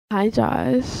Hi,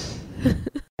 Josh.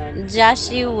 Josh,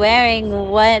 you wearing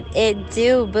what it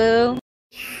do, boo?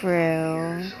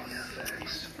 True.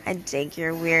 I dig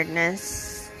your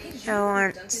weirdness. I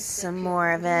want some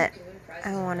more of it.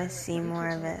 I want to see more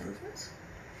of it.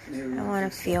 I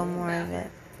want to feel more of it.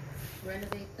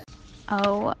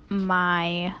 Oh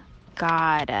my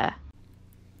God.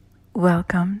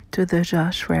 Welcome to the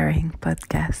Josh Waring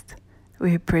podcast.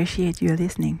 We appreciate you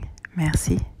listening.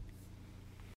 Merci.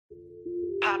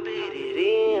 Popping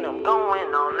it in, I'm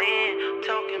going all in.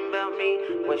 Talking about me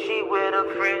when she with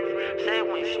her friends. Said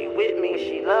when she with me,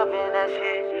 she loving that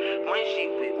shit. When she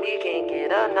with me, can't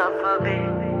get enough of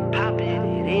it. Popping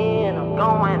it in, I'm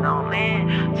going all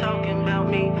in. Talking about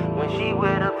me when she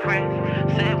with her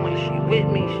friends. Said when she with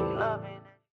me, she loving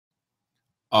that.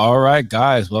 All right,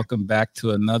 guys, welcome back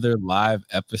to another live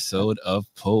episode of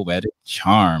Poetic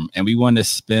Charm. And we want to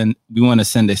send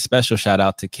a special shout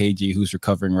out to KG, who's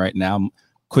recovering right now.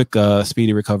 Quick,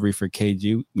 speedy recovery for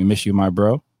KG. We miss you, my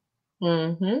bro.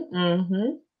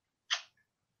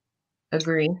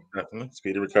 Agree. Definitely.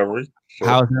 Speedy recovery. Sure.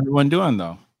 How's everyone doing,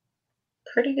 though?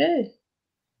 Pretty good. A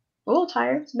little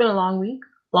tired. It's been a long week.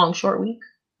 Long, short week.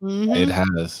 Mm-hmm. It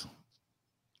has.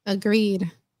 Agreed.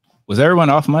 Was everyone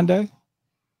off Monday?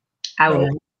 I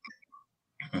was.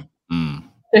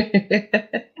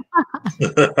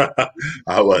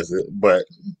 I wasn't, but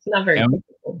it's not very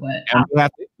difficult,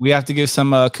 but we have to give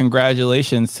some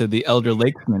congratulations to the elder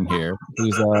Lakesman here,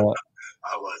 who's I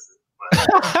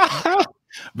wasn't.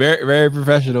 Very, very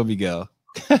professional, Miguel.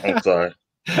 I'm sorry.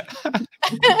 I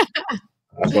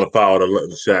was going to follow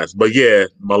the shots, but yeah,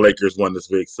 my Lakers won this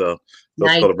week, so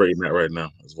they're celebrating that right now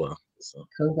as well. So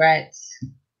congrats.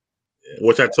 Yeah,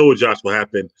 which I told Josh will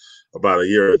happen about a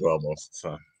year ago almost. So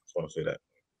I just want to say that.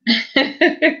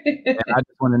 And I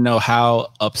just want to know,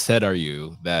 how upset are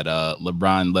you that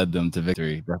LeBron led them to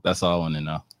victory? That's all I want to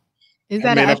know. Is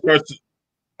that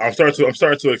I'm starting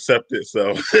to accept it.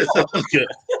 So it's good.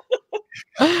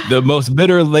 The most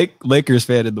bitter Lakers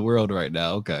fan in the world right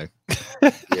now. Okay.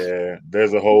 Yeah,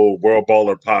 there's a whole World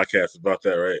Baller podcast about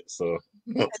that, right? So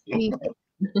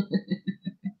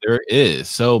there is.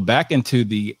 So back into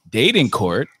the dating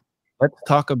court. Let's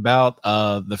talk about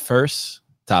the first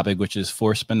topic, which is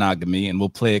forced monogamy, and we'll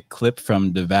play a clip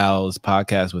from DeVal's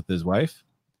podcast with his wife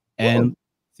and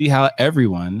see how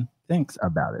everyone thinks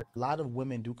about it. A lot of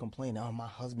women do complain, oh, my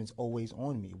husband's always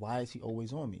on me. Why is he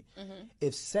always on me? Mm-hmm.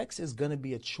 If sex is going to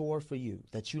be a chore for you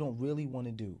that you don't really want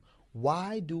to do,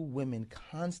 why do women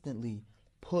constantly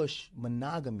push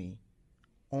monogamy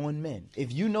on men?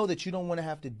 If you know that you don't want to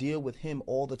have to deal with him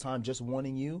all the time just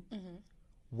wanting you,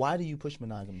 why do you push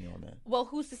monogamy on men? Well,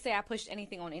 who's to say I pushed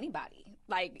anything on anybody?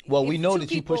 Like, well, we know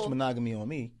that you pushed monogamy on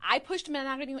me. I pushed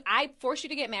monogamy. I forced you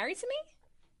to get married to me?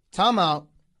 Time out.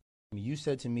 You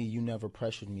said to me you never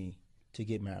pressured me to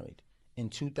get married. In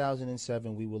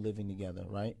 2007, we were living together,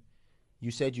 right?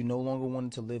 You said you no longer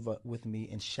wanted to live with me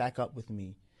and shack up with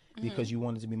me because you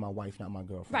wanted to be my wife, not my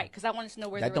girlfriend. Right, because I wanted to know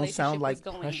where that the relationship was going. That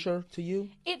don't sound like pressure to you?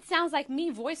 It sounds like me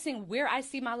voicing where I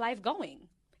see my life going.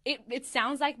 It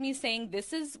sounds like me saying,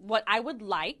 this is what I would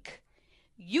like.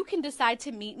 You can decide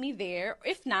to meet me there.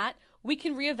 If not, we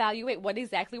can reevaluate what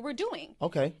exactly we're doing.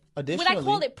 Okay. Additionally, would I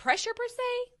call it pressure per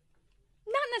se?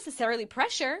 Not necessarily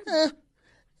pressure.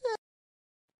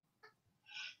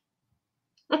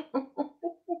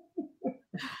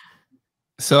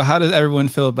 So how does everyone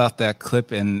feel about that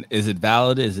clip, and is it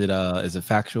valid? Is it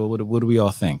factual? What do we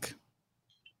all think?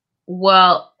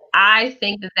 Well, I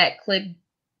think that clip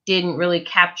didn't really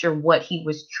capture what he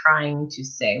was trying to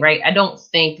say, right? I don't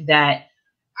think that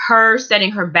her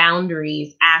setting her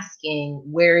boundaries, asking,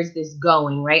 where is this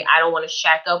going, right? I don't want to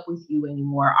shack up with you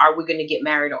anymore. Are we going to get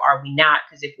married or are we not?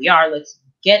 Because if we are, let's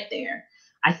get there.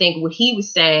 I think what he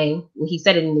was saying, when he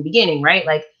said it in the beginning, right?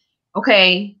 Like,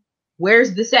 okay,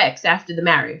 where's the sex after the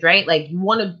marriage, right? Like, you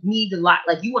want to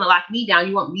lock me down.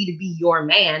 You want me to be your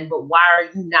man, but why are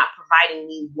you not providing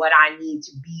me what I need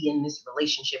to be in this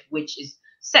relationship, which is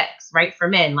sex, right? For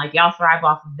men, like, y'all thrive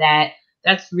off of that.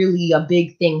 That's really a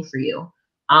big thing for you.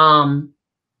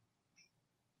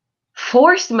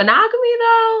 Forced monogamy,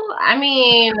 though, I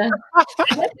mean,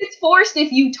 it's forced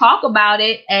if you talk about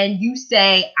it and you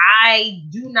say, I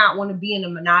do not want to be in a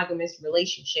monogamous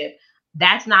relationship.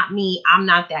 That's not me. I'm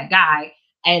not that guy.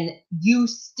 And you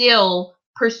still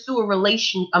pursue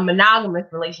a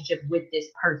monogamous relationship with this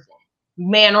person,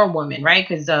 man or woman, right?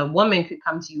 Because a woman could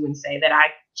come to you and say that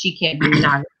she can't be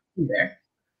monogamous either.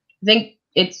 I think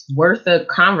it's worth a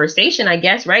conversation, I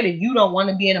guess, right? If you don't want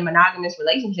to be in a monogamous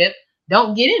relationship,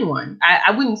 don't get in one.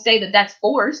 I wouldn't say that that's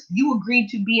forced. You agreed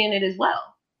to be in it as well.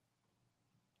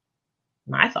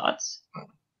 My thoughts.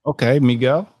 Okay,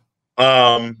 Miguel.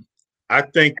 I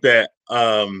think that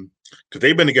because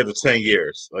they've been together 10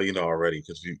 years, already.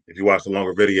 Because if you watch the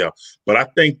longer video, but I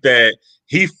think that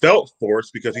he felt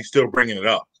forced because he's still bringing it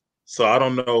up. So I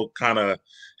don't know kind of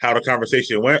how the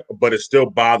conversation went, but it still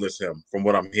bothers him from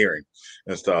what I'm hearing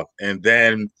and stuff. And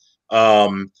then,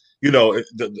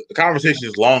 the conversation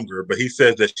is longer, but he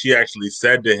says that she actually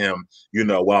said to him,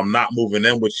 well, I'm not moving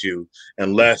in with you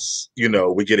unless,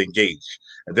 we get engaged.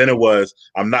 And then it was,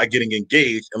 I'm not getting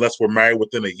engaged unless we're married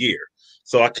within a year.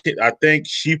 So I think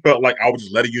she felt like I was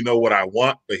just letting you know what I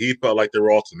want, but he felt like they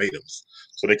were ultimatums.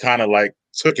 So they kind of like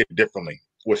took it differently,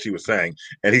 what she was saying.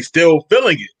 And he's still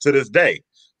feeling it to this day.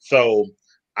 So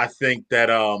I think that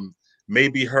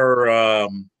maybe her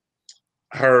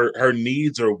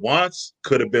needs or wants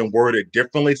could have been worded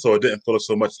differently, so it didn't feel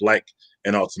so much like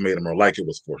an ultimatum or like it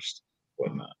was forced.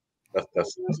 Whatnot.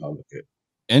 That's how I look at it.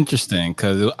 Interesting,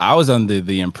 because I was under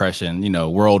the impression,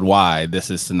 worldwide, this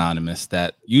is synonymous,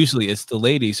 that usually it's the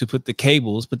ladies who put the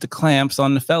cables, put the clamps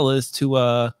on the fellas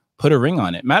to put a ring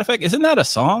on it. Matter of fact, isn't that a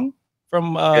song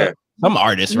from some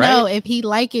artist, right? No, if he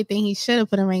like it, then he should have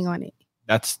put a ring on it.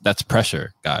 That's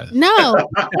pressure, guys. No,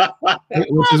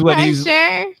 which is what he's.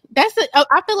 I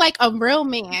feel like a real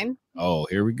man. Oh,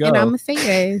 here we go. And I'm gonna say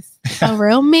this: a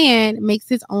real man makes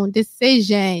his own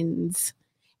decisions,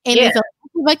 and it's a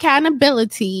lack of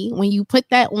accountability when you put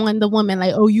that on the woman.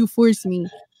 Like, oh, you forced me.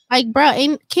 Like, bro,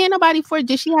 and can't nobody force?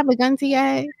 Did she have a gun to your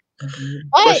head?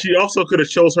 But she also could have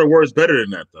chose her words better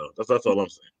than that, though. That's all I'm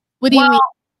saying. What do you mean?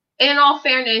 In all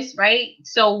fairness, right?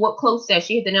 So what Chloe said,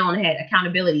 she hit the nail on the head.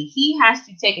 Accountability. He has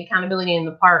to take accountability in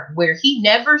the part where he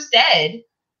never said,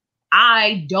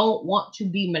 I don't want to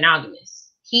be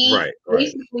monogamous. He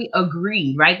basically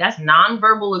agreed, right? That's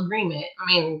nonverbal agreement. I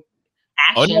mean,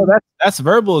 action. Oh, no, that's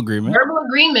verbal agreement. Verbal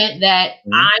agreement that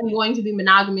I'm going to be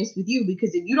monogamous with you,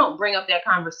 because if you don't bring up that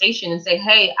conversation and say,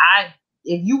 hey,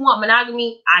 if you want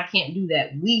monogamy, I can't do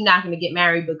that. We're not going to get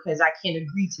married because I can't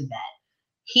agree to that.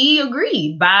 He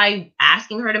agreed by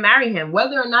asking her to marry him,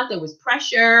 whether or not there was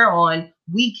pressure on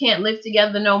we can't live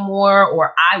together no more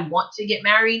or I want to get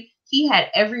married. He had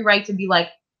every right to be like,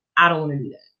 I don't want to do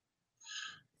that.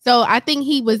 So I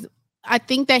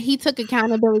think that he took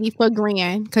accountability for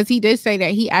agreeing, because he did say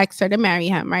that he asked her to marry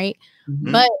him, right?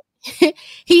 Mm-hmm. But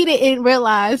he didn't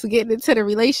realize getting into the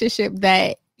relationship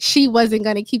that she wasn't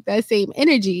going to keep that same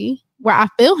energy where I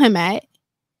feel him at.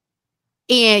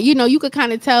 And, you could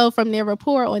kind of tell from their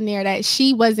rapport on there that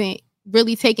she wasn't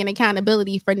really taking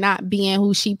accountability for not being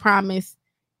who she promised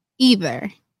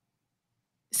either.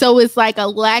 So it's like a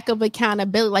lack of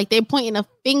accountability. Like they're pointing a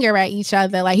finger at each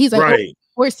other. Like he's like, oh,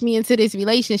 forced me into this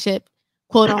relationship,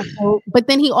 quote unquote. But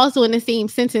then he also in the same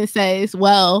sentence says,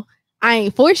 well, I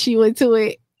ain't forced you into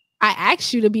it. I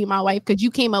asked you to be my wife because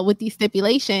you came up with these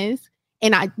stipulations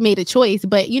and I made a choice.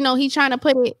 But, he's trying to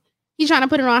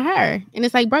put it on her. And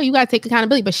it's like, bro, you got to take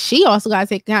accountability. But she also got to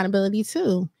take accountability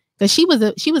too. Because she was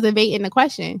evading the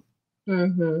question.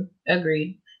 Mm-hmm.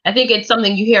 Agreed. I think it's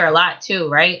something you hear a lot too,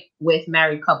 right? With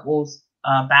married couples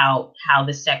about how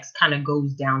the sex kind of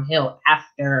goes downhill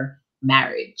after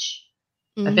marriage.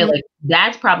 Mm-hmm. I feel like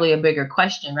that's probably a bigger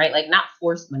question, right? Like not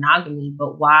forced monogamy,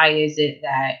 but why is it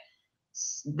that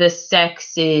the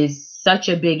sex is such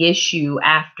a big issue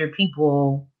after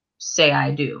people say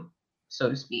I do, so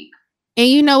to speak? And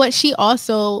you know what? She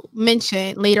also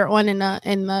mentioned later on in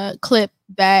the clip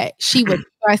that she was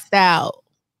stressed out.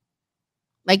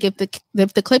 Like if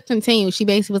the clip continues, she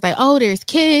basically was like, "Oh, there's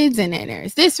kids, and then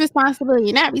there's this responsibility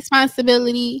and that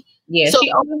responsibility." Yeah, so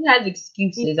she always has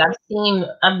excuses.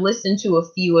 I've listened to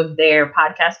a few of their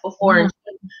podcasts before, and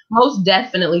she most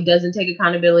definitely doesn't take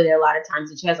accountability a lot of times,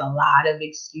 and she has a lot of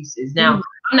excuses. Now,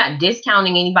 I'm not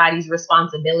discounting anybody's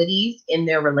responsibilities in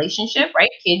their relationship, right?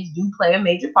 Kids do play a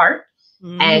major part,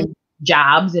 and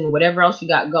jobs and whatever else you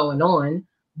got going on.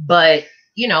 But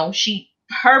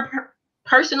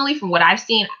personally, from what I've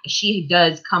seen, she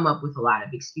does come up with a lot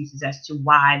of excuses as to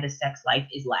why the sex life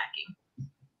is lacking.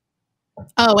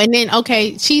 Oh, and then,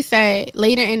 she said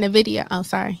later in the video,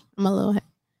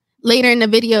 later in the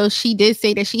video, she did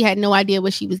say that she had no idea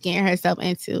what she was getting herself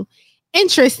into.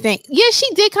 Interesting. Yeah,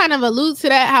 she did kind of allude to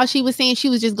that, how she was saying she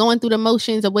was just going through the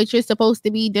motions of what you're supposed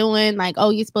to be doing. Like,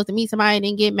 oh, you're supposed to meet somebody and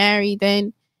then get married,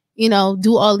 then,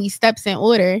 do all these steps in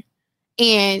order.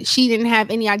 And she didn't have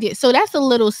any idea. So that's a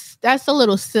little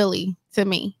silly to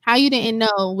me. How you didn't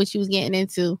know what you was getting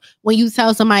into when you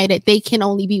tell somebody that they can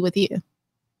only be with you.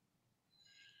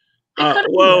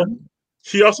 Well,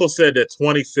 she also said that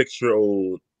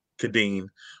 26-year-old Kadeen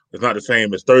is not the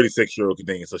same as 36-year-old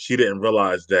Kadeen. So she didn't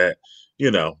realize that,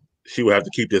 she would have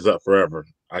to keep this up forever,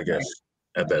 I guess,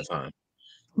 at that time.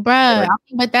 Bruh,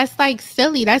 but that's like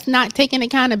silly. That's not taking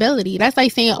accountability. That's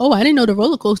like saying, "Oh, I didn't know the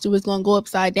roller coaster was going to go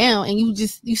upside down," and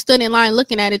you stood in line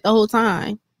looking at it the whole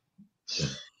time.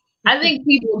 I think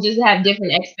people just have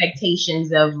different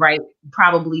expectations of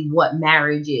probably what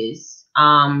marriage is.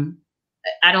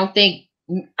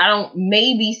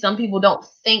 Maybe some people don't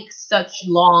think such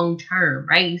long term,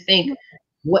 right? You think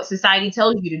what society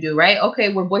tells you to do, right?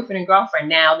 Okay, we're boyfriend and girlfriend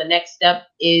now. The next step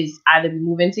is either we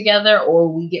move in together or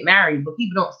we get married. But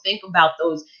people don't think about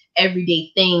those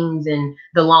everyday things and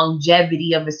the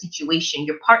longevity of a situation,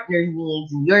 your partner's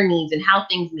needs and your needs, and how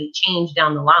things may change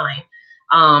down the line.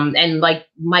 And like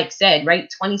Mike said, right,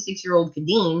 26-year-old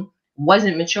Kadeem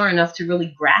wasn't mature enough to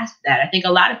really grasp that. I think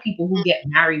a lot of people who get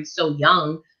married so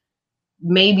young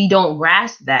maybe don't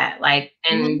grasp that,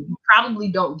 and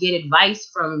probably don't get advice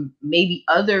from maybe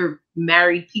other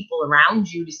married people around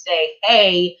you to say,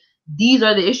 hey, these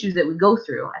are the issues that we go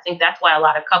through. I think that's why a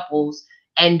lot of couples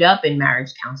end up in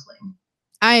marriage counseling.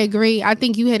 I agree. I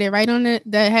think you hit it right on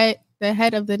the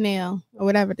head of the nail, or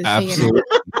whatever to say. Absolutely.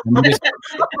 we just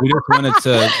wanted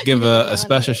to give a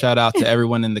special shout out to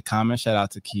everyone in the comments. Shout out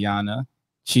to Kiana.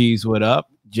 Cheese, what up?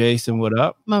 Jason, what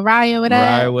up? Mariah, what up?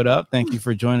 Mariah, what up? Thank you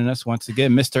for joining us once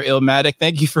again. Mr. Illmatic,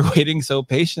 thank you for waiting so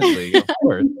patiently, of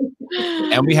course.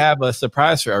 And we have a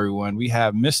surprise for everyone. We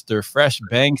have Mr. Fresh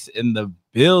Banks in the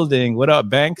building. What up,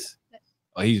 Banks?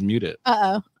 Oh, he's muted.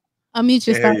 Uh-oh. Unmute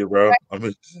yourself. Hey, bro.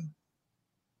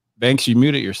 Banks, you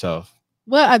muted yourself.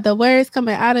 What are the words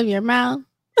coming out of your mouth?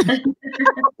 We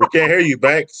can't hear you,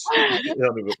 Banks.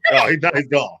 Oh, he's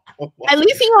gone. At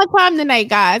least he on time tonight,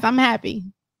 guys. I'm happy.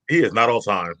 He is not on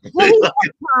time. Well, he's on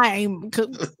time.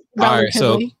 All right,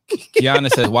 so Kiana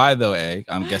says, why though, A?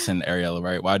 I'm guessing Ariella,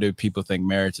 right? Why do people think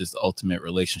marriage is the ultimate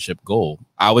relationship goal?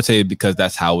 I would say because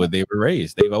that's how they were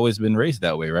raised. They've always been raised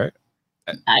that way, right?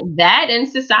 That and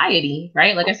society,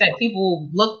 right? Like I said, people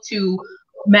look to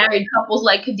married couples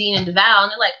like Kadeen and Deval,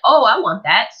 and they're like, oh, I want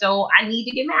that, so I need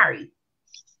to get married.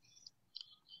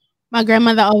 My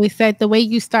grandmother always said, the way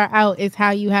you start out is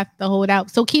how you have to hold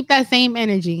out. So keep that same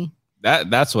energy.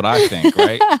 That's what I think,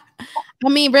 right? I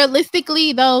mean,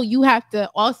 realistically, though, you have to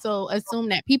also assume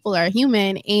that people are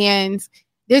human and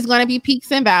there's going to be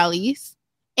peaks and valleys,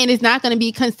 and it's not going to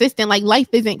be consistent. Like, life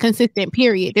isn't consistent,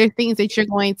 period. There's things that you're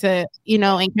going to,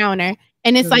 encounter.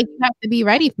 And it's like, you have to be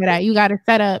ready for that. You got to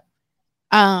set up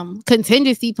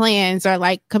contingency plans or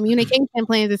like communication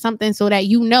plans or something so that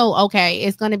okay,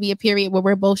 it's going to be a period where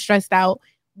we're both stressed out.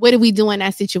 What do we do in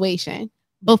that situation?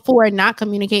 Before not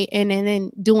communicating and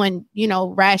then doing,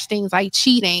 rash things like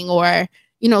cheating or,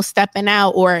 stepping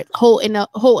out or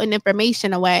holding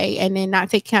information away and then not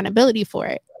take accountability for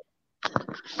it.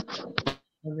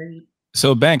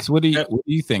 So Banks, what do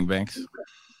you think, Banks?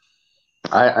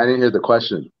 I didn't hear the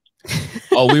question.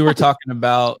 Oh, we were talking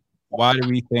about why do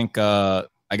we think I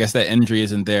guess that injury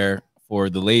isn't there for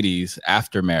the ladies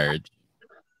after marriage,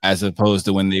 as opposed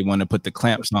to when they want to put the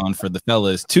clamps on for the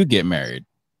fellas to get married.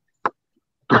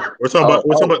 We're talking about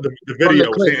the video,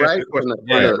 the clip, right?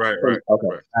 Right.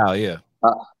 Okay. Oh yeah.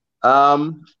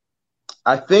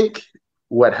 I think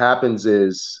what happens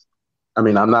is, I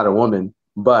mean, I'm not a woman,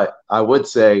 but I would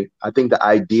say I think the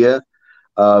idea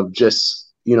of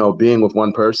just being with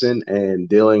one person and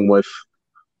dealing with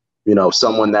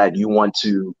someone that you want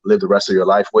to live the rest of your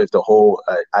life with, the whole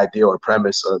idea or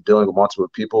premise of dealing with multiple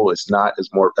people is not as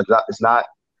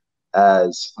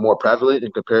more prevalent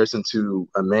in comparison to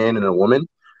a man and a woman.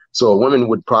 So a woman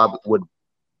would put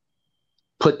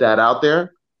that out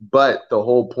there, but the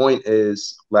whole point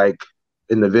is, like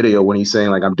in the video when he's saying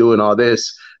like, I'm doing all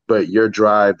this, but your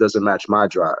drive doesn't match my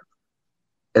drive.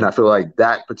 And I feel like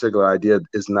that particular idea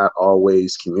is not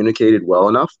always communicated well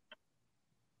enough.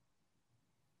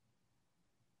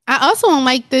 I also don't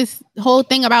like this whole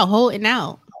thing about holding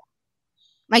out.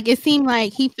 Like, it seemed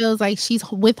like he feels like she's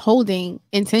withholding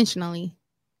intentionally.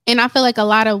 And I feel like a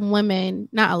lot of women,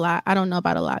 not a lot, I don't know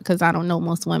about a lot because I don't know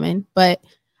most women, but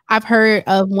I've heard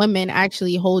of women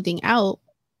actually holding out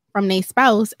from their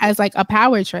spouse as like a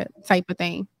power trip type of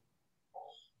thing.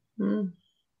 I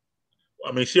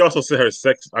mean, she also said her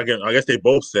sex, again, I guess they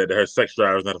both said that her sex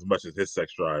drive is not as much as his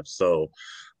sex drive. So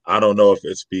I don't know if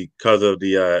it's because of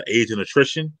the age and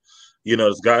attrition,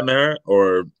 that's gotten her,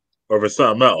 or if it's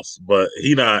something else, but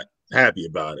he not happy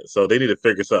about it. So they need to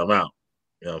figure something out.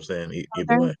 You know what I'm saying?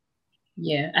 Either way.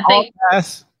 Yeah, I think,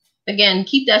 again,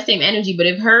 keep that same energy. But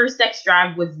if her sex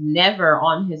drive was never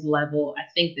on his level, I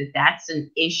think that's an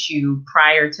issue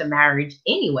prior to marriage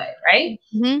anyway, right?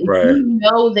 Mm-hmm. Right. If you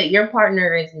know that your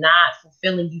partner is not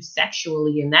fulfilling you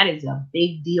sexually, and that is a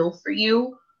big deal for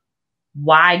you,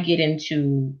 why get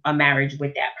into a marriage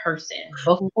with that person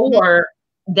before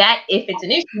that if it's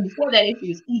an issue, before that issue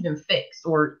is even fixed,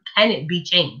 or can it be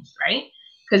changed, right?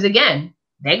 Because again,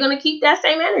 they're going to keep that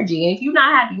same energy. And if you're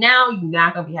not happy now, you're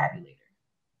not going to be happy later.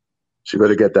 She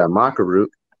better get that maca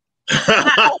root.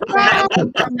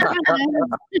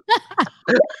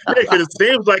 Because it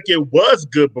seems like it was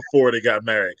good before they got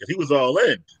married, because he was all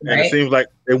in, and it seems like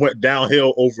it went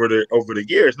downhill over the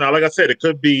years. Now, like I said, it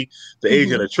could be the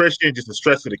age of attrition, just the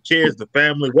stress of the kids, the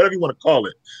family, whatever you want to call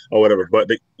it, or whatever. But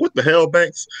what the hell,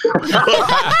 Banks? Is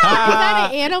that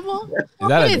an animal? Is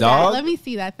that a dog? Let me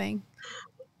see that thing.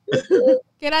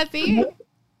 Can I see it?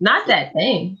 Not that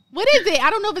thing. What is it? I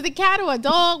don't know if it's a cat or a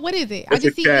dog. What is it? I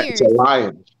just see cat. ears. It's a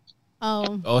lion.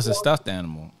 Oh, it's a stuffed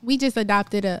animal. We just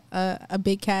adopted a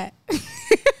big cat.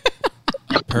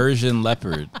 A Persian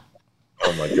leopard.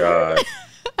 Oh my God.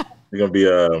 You're gonna be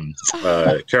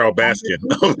Carol Baskin.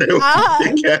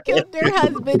 Their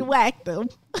husband whacked them.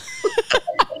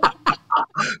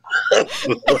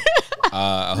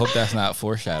 I hope that's not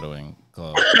foreshadowing,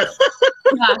 Chloe.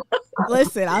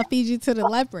 Listen, I'll feed you to the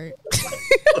leopard.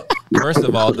 First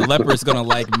of all, the leopard's gonna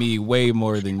like me way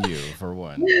more than you, for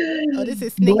one. Oh, this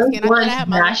is snakeskin. I thought I had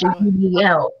my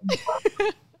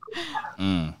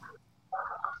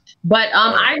But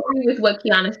I agree with what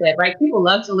Kiana said, right? People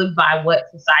love to live by what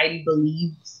society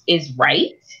believes is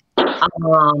right.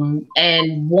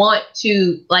 And want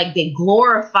to, like, they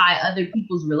glorify other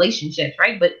people's relationships,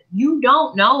 right? But you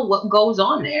don't know what goes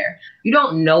on there. You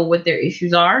don't know what their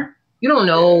issues are. You don't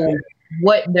know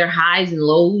what their highs and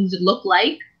lows look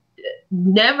like.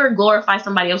 Never glorify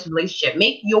somebody else's relationship.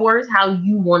 Make yours how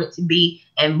you want it to be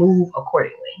and move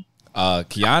accordingly.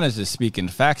 Kiana's just speaking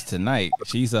facts tonight.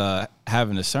 She's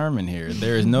having a sermon here.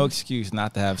 There is no excuse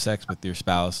not to have sex with your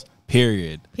spouse.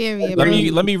 Period.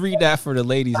 Let me read that for the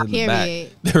ladies in the back.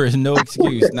 There is no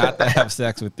excuse not to have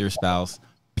sex with your spouse.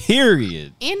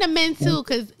 Period. And the men too,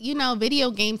 because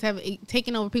video games have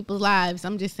taken over people's lives.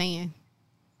 I'm just saying.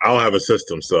 I don't have a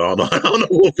system, so I don't know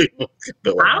what people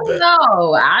do. I don't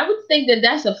know. I would think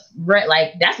that's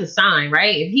a sign,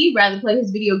 right? If he'd rather play his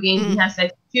video games and have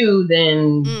sex with you,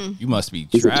 then you must be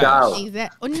trash.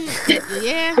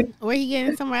 Yeah, or he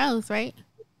getting somewhere else, right?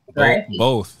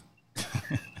 Both.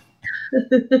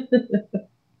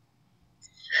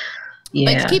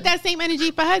 But keep that same energy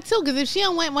for her too, because if she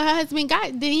don't want what her husband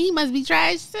got, then he must be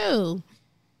trash too.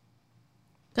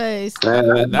 Because I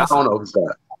don't know if it's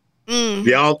that.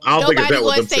 Yeah, I don't think it's that. Nobody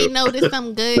would say no to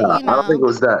something good. No, I don't think it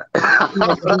was that.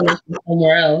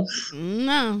 Somewhere else.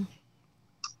 No,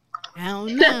 I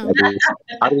don't know.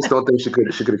 I just don't think she could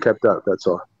have kept up. That's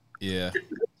all. Yeah.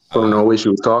 From the way she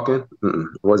was talking,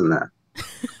 it wasn't that.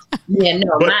 Yeah,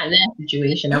 no, not in that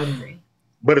situation. I would agree.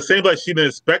 But it seems like she didn't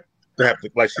expect to have to.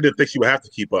 Like, she didn't think she would have to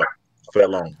keep up for that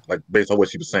long. Like, based on what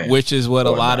she was saying. Which is what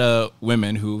a lot of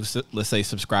women who, let's say,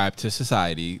 subscribe to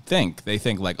society think. They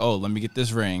think like, oh, let me get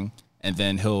this ring, and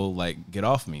then he'll like get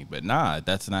off me. But nah,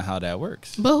 that's not how that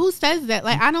works. But who says that?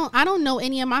 Like, I don't know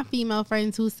any of my female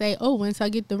friends who say, oh, once I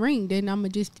get the ring, then I'm gonna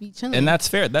just be chilling. And that's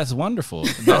fair. That's wonderful.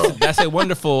 That's a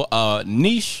wonderful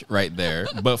niche right there.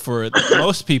 But for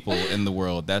most people in the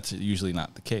world, that's usually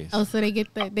not the case. Oh, so they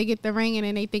get the ring and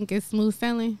then they think it's smooth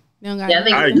sailing.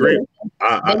 I agree.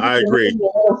 I agree.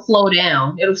 It'll slow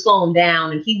down. It'll slow him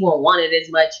down, and he won't want it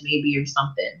as much, maybe, or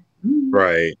something.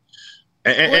 Right.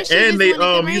 And they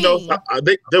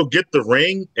they'll get the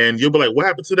ring, and you'll be like, "What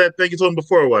happened to that thing you told me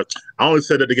before?" What? I only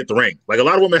said that to get the ring. Like, a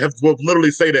lot of women will literally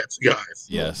say that to guys.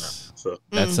 Yes. So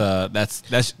that's a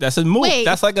move. Wait.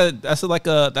 That's like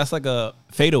a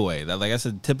fadeaway. That's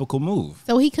a typical move.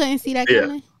 So he couldn't see that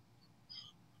coming.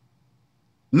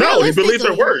 No, he believes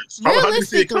her words. How do you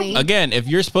see it coming? Again, if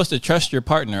you're supposed to trust your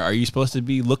partner, are you supposed to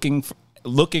be looking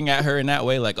at her in that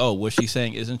way? Like, oh, what she's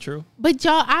saying isn't true? But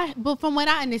but from what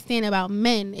I understand about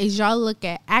men is y'all look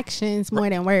at actions more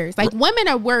than words. Like, women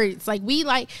are words.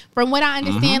 Like, from what I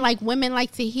understand, like, women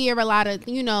like to hear a lot of,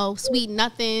 sweet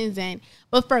nothings.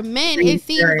 But for men, it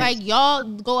seems like y'all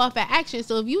go off of action.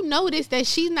 So if you notice that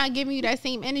she's not giving you that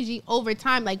same energy over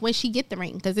time, like when she get the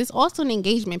ring, because it's also an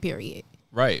engagement period.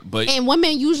 Right, and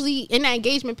women usually in that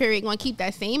engagement period going to keep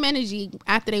that same energy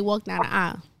after they walk down the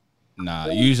aisle. Nah,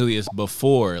 usually it's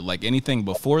before, like anything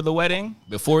before the wedding,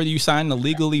 before you sign the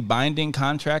legally binding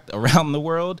contract around the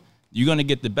world, you're going to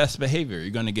get the best behavior. You're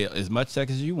going to get as much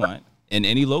sex as you want in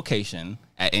any location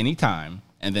at any time.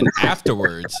 And then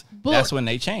afterwards, that's when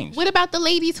they change. What about the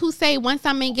ladies who say, once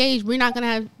I'm engaged, we're not going to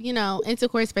have,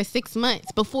 intercourse for 6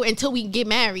 months until we get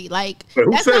married? Like,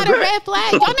 that's not a red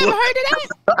flag. Y'all never heard of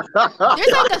that?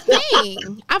 There's like a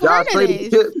thing. I've heard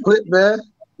of this.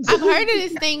 I've heard of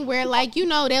this thing where, like,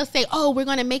 they'll say, oh, we're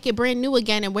going to make it brand new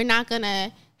again and we're not going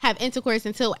to have intercourse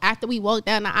until after we walk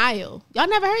down the aisle. Y'all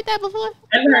never heard that before?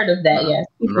 I've heard of that, yes.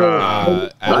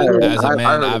 As a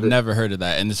man, I've never heard of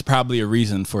that, and there's probably a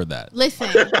reason for that. Listen,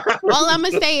 all I'm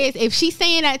gonna say is, if she's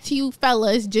saying that to you,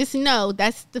 fellas, just know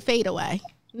that's the fadeaway.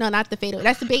 No, not the fadeaway.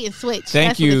 That's the bait and switch.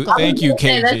 Thank you,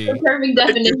 KG. That's the perfect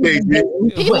definition.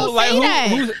 People say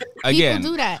that. Again,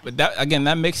 People do that. But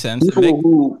that makes sense.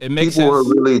 People it makes people sense.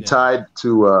 who are really tied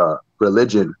to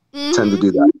religion tend to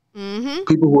do that.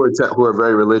 People who are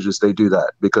very religious, they do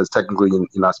that because technically you're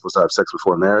not supposed to have sex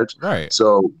before marriage. Right.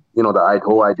 So the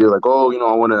whole idea, like, oh,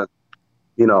 I want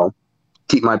to,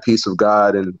 keep my peace with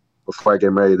God, and before I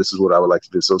get married, this is what I would like to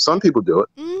do. So some people do it.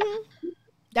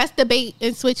 That's the bait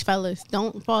and switch, fellas.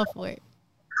 Don't fall for it.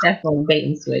 Definitely bait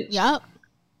and switch. Yup.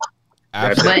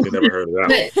 I've never heard of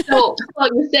that. So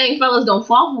you're saying fellas don't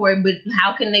fall for it, but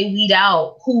how can they weed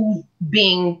out who's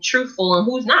being truthful and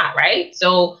who's not, right?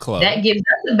 So that gives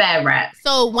us a bad rap.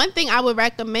 So one thing I would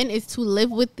recommend is to live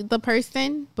with the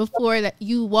person before that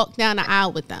you walk down the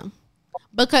aisle with them.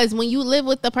 Because when you live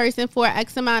with the person for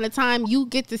X amount of time, you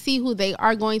get to see who they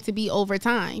are going to be over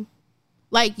time.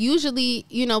 Like usually,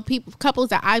 couples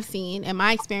that I've seen in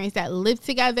my experience that live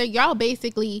together, y'all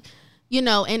basically, in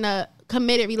a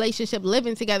committed relationship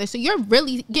living together. So you're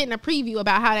really getting a preview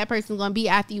about how that person's going to be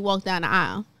after you walk down the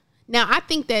aisle. Now, I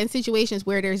think that in situations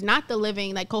where there's not the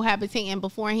living, like cohabitating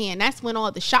beforehand, that's when all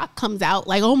the shock comes out.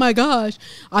 Like, oh my gosh,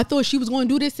 I thought she was going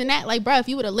to do this and that. Like, bro, if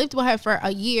you would have lived with her for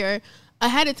a year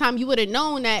ahead of time, you would have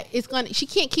known that she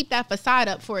can't keep that facade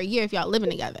up for a year if y'all living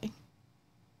together.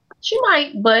 She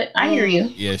might, but I hear you.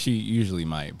 Yeah, she usually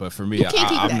might. But for me,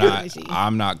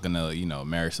 I'm not gonna,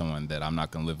 marry someone that I'm not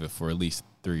gonna live with for at least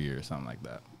 3 years, something like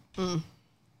that.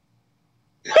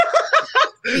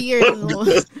 3 years is a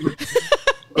little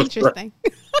interesting.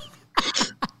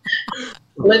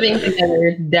 Living together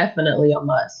is definitely a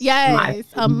must. Yes,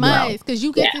 a must, because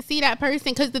you get to see that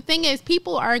person. Because the thing is,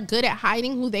 people are good at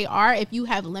hiding who they are if you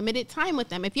have limited time with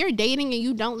them. If you're dating and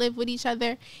you don't live with each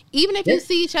other, even if you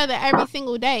see each other every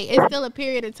single day, it's still a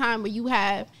period of time where you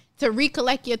have to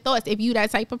recollect your thoughts if you that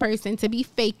type of person to be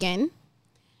faking.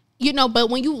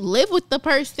 But when you live with the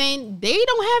person, they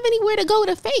don't have anywhere to go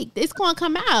to fake. It's going to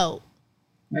come out.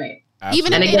 Right.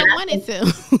 Even if they don't want it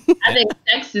to. I think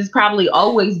sex is probably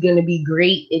always going to be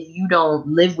great if you don't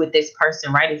live with this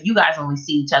person, right? If you guys only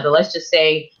see each other, let's just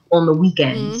say on the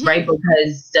weekends, right?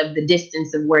 Because of the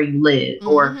distance of where you live,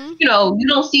 or, you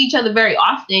don't see each other very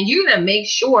often, you're going to make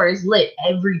sure it's lit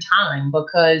every time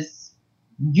because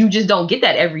you just don't get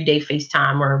that everyday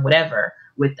FaceTime or whatever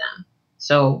with them.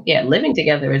 So yeah, living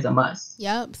together is a must.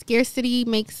 Yep. Scarcity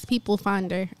makes people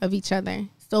fonder of each other.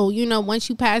 So, once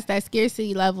you pass that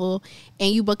scarcity level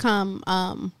and you become,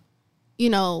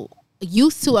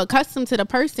 used to, accustomed to the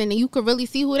person, and you can really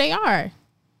see who they are,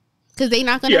 because they're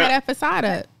not going to have that facade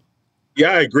up.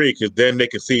 Yeah, I agree, because then they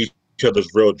can see each other's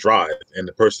real drive. And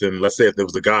the person, let's say if there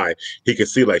was a guy, he could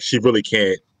see, like, she really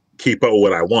can't keep up with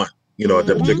what I want, at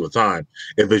that particular time.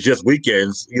 If it's just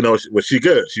weekends, she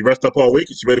good. She rests up all week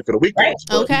and she's ready for the weekends.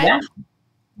 Right. Okay.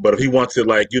 But if he wants it,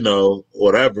 like,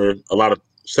 whatever,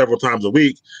 several times a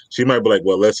week, she might be like,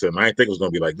 well, listen, I didn't think it was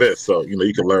going to be like this. So,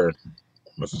 you can learn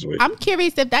my situation. I'm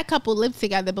curious if that couple lived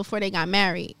together before they got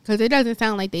married, because it doesn't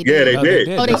sound like they did. Yeah, they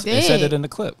did. Oh, they did? They said it in the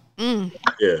clip. Yeah.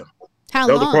 How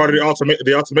that long? was a part of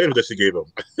the ultimatum that she gave him.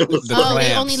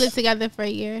 They only lived together for a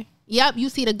year. Yep, you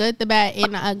see the good, the bad,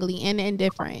 and the ugly, and the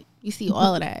indifferent. You see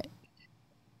all of that.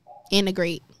 And the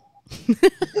great.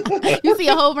 You see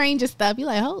a whole range of stuff. You're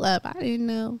like, hold up, I didn't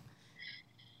know.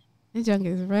 This junk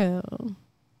is real.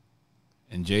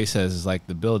 And Jay says it's like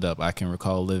the buildup. I can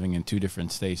recall living in 2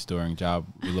 different states during job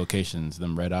relocations.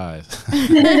 Them red eyes.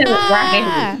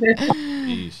 Right.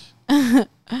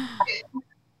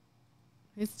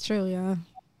 It's true, y'all.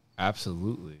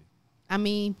 Absolutely. I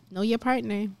mean, know your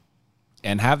partner.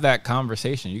 And have that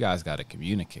conversation. You guys got to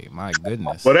communicate. My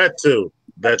goodness. Well, that too.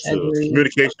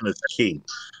 Communication is key,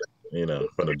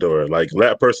 from the door. Like, let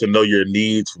that person know your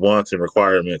needs, wants, and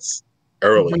requirements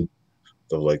early.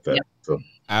 Stuff like that. Yep. So.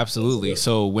 Absolutely.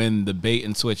 So when the bait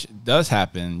and switch does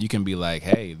happen, you can be like,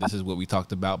 hey, this is what we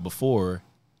talked about before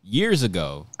years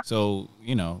ago. So,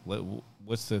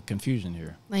 what's the confusion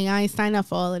here? Like, I ain't signed up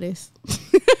for all of this.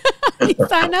 I ain't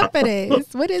signed up for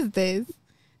this. What is this?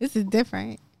 This is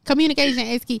different. Communication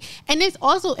is key. And it's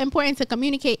also important to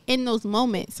communicate in those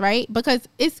moments, right? Because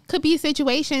it could be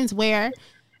situations where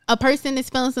a person is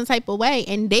feeling some type of way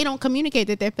and they don't communicate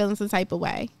that they're feeling some type of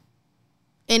way.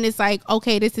 And it's like,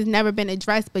 okay, this has never been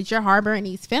addressed, but you're harboring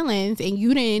these feelings and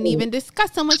you didn't even discuss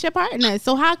them with your partner.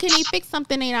 So how can they fix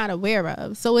something they're not aware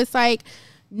of? So it's like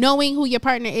knowing who your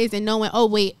partner is and knowing, oh,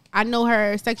 wait, I know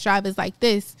her sex drive is like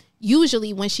this.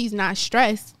 usually when she's not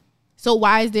stressed. So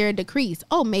why is there a decrease?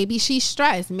 Oh, maybe she's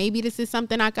stressed. Maybe this is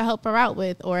something I could help her out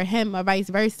with, or him, or vice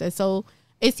versa. So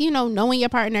it's, knowing your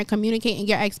partner, communicating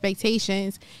your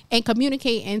expectations, and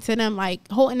communicating to them, like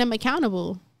holding them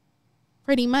accountable,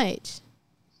 pretty much.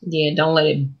 Yeah, don't let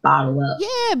it bottle up.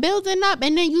 Yeah, building up,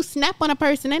 and then you snap on a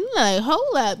person and like,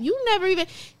 hold up,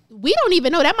 we don't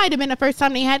even know. That might have been the first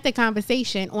time they had the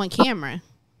conversation on camera.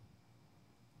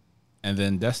 And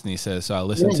then Destiny says, so I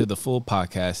listened to the full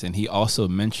podcast, and he also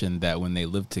mentioned that when they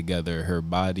lived together, her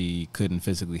body couldn't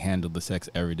physically handle the sex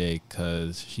every day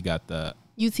because she got the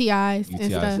UTIs and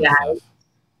stuff. And stuff.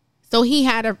 So he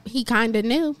kind of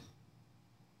knew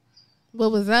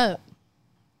what was up.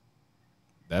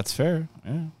 That's fair.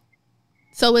 Yeah.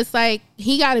 So it's like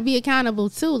he got to be accountable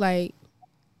too. Like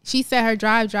she said, her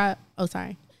drive drop. Oh,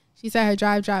 sorry. She said her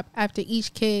drive drop after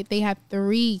each kid. They have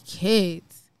 3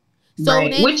 kids. So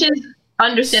right. Which is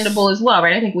understandable as well,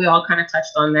 right? I think we all kind of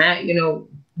touched on that,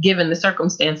 given the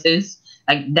circumstances,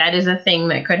 like that is a thing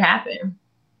that could happen.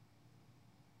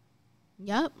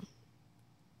 Yep.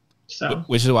 So,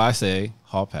 which is why I say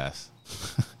hall pass.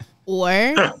 Or,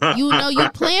 you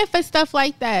plan for stuff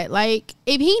like that. Like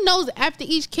if he knows after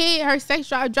each kid her sex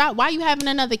drive drop, why you having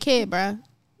another kid, bruh?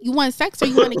 You want sex or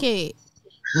you want a kid?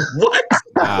 What?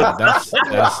 That's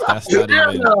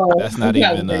not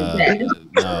even.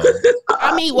 No.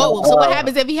 I mean, whoa. So what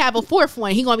happens if he have a 4th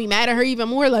one? He gonna be mad at her even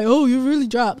more. Like, oh, you really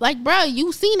dropped. Like, bro,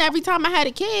 you seen every time I had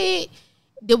a kid,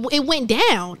 it went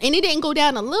down, and it didn't go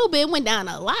down a little bit. It went down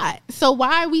a lot. So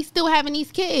why are we still having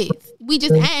these kids? We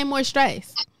just adding more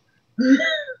stress.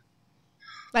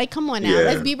 Like, come on now,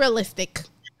 let's be realistic.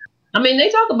 I mean, they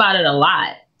talk about it a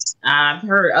lot. I've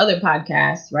heard other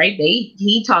podcasts, right?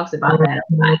 He talks about that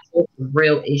a lot. It's a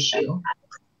real issue.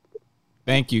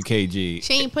 Thank you, KG.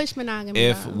 She ain't push monogamy.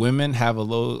 If women have a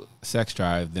low sex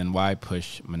drive, then why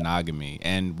push monogamy?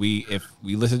 And if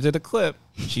we listen to the clip,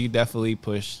 she definitely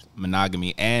pushed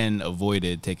monogamy and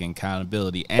avoided taking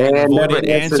accountability and avoided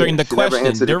answering the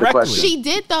question directly. She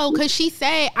did though, because she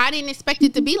said, "I didn't expect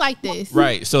it to be like this."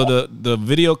 Right. So the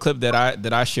video clip that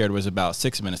I shared was about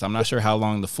 6 minutes. I'm not sure how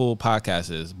long the full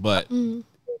podcast is, but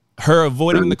her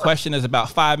avoiding the question is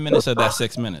about 5 minutes of that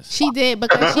 6 minutes. She did,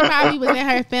 because she probably was in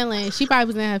her feelings. She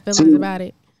probably was in her feelings about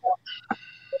it.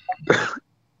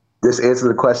 Just answer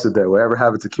the question then. Whatever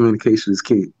happens to communication is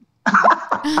key.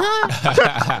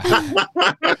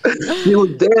 She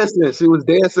was dancing. She was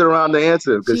dancing around the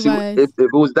answer because if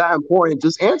it was that important,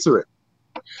 just answer it.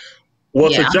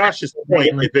 Well, to Josh's point,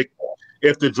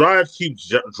 if the drive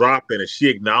keeps dropping and she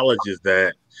acknowledges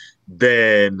that,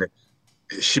 then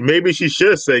maybe she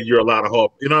should say you're allowed to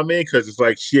help. You know what I mean? Because it's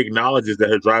like she acknowledges that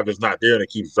her drive is not there and it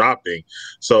keeps dropping.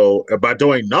 So by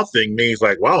doing nothing means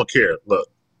like, well, I don't care. Look.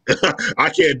 I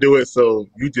can't do it, so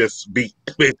you just beat,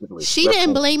 basically. She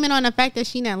didn't blame it on the fact that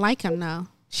she didn't like him, though.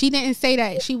 She didn't say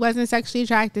that she wasn't sexually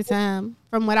attracted to him,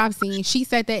 from what I've seen. She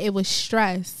said that it was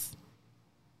stress.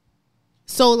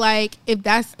 So, like, if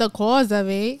that's the cause of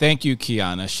it. Thank you,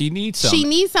 Kiana. She needs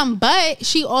some. But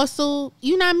she also,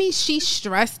 you know what I mean? She's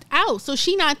stressed out. So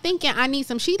she not thinking, I need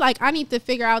some. She like, I need to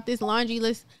figure out this laundry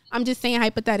list. I'm just saying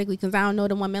hypothetically because I don't know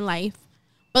the woman life.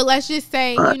 But let's just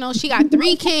say, she got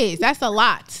 3 kids. That's a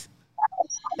lot.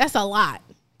 That's a lot.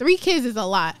 3 kids is a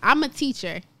lot. I'm a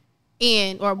teacher,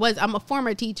 I'm a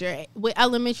former teacher with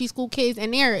elementary school kids,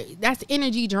 and that's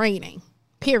energy draining.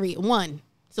 Period. 1.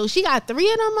 So she got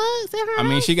 3 of them mugs in her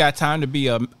house? She got time to be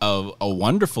a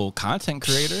wonderful content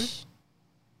creator.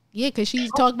 Yeah, because she's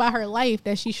talking about her life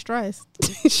that she's stressed.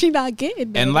 She not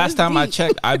getting that. And last time I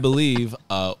checked, I believe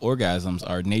orgasms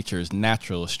are nature's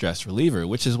natural stress reliever,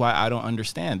 which is why I don't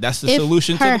understand. That's the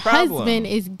solution to the problem. Her husband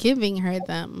is giving her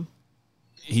them.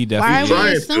 He definitely Why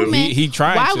are we assuming? He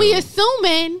trying why to. we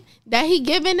assuming that he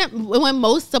giving them when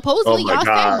most supposedly y'all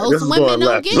said most women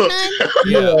don't get none?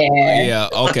 Yeah,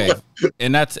 okay.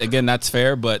 And that's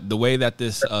fair. But the way that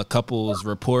this couple's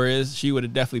rapport is, she would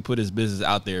have definitely put his business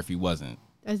out there if he wasn't.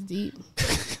 That's deep.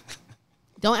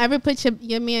 Don't ever put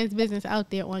your man's business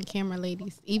out there on camera,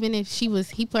 ladies. Even if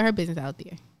he put her business out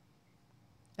there.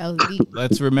 That was deep.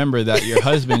 Let's remember that your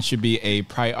husband should be a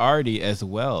priority as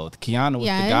well. Kiana with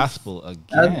the gospel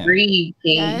again. Agreed.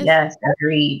 Yes,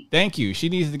 agreed. Thank you. She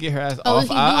needs to get her ass off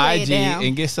IG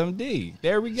and get some D.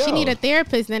 There we go. She need a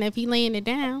therapist then if he laying it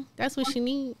down. That's what she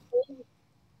need.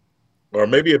 Or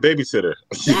maybe a babysitter.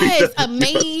 Yes, a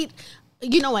maid,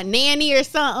 a nanny or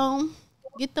something.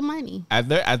 Get the money.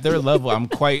 At their level, I'm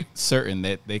quite certain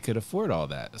that they could afford all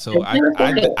that. So I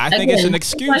think it's an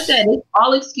excuse. Like I said, it's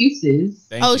all excuses.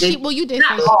 You did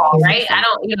not all, right?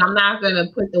 I'm not gonna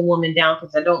put the woman down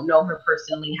because I don't know her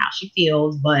personally, how she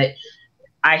feels, but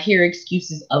I hear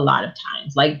excuses a lot of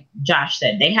times. Like Josh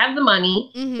said, they have the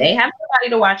money, they have somebody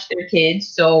to watch their kids,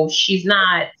 so she's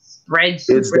not spread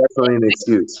super. It's definitely an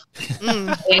excuse.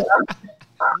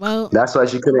 Well, that's why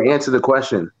she couldn't answer the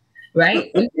question.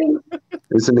 Right?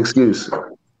 It's an excuse.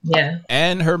 Yeah.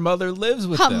 And her mother lives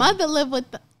with her them. mother lived with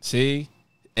them. See?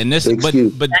 And this,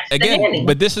 Excuse. but again,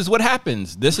 but this is what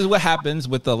happens. This is what happens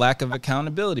with the lack of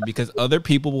accountability, because other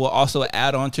people will also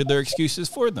add on to their excuses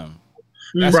for them.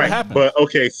 That's what happens. But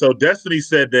okay, so Destiny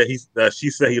said that she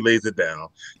said he lays it down.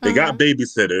 They got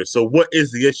babysitters. So what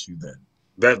is the issue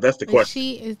then? That's the question.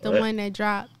 She is the one that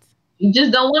dropped. You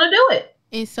just don't want to do it.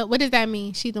 And so, what does that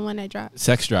mean? She's the one that dropped.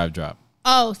 Sex drive drop.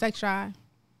 Oh, sex drive.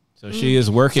 So she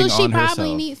is working on herself. So she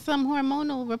probably needs some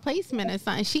hormonal replacement or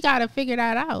something. She got to figure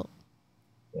that out.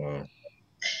 Wow.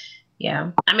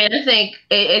 Yeah, I mean, I think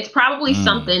it's probably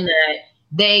something that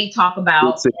they talk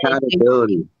about. It's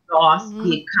accountability. Lost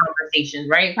the conversations,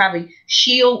 right? Probably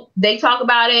they talk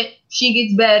about it. She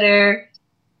gets better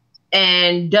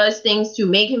and does things to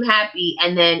make him happy,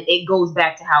 and then it goes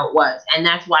back to how it was, and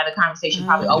that's why the conversation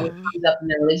probably always comes up in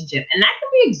the relationship, and that can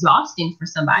be exhausting for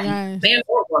somebody, man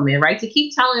or woman, right? To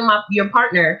keep telling your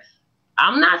partner,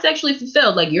 I'm not sexually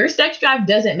fulfilled. Like, your sex drive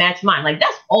doesn't match mine. Like,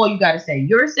 that's all you got to say.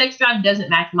 Your sex drive doesn't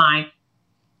match mine.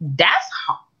 That's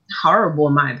horrible,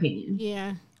 in my opinion.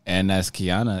 Yeah. And as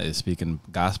Kiana is speaking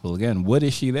gospel again, what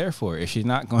is she there for? Is she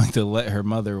not going to let her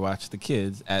mother watch the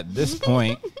kids? At this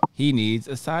point, he needs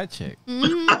a side chick.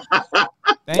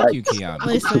 Thank you, Kiana.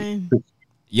 Listen.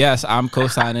 Yes, I'm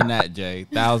co-signing that, Jay.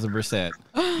 1000%.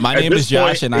 My name is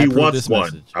Josh, and I approve this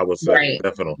message. I would say,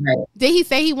 definitely. Right. Did he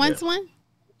say he wants one?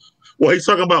 Well, he's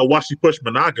talking about why she pushed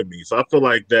monogamy. So I feel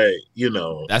like that,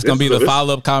 that's going to be the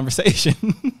follow-up conversation.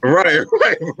 Right.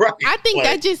 I think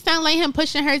that just sounds like him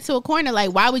pushing her to a corner.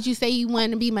 Like, why would you say you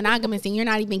want to be monogamous and you're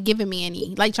not even giving me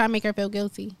any? Like, trying to make her feel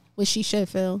guilty, which she should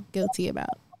feel guilty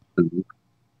about.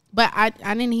 But I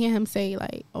didn't hear him say,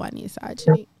 like, oh, I need a side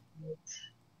chick.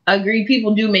 Agreed.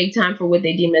 People do make time for what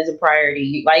they deem as a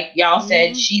priority. Like y'all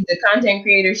said, she's a content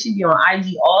creator. She'd be on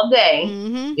IG all day.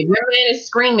 If your man is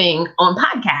screaming on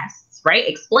podcasts, right,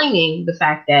 explaining the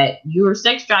fact that your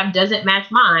sex drive doesn't match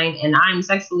mine and I'm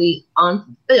sexually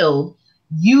unfulfilled,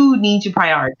 you need to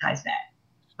prioritize that.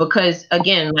 Because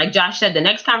again, like Josh said, the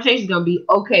next conversation is going to be,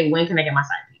 okay, when can I get my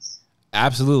side piece?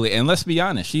 Absolutely. And let's be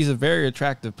honest, she's a very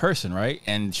attractive person, right?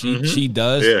 And she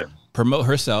does promote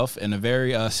herself in a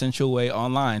very sensual way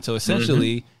online. So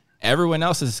essentially, everyone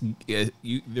else is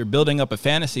they're building up a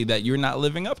fantasy that you're not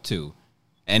living up to.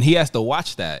 And he has to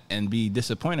watch that and be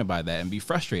disappointed by that and be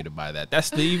frustrated by that.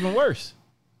 That's even worse.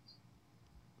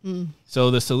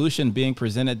 So the solution being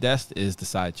presented, Dest, is the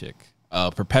side chick.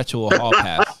 Perpetual hall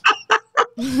pass.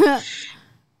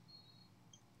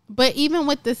 But even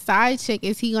with the side chick,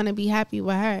 is he going to be happy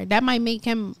with her? That might make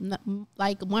him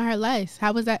like want her less.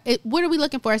 How was that? What are we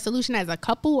looking for? A solution as a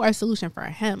couple or a solution for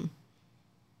him?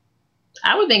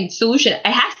 I would think solution. It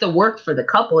has to work for the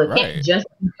couple. It can't just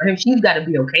be for him. She's got to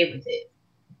be okay with it.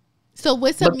 So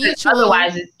what's a mutual?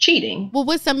 Otherwise, it's cheating. Well,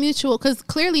 what's a mutual? Because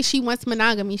clearly she wants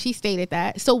monogamy. She stated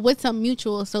that. So what's a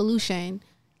mutual solution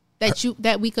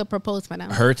that we could propose for them?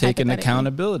 Her taking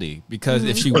accountability, because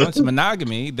if she wants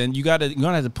monogamy, then you're gonna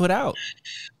have to put out.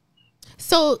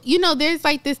 So, there's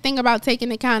like this thing about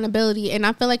taking accountability, and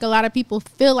I feel like a lot of people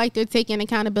feel like they're taking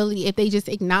accountability if they just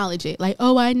acknowledge it. Like,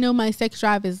 oh, I know my sex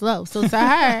drive is low. So to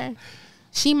her,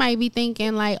 she might be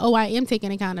thinking like, oh, I am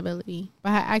taking accountability, but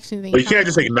her actions ain't. But you can't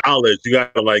just acknowledge. You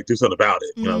got to like do something about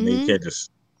it. You know what I mean? You can't just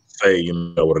say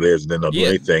what it is and then not do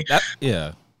anything. Go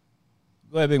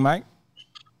ahead, Big Mike.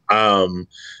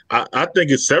 I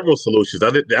think it's several solutions.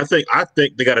 I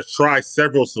think they got to try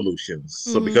several solutions.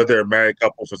 So because they're a married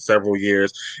couple for several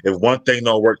years, if one thing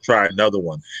don't work, try another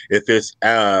one. If it's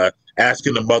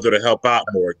asking the mother to help out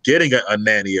more, getting a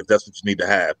nanny if that's what you need to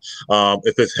have.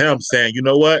 If it's him saying, you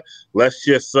know what, let's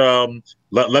just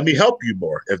let me help you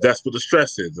more if that's what the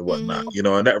stress is and whatnot, in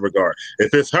that regard.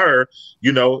 If it's her,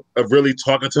 of really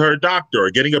talking to her doctor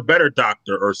or getting a better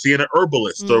doctor or seeing an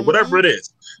herbalist or whatever it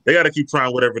is, they got to keep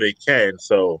trying whatever they can.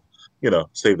 So,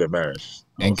 save their marriage.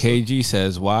 And KG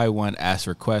says, why one ask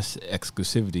request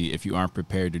exclusivity if you aren't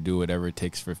prepared to do whatever it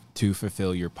takes to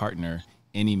fulfill your partner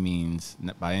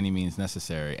by any means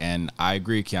necessary? And I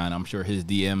agree, Kiana. I'm sure his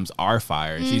DMs are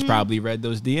fire. She's probably read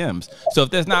those DMs. So if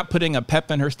there's not putting a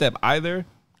pep in her step either,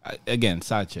 again,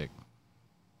 side chick.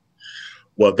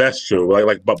 Well, that's true.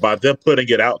 But by them putting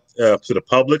it out to the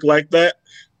public like that,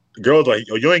 the girl's like,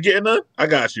 oh, you ain't getting none? I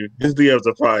got you. His DMs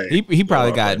are fire. He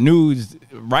probably got nudes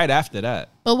right after that.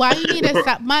 But why you need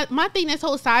my thing, this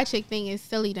whole side chick thing is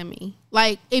silly to me.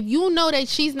 Like, if you know that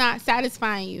she's not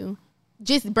satisfying you,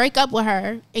 just break up with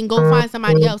her and go find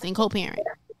somebody else and co-parent.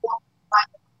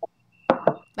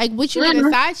 Like, what you need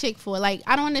a side chick for? Like,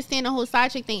 I don't understand the whole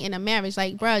side chick thing in a marriage.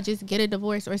 Like, bruh, just get a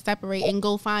divorce or separate and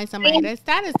go find somebody that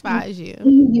satisfies you.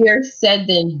 Easier said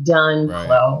than done,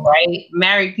 Chloe, right?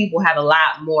 Married people have a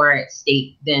lot more at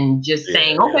stake than just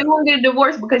saying, okay, we're going to get a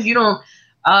divorce because you don't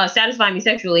satisfy me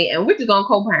sexually, and we're just going to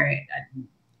co-parent.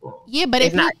 Yeah, but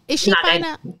if she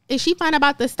find out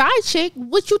about the side chick,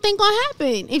 what you think gonna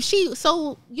happen? If she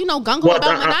gungo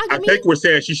about monogamy, I think we're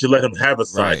saying she should let him have a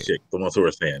side chick. The ones who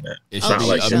are saying that it should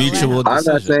be a mutual decision.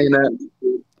 I'm not saying that.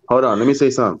 Hold on, let me say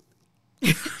something.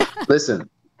 Listen,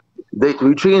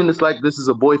 we treating this like this is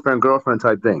a boyfriend girlfriend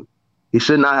type thing. He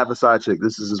should not have a side chick.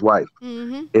 This is his wife.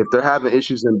 Mm-hmm. If they're having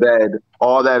issues in bed,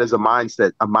 all that is a mind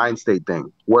state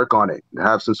thing. Work on it.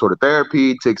 Have some sort of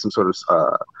therapy. Take some sort of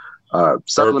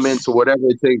supplements or whatever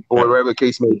it takes, or whatever the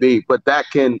case may be. But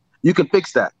you can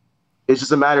fix that. It's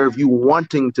just a matter of you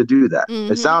wanting to do that.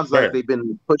 Mm-hmm. It sounds like they've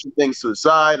been pushing things to the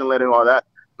side and letting all that.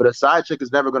 But a side chick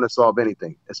is never going to solve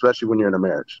anything, especially when you're in a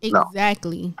marriage.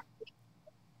 Exactly. No.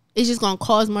 It's just going to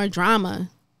cause more drama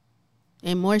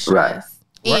and more stress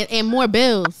and more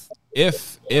bills.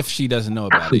 If she doesn't know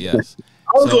about it, yes.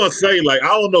 I was gonna say, like, I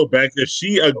don't know, Bank. If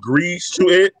she agrees to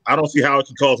it, I don't see how it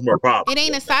can cause more problems. It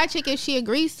ain't a side chick if she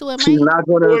agrees to it, Mike. She's not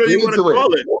going to agree to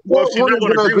it. Well, she's not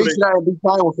going to agree to that and be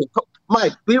fine with it.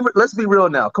 Mike, let's be real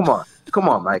now. Come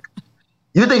on, Mike.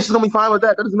 You think she's gonna be fine with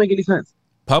that? That doesn't make any sense.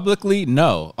 Publicly,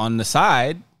 no. On the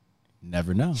side,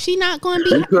 never know. She not going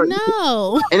to be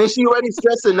no. And is she already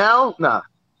stressing now? Nah,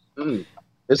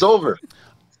 it's over.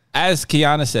 As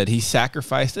Kiana said, he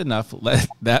sacrificed enough. Let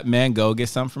that man go get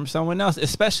some from someone else,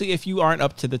 especially if you aren't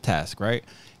up to the task, right?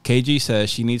 KG says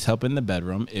she needs help in the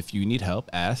bedroom. If you need help,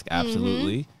 ask.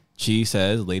 Absolutely. Chi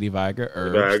says Lady Viagra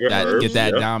herbs. Get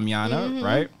that Damiana,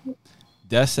 right?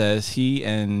 Des says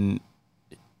he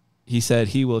said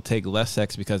he will take less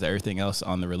sex because everything else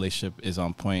on the relationship is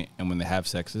on point, and when they have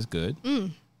sex is good. There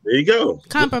you go.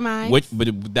 Compromise.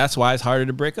 But that's why it's harder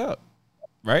to break up.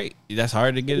 Right? That's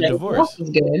hard to get a divorce.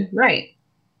 Is good. Right.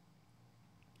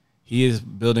 He is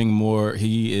building more.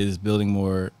 He is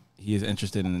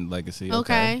interested in legacy.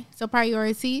 Okay. So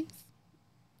priorities.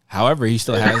 However, he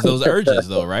still has those urges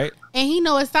though, right? And he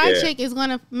know a side chick is going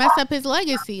to mess up his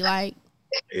legacy. Like,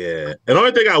 yeah. And the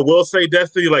only thing I will say,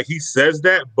 Destiny, like, he says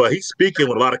that, but he's speaking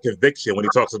with a lot of conviction when he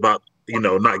talks about,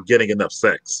 not getting enough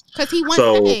sex. Because he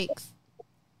wants sex.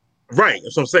 Right.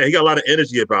 That's what I'm saying. He got a lot of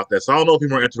energy about that. So I don't know if he's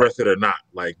more interested or not.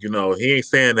 Like, he ain't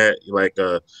saying that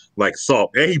like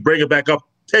Salt. And he bring it back up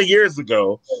 10 years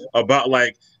ago about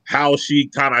like how she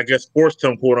kind of, I guess, forced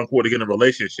him, quote unquote, to get in a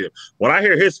relationship. When I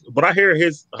hear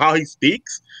how he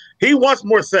speaks, he wants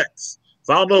more sex.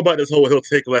 So I don't know about this whole he'll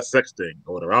take less sex thing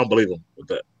or whatever. I don't believe him with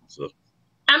that. So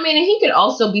I mean, and he could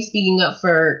also be speaking up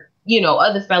for,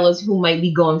 other fellas who might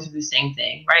be going through the same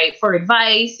thing, right? For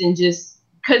advice and just,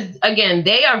 because, again,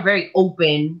 they are very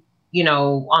open,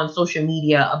 on social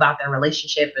media about their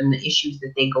relationship and the issues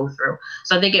that they go through.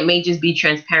 So I think it may just be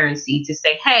transparency to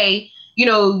say, hey,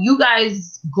 you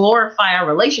guys glorify our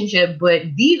relationship, but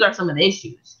these are some of the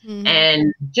issues. Mm-hmm.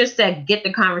 And just to get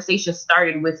the conversation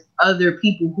started with other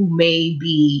people who may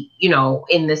be,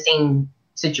 in the same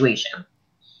situation.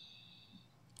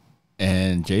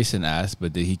 And Jason asked,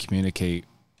 but did he communicate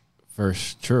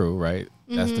first? True, right?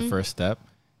 Mm-hmm. That's the first step.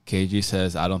 KG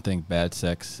says, I don't think bad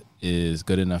sex is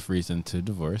good enough reason to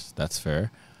divorce. That's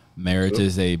fair. Marriage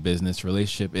is a business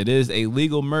relationship. It is a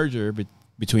legal merger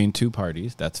between two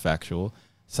parties. That's factual.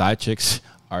 Side chicks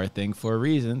are a thing for a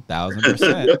reason.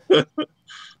 1,000%.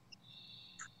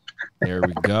 There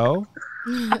we go.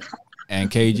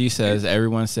 And KG says,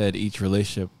 everyone said each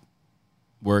relationship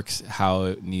works how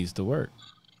it needs to work.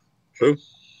 True.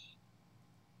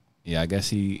 Yeah, I guess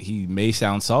he may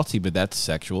sound salty, but that's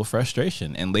sexual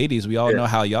frustration. And ladies, we all know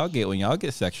how y'all get when y'all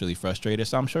get sexually frustrated,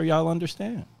 so I'm sure y'all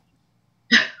understand.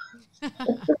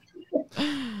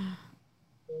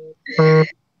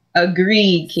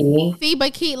 Agreed, Key. See,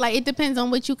 but Key, like, it depends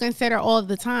on what you consider all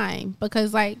the time.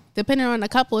 Because, like, depending on the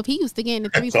couple, if he used to get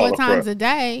it 3-4 times a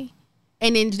day,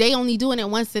 and then they only doing it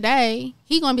once a day,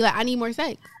 he gonna be like, I need more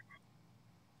sex.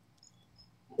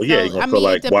 Well, yeah, you're gonna feel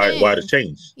like, why the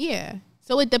change? Yeah.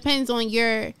 So it depends on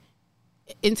your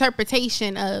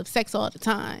interpretation of sex all the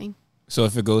time. So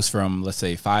if it goes from, let's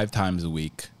say, 5 times a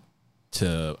week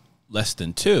to less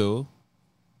than 2.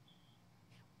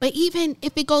 But even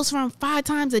if it goes from 5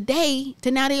 times a day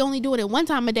to now they only doing it 1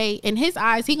 time a day, in his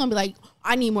eyes, he going to be like,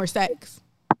 I need more sex.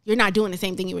 You're not doing the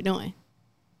same thing you were doing.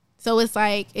 So it's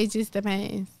like, it just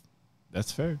depends.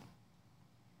 That's fair.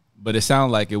 But it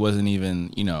sounded like it wasn't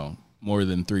even, more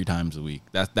than 3 times a week.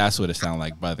 That's what it sounded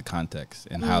like by the context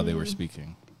and how they were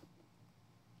speaking.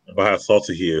 About how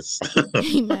salty he is.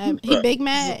 He mad. He big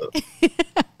mad.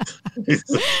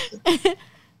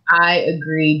 I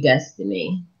agree,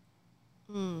 Destiny.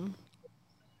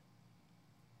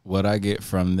 What I get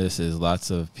from this is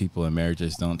lots of people in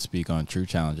marriages don't speak on true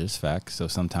challenges, facts. So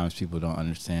sometimes people don't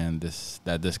understand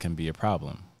that this can be a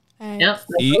problem. Yep.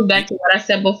 Go back to what I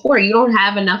said before. You don't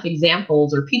have enough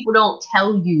examples, or people don't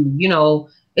tell you, you know,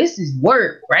 this is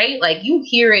work, right? Like you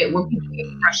hear it when people get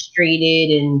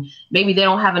frustrated and maybe they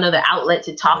don't have another outlet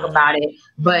to talk about it,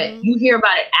 but you hear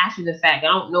about it after the fact. I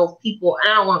don't know if people,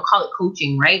 and I don't want to call it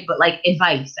coaching, right? But like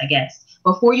advice, I guess,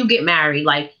 before you get married,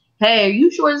 like, hey, are you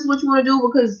sure this is what you want to do?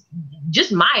 Because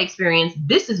just my experience,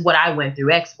 this is what I went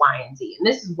through, X, Y, and Z. And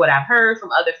this is what I've heard from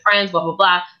other friends, blah, blah,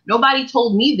 blah. Nobody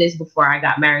told me this before I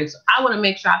got married. So I want to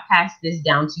make sure I pass this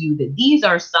down to you, that these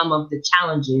are some of the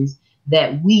challenges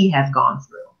that we have gone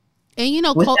through. And, you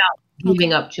know, without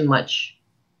giving up too much.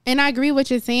 And I agree with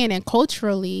what you're saying. And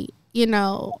culturally, you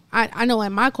know, I know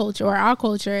in my culture or our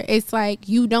culture, it's like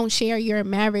you don't share your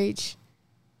marriage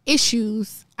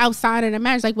issues outside of the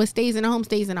marriage. Like what stays in the home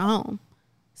stays in the home.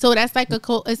 So that's like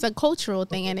it's a cultural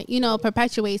thing, and it, you know,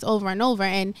 perpetuates over and over,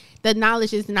 and the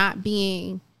knowledge is not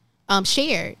being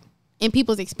shared. In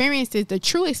people's experiences, the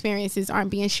true experiences aren't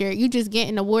being shared. You just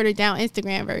getting the watered down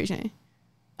Instagram version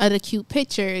of the cute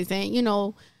pictures, and you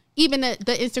know, even the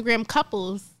Instagram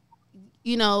couples,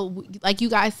 you know, like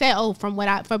you guys said, oh, from what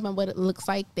it looks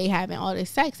like, they having all this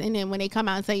sex, and then when they come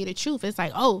out and tell you the truth, it's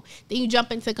like, oh, then you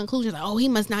jump into conclusions like, oh, he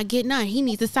must not get none, he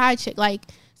needs a side chick, like.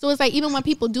 So it's like even when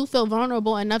people do feel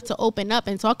vulnerable enough to open up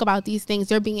and talk about these things,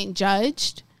 they're being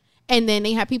judged, and then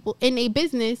they have people in their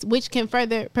business which can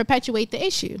further perpetuate the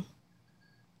issue.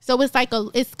 So it's like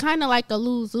it's kind of like a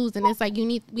lose-lose, and it's like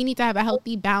we need to have a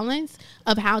healthy balance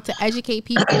of how to educate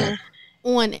people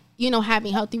on, you know,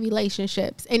 having healthy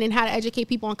relationships, and then how to educate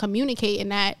people on communicating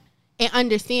that and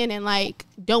understanding, like,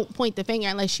 don't point the finger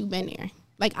unless you've been there.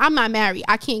 Like, I'm not married,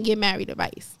 I can't give married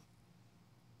advice.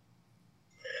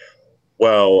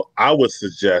 Well, I would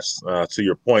suggest, to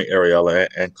your point, Ariella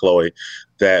and Chloe,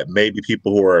 that maybe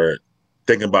people who are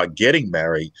thinking about getting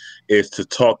married is to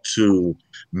talk to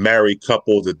married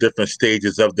couples at different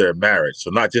stages of their marriage. So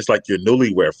not just like your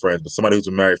newlywed friends, but somebody who's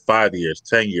been married 5 years,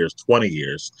 10 years, 20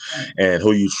 years, and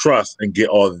who you trust, and get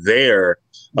all their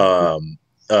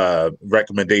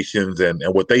recommendations and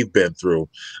what they've been through,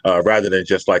 rather than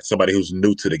just like somebody who's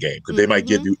new to the game, because they might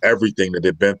give you everything that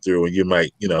they've been through, and you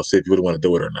might, you know, see if you would want to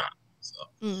do it or not.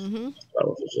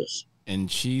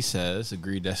 And she says,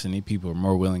 agree, Destiny, people are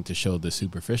more willing to show the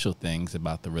superficial things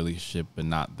about the relationship but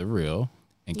not the real.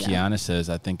 And Kiana says,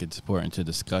 I think it's important to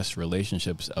discuss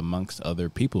relationships amongst other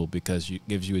people because it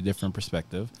gives you a different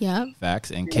perspective. Yeah. Facts.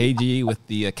 And KG with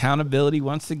the accountability,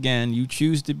 once again, you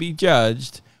choose to be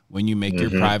judged when you make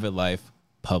your private life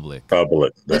public.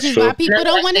 Which is why people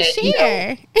don't want to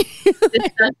share.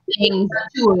 Discuss things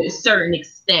to a certain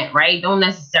extent, right? Don't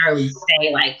necessarily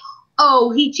say like,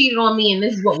 oh, he cheated on me and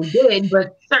this is what we did,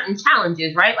 but certain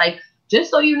challenges, right? Like,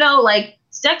 just so you know, like,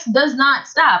 sex does not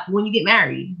stop when you get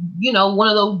married. You know, one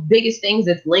of those biggest things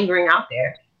that's lingering out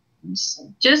there.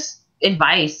 Just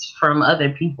advice from other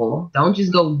people. Don't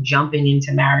just go jumping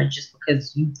into marriage just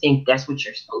because you think that's what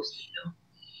you're supposed to do.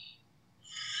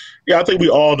 Yeah, I think we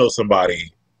all know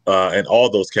somebody in all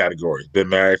those categories. Been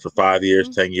married for 5 years,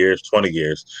 10 years, 20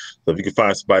 years. So if you can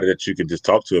find somebody that you can just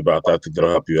talk to about that, I think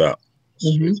that'll help you out.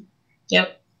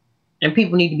 Yep. And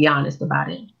people need to be honest about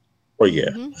it. Well, yeah.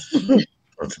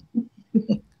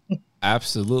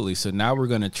 Absolutely. So now we're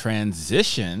going to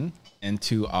transition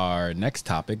into our next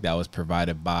topic that was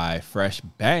provided by Fresh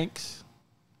Banks,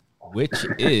 which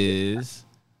is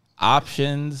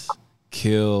options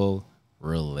kill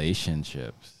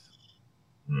relationships.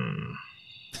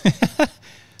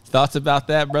 Thoughts about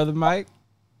that, Brother Mike?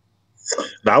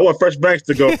 Now I want Fresh Banks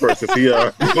to go first. If he,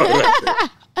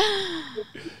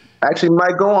 Actually,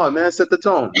 Mike, go on, man. Set the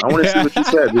tone. I want to see what you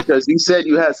said, because you said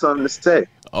you had something to say.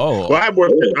 Oh, well, I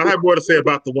have more to say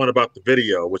about the one about the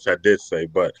video, which I did say,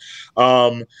 but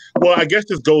well, I guess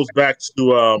this goes back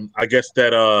to I guess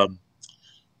that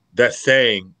that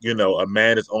saying, you know, a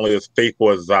man is only as faithful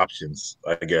as his options,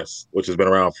 I guess, which has been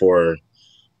around for,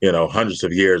 you know, hundreds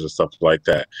of years or stuff like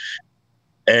that.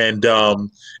 And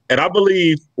I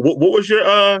believe what was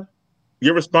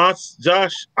your response,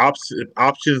 Josh?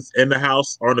 Options in the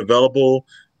house aren't available,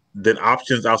 then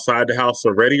options outside the house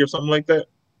are ready, or something like that,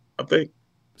 I think.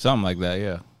 Something like that,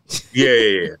 yeah.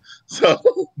 Yeah. So,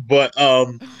 but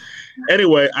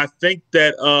anyway, I think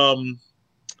that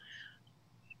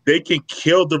they can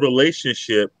kill the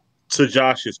relationship, to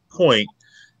Josh's point,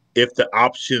 if the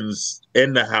options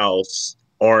in the house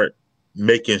aren't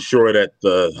making sure that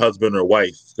the husband or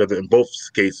wife, because in both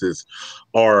cases,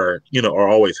 are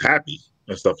always happy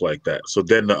and stuff like that. So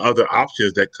then the other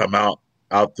options that come out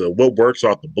the woodworks,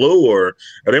 out the blue, or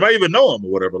they might even know them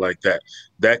or whatever like that.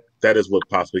 That is what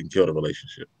possibly can kill the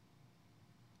relationship,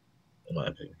 in my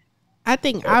opinion. I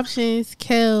think options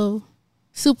kill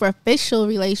superficial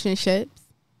relationships.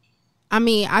 I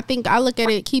mean, I look at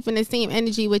it keeping the same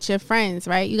energy with your friends,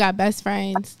 right? You got best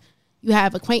friends, you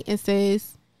have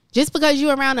acquaintances. Just because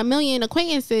you're around a million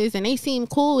acquaintances and they seem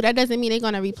cool, that doesn't mean they're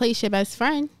going to replace your best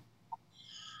friend.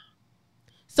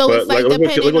 So but it's like look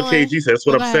what KG said. That's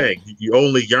what I'm saying. You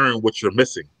only yearn what you're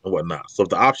missing and whatnot. So if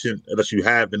the option that you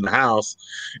have in the house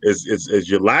is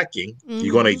you're lacking,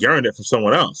 you're going to yearn it from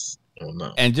someone else. Oh,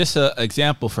 no. And just an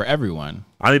example for everyone.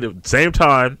 I need it same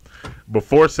time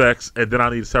before sex, and then I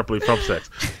need it separately from sex.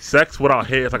 Sex without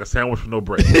head is like a sandwich with no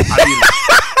bread.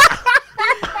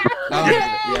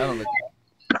 I don't look.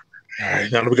 All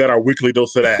right, now we got our weekly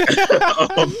dose of that.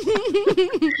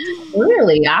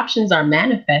 Really, options are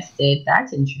manifested.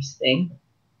 That's interesting.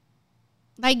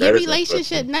 Like your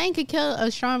relationship, nothing could kill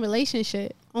a strong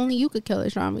relationship. Only you could kill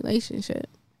a strong relationship.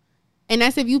 And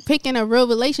that's if you picking a real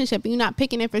relationship and you're not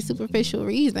picking it for superficial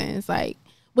reasons, like,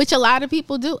 which a lot of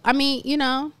people do. I mean,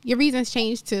 your reasons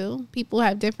change too. People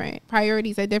have different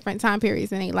priorities at different time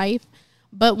periods in their life.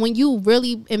 But when you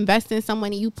really invest in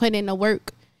someone and you put in the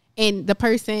work, and the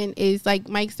person is, like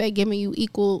Mike said, giving you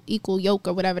equal yoke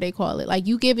or whatever they call it. Like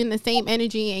you giving the same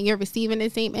energy and you're receiving the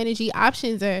same energy.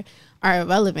 Options are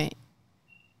irrelevant,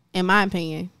 in my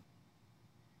opinion.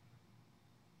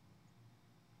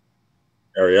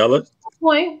 Ariella?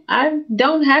 Point. I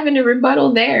don't have any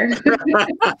rebuttal there.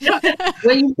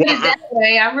 When you put it that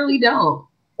way, I really don't.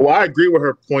 Well, I agree with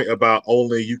her point about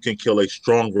only you can kill a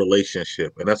strong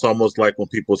relationship, and that's almost like when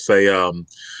people say,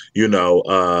 if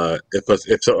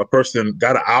a person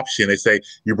got an option, they say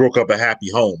you broke up a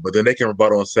happy home, but then they can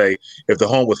rebuttal and say, if the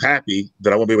home was happy,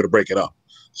 then I won't be able to break it up.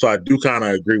 So I do kind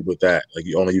of agree with that. Like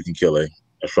only you can kill a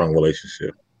strong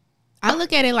relationship. I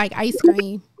look at it like ice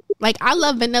cream. Like I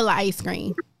love vanilla ice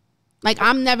cream. Like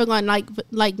I'm never going to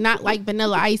not like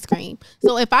vanilla ice cream.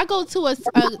 So if I go to a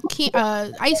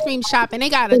ice cream shop and they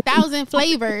got 1,000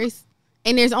 flavors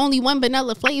and there's only one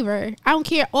vanilla flavor, I don't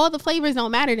care. All the flavors don't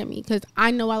matter to me because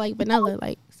I know I like vanilla.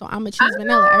 So I'm gonna choose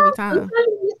vanilla every time.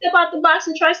 You step out the box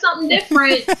and try something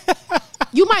different.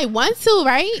 You might want to,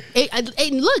 right?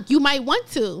 And look, you might want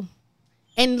to.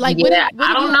 And like,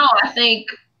 I don't know. I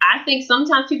think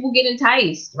sometimes people get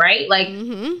enticed, right? Like.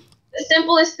 Mm-hmm. The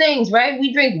simplest things, right?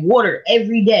 We drink water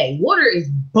every day. Water is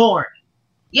boring.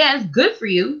 Yeah, it's good for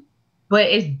you, but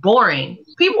it's boring.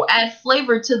 People add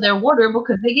flavor to their water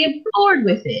because they get bored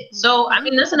with it. So, I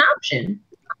mean, that's an option.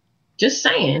 Just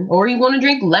saying. Or you want to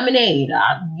drink lemonade,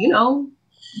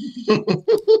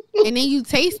 And then you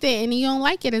taste it and you don't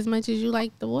like it as much as you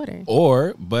like the water.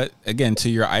 But again, to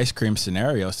your ice cream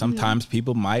scenario, sometimes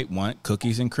people might want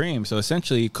cookies and cream. So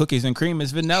essentially, cookies and cream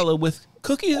is vanilla with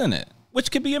cookies in it, which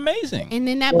could be amazing. And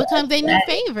then that becomes their new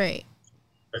favorite.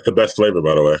 That's the best flavor,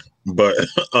 by the way. But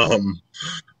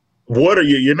water,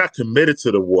 you're not committed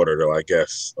to the water, though, I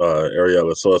guess,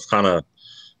 Ariella. So it's kind of,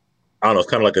 I don't know, it's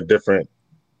kind of like a different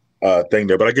thing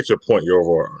there. But I get your point,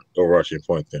 your overarching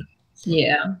point there.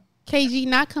 Yeah. KG,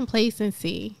 not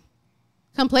complacency.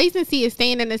 Complacency is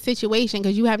staying in a situation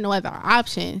because you have no other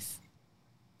options.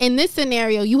 In this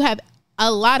scenario, you have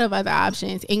a lot of other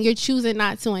options and you're choosing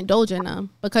not to indulge in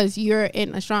them because you're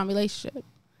in a strong relationship.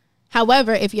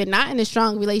 However, if you're not in a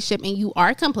strong relationship and you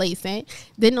are complacent,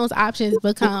 then those options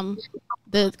become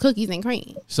the cookies and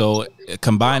cream. So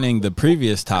combining the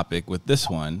previous topic with this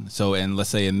one, and let's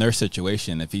say in their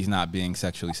situation, if he's not being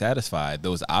sexually satisfied,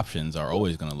 those options are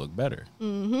always going to look better.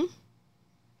 Mm-hmm.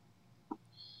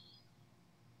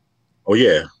 Oh,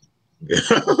 yeah.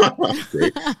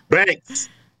 Thanks.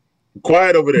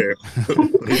 Quiet over there.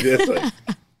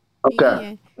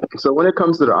 Okay. So when it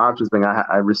comes to the options thing,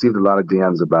 I received a lot of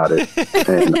DMs about it.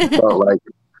 And I felt like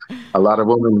a lot of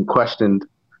women questioned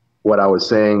what I was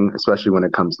saying, especially when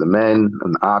it comes to men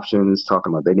and options,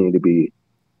 talking about they need to be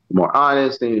more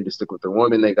honest, they need to stick with the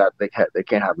woman they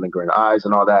can't have lingering eyes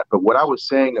and all that. But what I was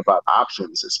saying about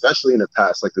options, especially in the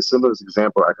past, like the simplest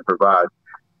example I could provide,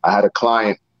 I had a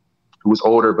client who was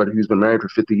older, but he's been married for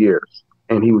 50 years.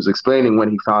 And he was explaining when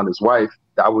he found his wife,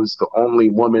 that was the only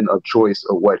woman of choice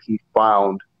of what he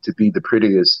found to be the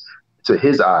prettiest to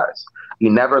his eyes. He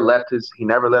never left his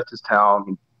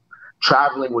town.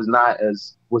 Traveling was not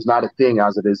a thing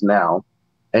as it is now.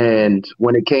 And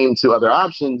when it came to other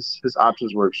options, his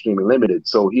options were extremely limited.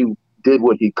 So he did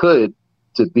what he could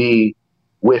to be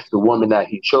with the woman that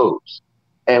he chose.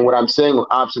 And what I'm saying with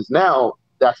options now,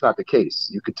 that's not the case.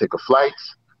 You could take a flight.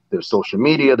 There's social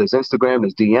media. There's Instagram.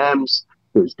 There's DMs.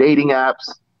 There's dating apps.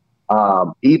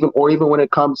 Even when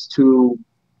it comes to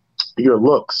your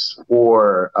looks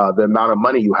or the amount of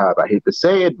money you have. I hate to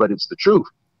say it, but it's the truth.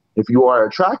 If you are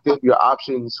attractive, your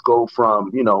options go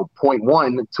from,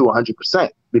 0.1 to 100%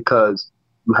 because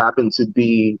you happen to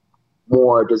be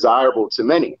more desirable to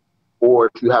many.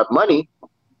 Or if you have money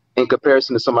in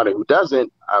comparison to somebody who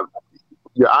doesn't,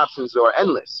 your options are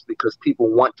endless because people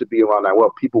want to be around that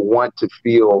world. People want to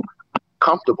feel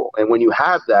comfortable. And when you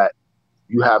have that,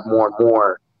 you have more and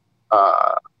more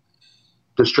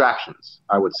distractions,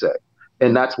 I would say.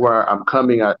 And that's where I'm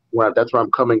coming at. That's where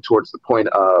I'm coming towards the point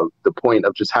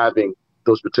of just having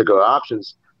those particular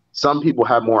options. Some people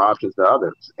have more options than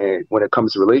others. And when it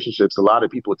comes to relationships, a lot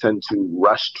of people tend to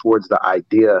rush towards the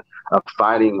idea of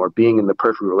finding or being in the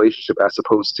perfect relationship as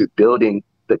opposed to building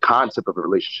the concept of a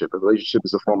relationship. A relationship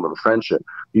is a form of a friendship.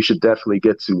 You should definitely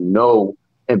get to know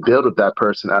and build with that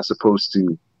person as opposed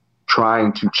to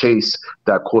trying to chase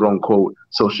that quote unquote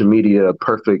social media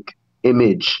perfect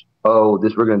image. Oh,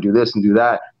 we're going to do this and do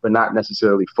that, but not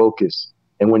necessarily focus.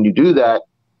 And when you do that,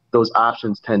 those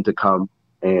options tend to come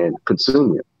and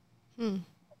consume you.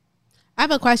 I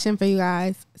have a question for you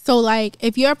guys. So like,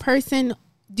 if you're a person,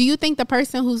 do you think the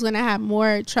person who's going to have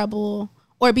more trouble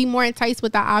or be more enticed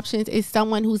with the options is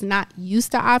someone who's not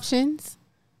used to options?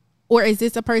 Or is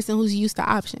this a person who's used to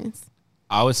options?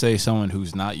 I would say someone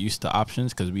who's not used to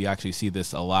options, because we actually see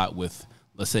this a lot with,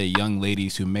 let's say, young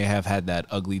ladies who may have had that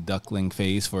ugly duckling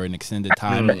phase for an extended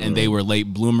time and they were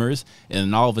late bloomers,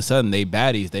 and all of a sudden they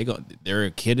baddies, they're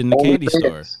a kid in the candy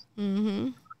store.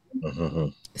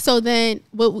 So then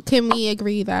what can we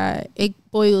agree that it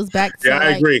boils back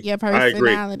to your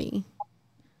personality?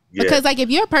 Yeah. Because like if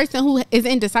you're a person who is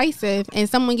indecisive and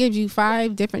someone gives you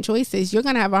 5 different choices, you're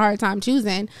going to have a hard time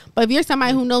choosing. But if you're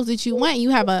somebody who knows what you want, you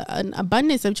have an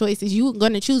abundance of choices, you're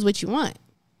going to choose what you want.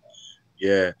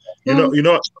 Yeah. You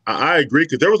know, I agree,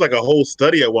 because there was like a whole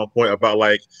study at one point about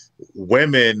like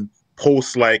women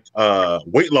post like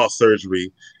weight loss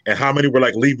surgery and how many were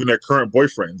like leaving their current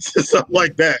boyfriends, something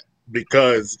like that,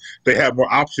 because they have more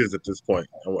options at this point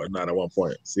and whatnot at one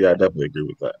point. So yeah, I definitely agree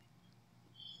with that.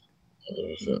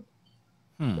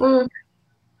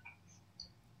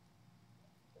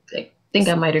 I think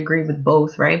I might agree with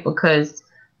both, right? Because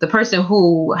the person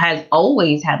who has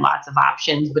always had lots of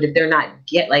options, but if they're not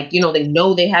they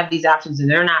know they have these options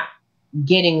and they're not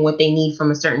getting what they need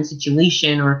from a certain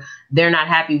situation, or they're not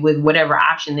happy with whatever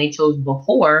option they chose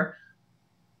before,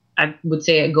 I would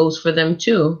say it goes for them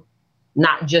too.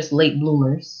 Not just late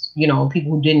bloomers,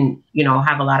 people who didn't,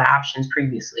 have a lot of options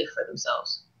previously for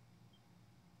themselves.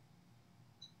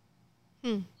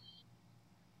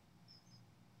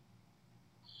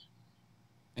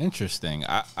 Interesting.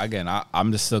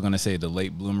 I'm just still going to say the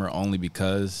late bloomer only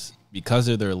because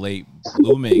of their late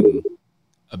blooming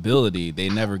ability, they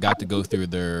never got to go through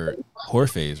their whore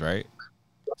phase, right?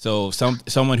 So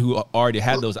someone who already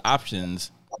had those options,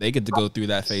 they get to go through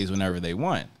that phase whenever they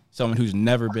want. Someone who's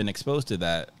never been exposed to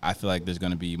that, I feel like there's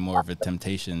going to be more of a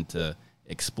temptation to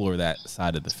explore that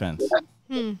side of the fence.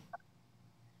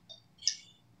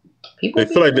 They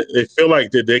feel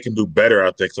like they can do better.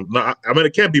 I think. I mean,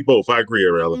 it can't be both. I agree,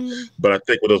 Arella. But I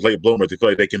think with those late bloomers, they feel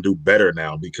like they can do better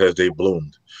now because they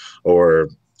bloomed or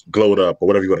glowed up or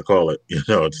whatever you want to call it.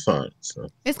 It's fun. So.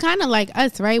 It's kind of like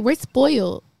us, right? We're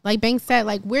spoiled. Like Banks said,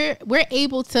 like we're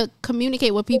able to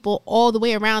communicate with people all the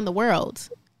way around the world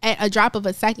at a drop of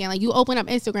a second. Like you open up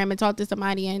Instagram and talk to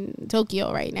somebody in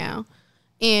Tokyo right now.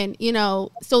 And,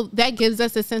 so that gives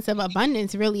us a sense of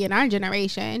abundance really in our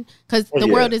generation because the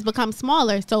world has become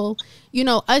smaller. So,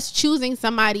 us choosing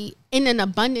somebody in an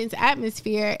abundance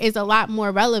atmosphere is a lot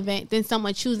more relevant than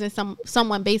someone choosing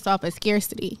someone based off of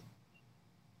scarcity.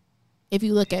 If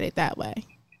you look at it that way.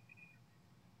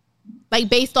 Like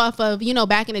based off of,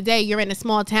 back in the day, you're in a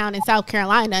small town in South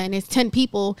Carolina and it's 10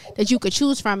 people that you could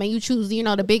choose from and you choose,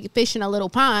 the big fish in a little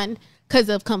pond because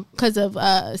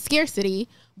of scarcity.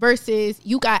 Versus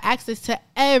you got access to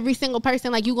every single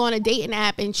person. Like you go on a dating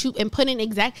app and shoot and put in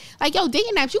dating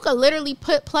apps, you could literally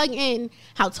plug in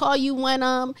how tall you want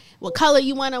them, what color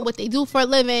you want them, what they do for a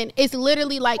living. It's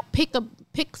literally like pick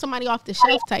somebody off the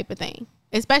shelf type of thing,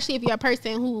 especially if you're a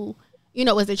person who,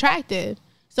 is attractive.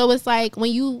 So it's like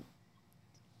when you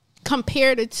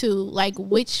compare the two, like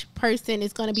which person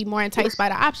is going to be more enticed by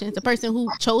the options, the person who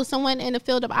chose someone in the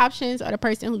field of options or the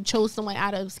person who chose someone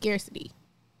out of scarcity.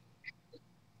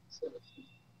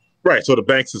 Right. So to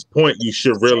Banks's point, you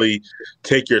should really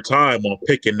take your time on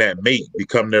picking that mate,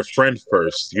 become their friend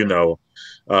first, make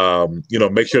sure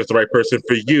it's the right person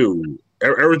for you.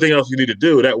 Everything else you need to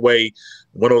do. That way,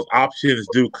 when those options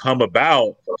do come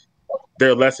about,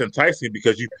 they're less enticing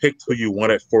because you picked who you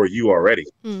wanted for you already.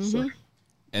 Mm-hmm. So.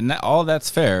 And all that's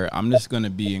fair. I'm just going to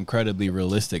be incredibly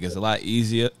realistic. It's a lot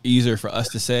easier for us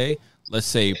to say, let's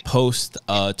say post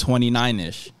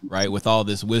 29-ish, right, with all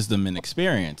this wisdom and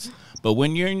experience. But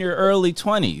when you're in your early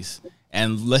 20s,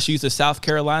 and let's use the South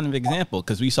Carolina example,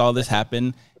 because we saw this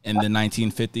happen in the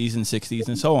 1950s and 60s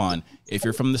and so on. If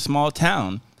you're from the small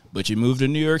town, but you move to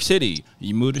New York City,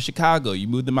 you move to Chicago, you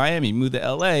move to Miami, you move to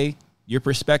LA, your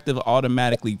perspective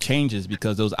automatically changes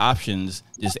because those options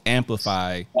just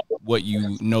amplify what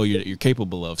you know you're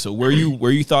capable of. So where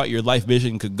you thought your life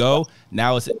vision could go,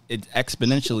 now it's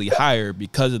exponentially higher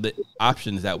because of the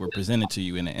options that were presented to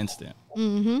you in an instant.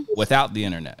 Mm-hmm. Without the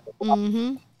internet.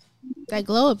 Mm-hmm. That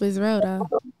glow up is real though.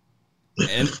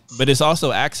 But it's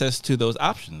also access to those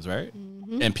options, right?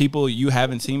 Mm-hmm. And people you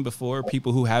haven't seen before,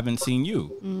 people who haven't seen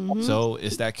you. Mm-hmm. So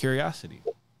it's that curiosity.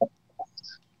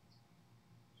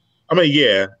 I mean,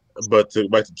 yeah, but so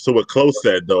what Chloe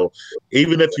said though,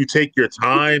 even if you take your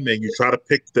time and you try to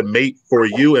pick the mate for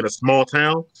you in a small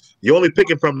town, you're only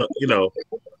picking from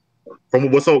from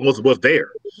what's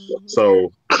there.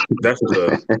 So that's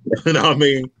the you know what I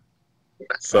mean.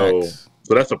 So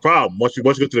that's the problem. Once you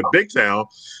go to the big town,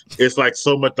 it's like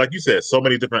so much, like you said, so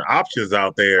many different options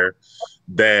out there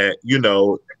that you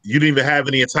didn't even have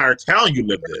any entire town you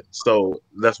lived in. So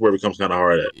that's where it becomes kind of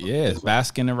hard. Yeah, it's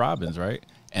Baskin and Robbins, right?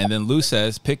 And then Lou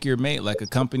says, pick your mate like a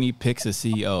company picks a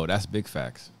CEO. That's big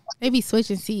facts. They be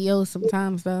switching CEOs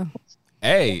sometimes though.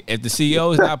 Hey, if the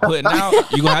CEO is not putting out,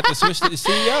 you're going to have to switch to the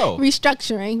CEO.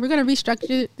 Restructuring. We're going to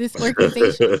restructure this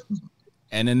organization.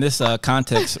 And in this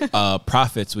context,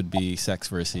 profits would be sex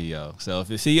for a CEO. So if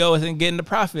the CEO isn't getting the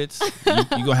profits, you're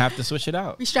going to have to switch it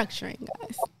out. Restructuring,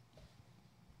 guys.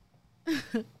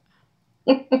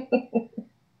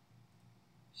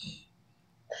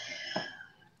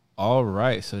 All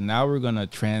right. So now we're going to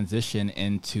transition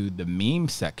into the meme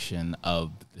section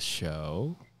of the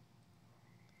show.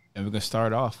 And we're going to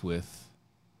start off with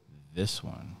this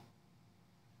one.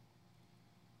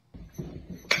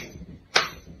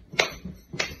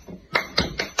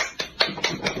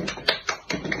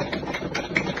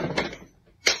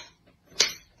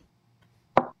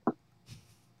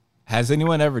 Has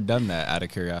anyone ever done that out of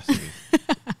curiosity?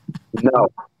 No.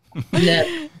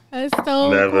 That's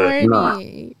so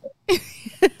corny.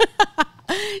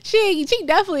 She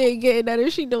definitely ain't getting that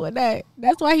if she doing that.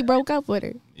 That's why he broke up with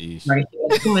her. Right.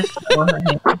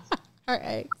 Her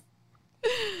ex.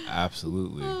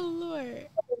 Absolutely. Oh Lord.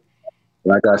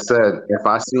 Like I said, if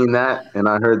I seen that and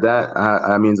I heard that,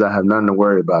 that means I have nothing to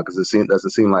worry about because it doesn't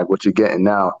seem like what you're getting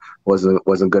now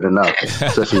wasn't good enough,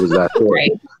 especially with that short.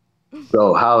 Right.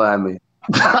 So holla at me.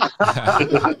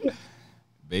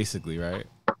 Basically, right?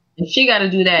 If she got to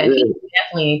do that, he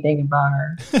definitely ain't thinking about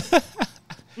her.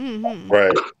 Mm-hmm.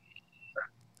 Right.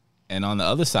 And on the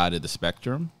other side of the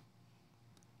spectrum,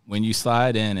 when you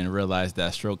slide in and realize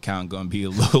that stroke count going to be a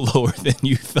little lower than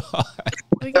you thought.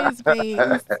 Look at his face.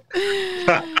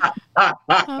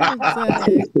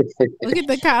 Look at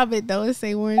the comment though. It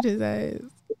say orange his eyes.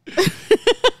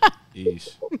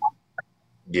 Yeesh.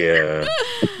 Yeah.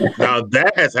 Now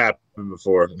that has happened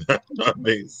before. I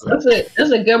mean, so.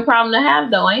 That's a good problem to have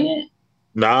though, ain't it?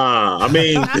 Nah, I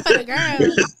mean, Not for the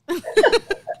girls.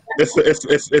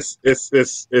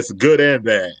 it's good and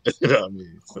bad. You know what I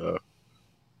mean? So.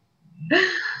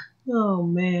 Oh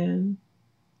man.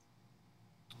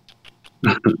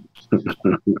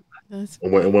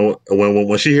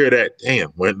 When she hear that, damn,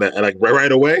 when that, like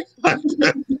right away.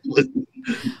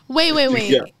 Wait.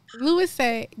 Yeah. Lewis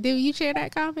said, did you share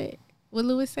that comment? What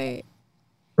Lewis said?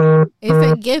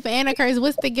 It's a gift and a curse.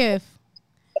 What's the gift?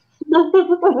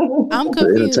 I'm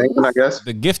confused. I guess.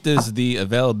 The gift is the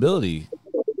availability.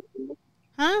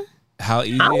 Huh? How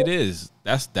easy it is.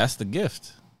 That's the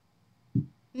gift.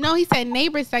 No, he said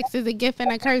neighbor sex is a gift and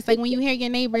a curse. Like when you hear your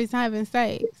neighbors having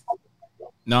sex.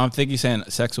 No, I'm thinking saying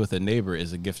sex with a neighbor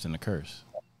is a gift and a curse.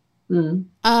 Mm.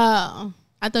 Oh,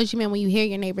 I thought you meant when you hear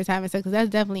your neighbors having sex, because that's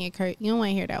definitely a curse. You don't want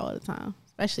to hear that all the time,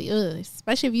 especially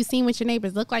if you've seen what your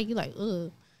neighbors look like. You like,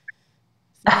 ugh,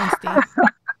 it's nasty.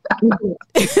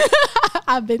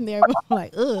 I've been there, but I'm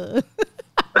like, ugh.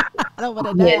 I don't want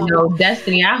to know. Yeah, no,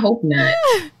 Destiny. I hope not.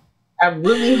 I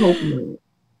really hope not.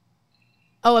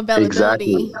 Oh, availability.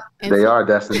 Exactly. They are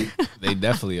Destiny. They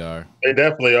definitely are. They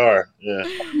definitely are. Yeah.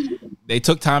 They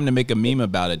took time to make a meme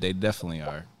about it. They definitely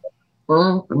are.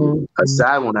 A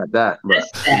sad one at that. But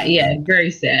sad. Yeah,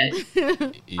 very sad.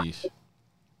 Eesh.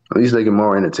 at least they get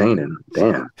more entertaining.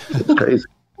 Damn, it's crazy.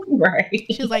 Right.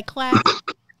 She was like, clap.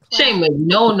 Shame make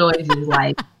no noises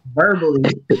like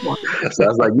verbally.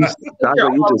 Sounds like you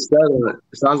just settling.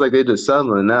 Sounds like they just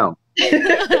settling now.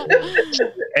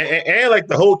 and like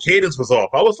the whole cadence was off.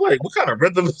 I was like, what kind of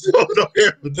rhythm is going on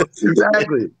here?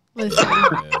 Exactly. Listen,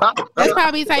 that's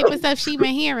probably the type of stuff she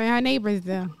been hearing her neighbors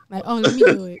do. Like, oh, let me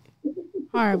do it.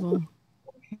 Horrible.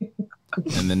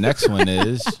 And the next one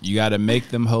is you got to make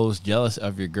them hoes jealous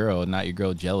of your girl, not your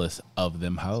girl jealous of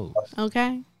them hoes.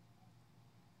 Okay.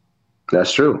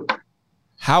 That's true.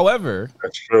 However,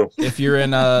 that's true. If you're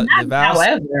in a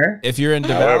if you're in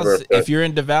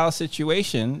DeVal's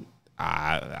situation,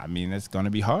 I mean, it's going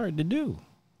to be hard to do.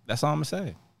 That's all I'm gonna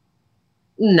say.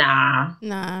 Nah.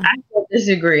 I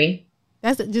disagree.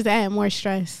 That's just adding more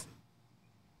stress.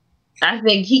 I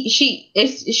think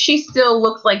she still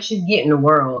looks like she's getting the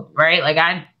world, right? Like,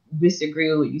 I disagree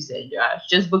with what you said, Josh.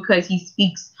 Just because he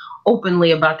speaks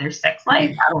openly about their sex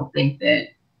life, I don't think that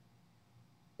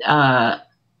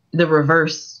the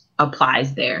reverse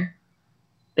applies there.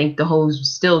 I think the hoe's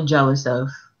still jealous of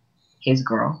his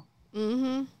girl.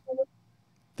 Mm-hmm.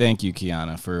 Thank you,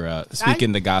 Kiana, for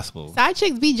speaking the gospel. Side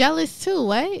chicks be jealous too.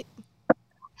 What?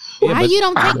 Yeah, Why you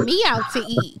don't take me out to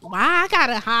eat? Why I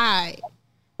gotta hide?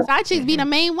 Side chicks be the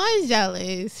main ones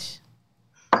jealous.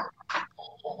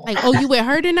 Like, oh, you with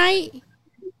her tonight?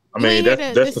 I mean,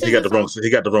 that's because he got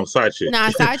the wrong side chick. Nah,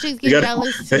 side chicks get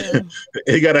jealous too.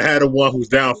 He gotta have the one who's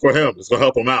down for him. It's gonna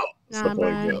help him out. Nah,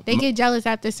 like they get jealous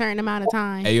after a certain amount of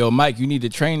time. Hey, yo, Mike, you need to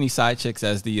train these side chicks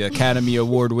as the Academy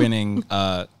Award winning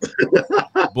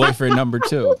boyfriend number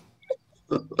 2.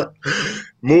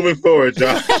 Moving forward,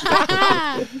 Josh.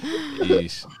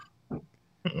 Yeesh.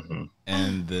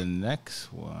 And the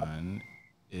next one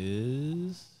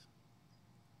is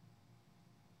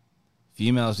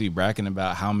females be bragging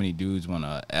about how many dudes want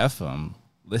to F them.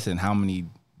 Listen, how many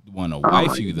want to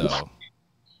wife you, though?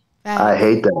 I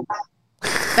hate that.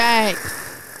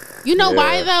 Facts. You know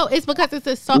why, though? It's because it's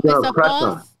a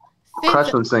false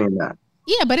Crush them saying that.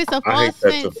 Yeah, but it's a false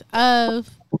sense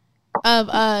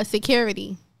of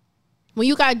security. When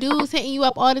you got dudes hitting you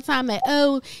up all the time, like,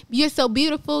 oh, you're so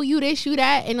beautiful, you this, you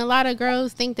that, and a lot of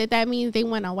girls think that means they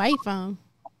want a wife them,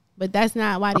 but that's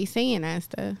not why they saying that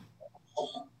stuff.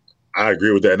 I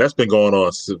agree with that. And that's been going on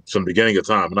from the beginning of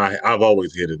time, and I've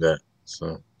always hated that.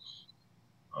 So,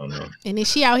 I don't know. And then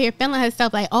she out here feeling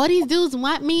herself like, all these dudes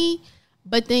want me,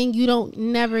 but then you don't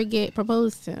never get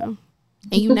proposed to, and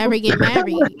you never get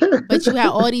married, but you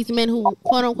have all these men who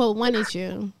quote unquote wanted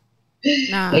you.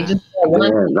 Nah. That's when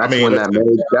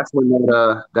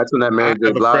that Mary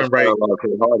J. Blige catalog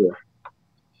hit harder.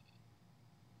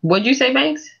 What'd you say,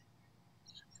 Banks?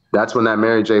 That's when that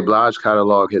Mary J. Blige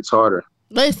catalog hits harder.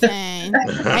 Listen,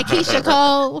 Keisha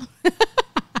Cole,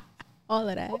 all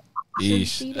of that.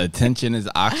 Eesh. Attention is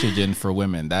oxygen for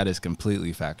women. That is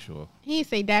completely factual. He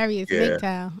say Darius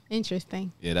McTow.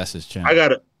 Interesting. Yeah, that's his channel. I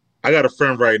got a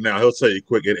friend right now. He'll tell you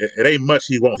quick. It ain't much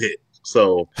he won't hit.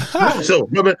 So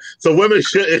women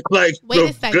should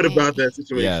feel good about that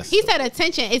situation. Yes. He said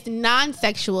attention is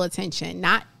non-sexual attention,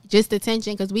 not just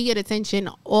attention, because we get attention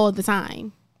all the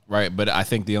time. Right, but I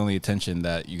think the only attention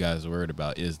that you guys are worried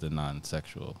about is the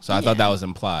non-sexual. So I thought that was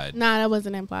implied. Nah, that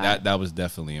wasn't implied. That was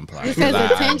definitely implied. He says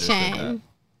attention.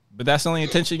 But that's the only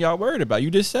attention y'all worried about. You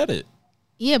just said it.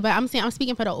 Yeah, but I'm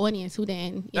speaking for the audience who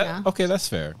didn't, you know. Okay, that's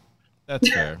fair. That's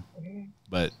fair.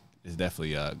 But it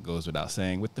definitely goes without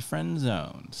saying with the friend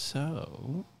zone.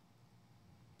 So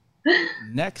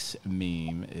next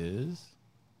meme is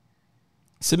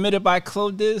submitted by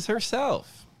Claudiz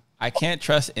herself. I can't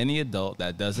trust any adult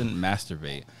that doesn't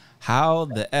masturbate. How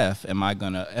the F am I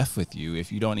gonna F with you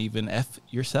if you don't even F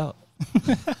yourself?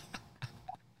 Shout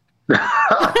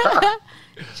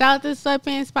out to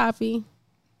Sweatpants Poppy.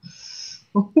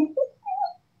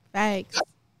 Thanks.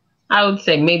 I would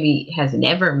say maybe has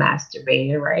never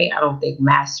masturbated, right? I don't think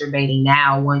masturbating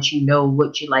now, once you know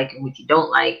what you like and what you don't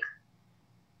like,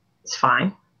 it's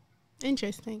fine.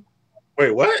 Interesting.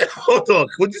 Wait, what? Hold on.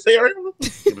 What'd you say, Ariana?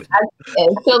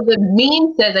 So the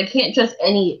meme says, I can't trust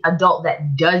any adult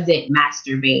that doesn't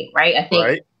masturbate, right? I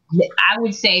think I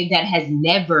would say that has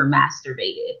never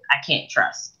masturbated. I can't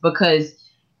trust, because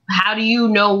how do you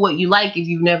know what you like if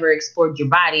you've never explored your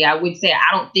body? I would say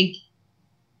I don't think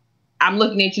I'm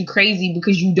looking at you crazy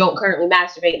because you don't currently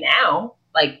masturbate now.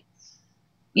 Like,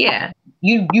 yeah,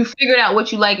 you figured out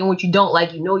what you like and what you don't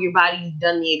like. You know your body. You've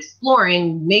done the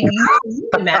exploring. Maybe you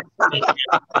can masturbate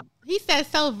now. He said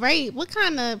self-rape. What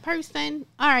kind of person?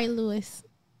 All right, Lewis.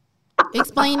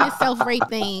 Explain this self-rape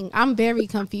thing. I'm very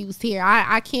confused here.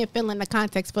 I can't fill in the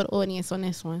context for the audience on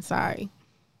this one. Sorry.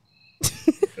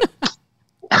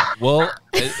 Well,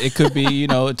 it could be,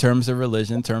 in terms of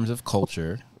religion, in terms of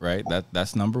culture, right?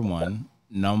 That's number one.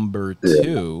 Number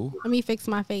two. Let me fix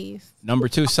my face. Number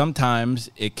two, sometimes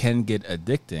it can get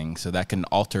addicting, so that can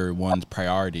alter one's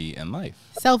priority in life.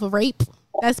 Self-rape.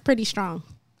 That's pretty strong.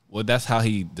 Well, that's how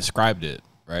he described it,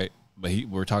 right? But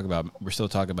we're still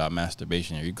talking about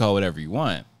masturbation here. You call it whatever you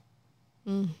want.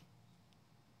 I'm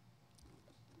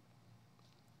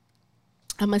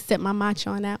gonna sip my matcha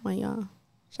on that one, y'all.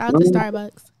 Shout out to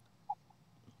Starbucks.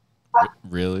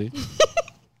 Really?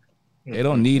 They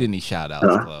don't need any shout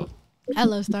outs, Chloe. I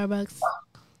love Starbucks.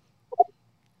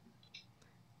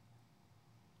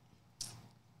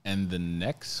 And the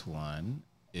next one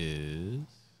is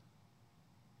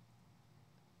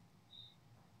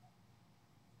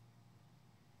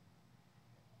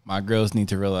my girls need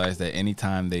to realize that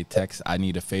anytime they text "I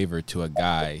need a favor" to a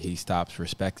guy, he stops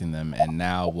respecting them and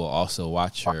now will also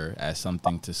watch her as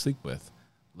something to sleep with.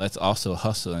 Let's also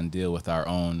hustle and deal with our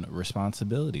own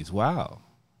responsibilities. Wow.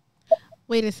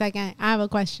 Wait a second. I have a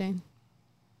question.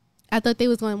 I thought they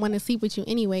was going to want to sleep with you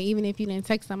anyway, even if you didn't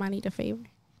text them, I need a favor.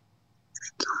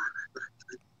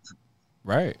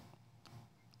 Right.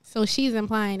 So she's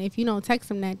implying if you don't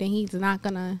text him that, then he's not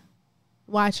going to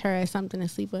watch her as something to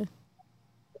sleep with.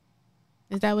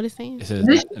 Is that what it's saying? It says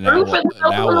now You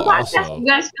guys feel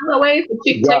that way if a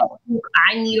chick texts you,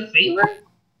 I need a favor?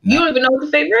 You don't even know what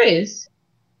the favor is.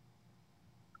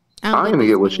 I don't even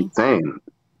get what she's saying.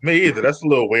 Me either. That's a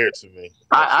little weird to me.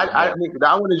 I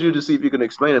wanted you to see if you can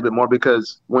explain it a bit more,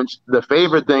 because when the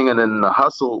favor thing and then the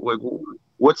hustle, like,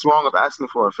 what's wrong with asking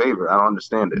for a favor? I don't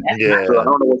understand it. Yeah. So I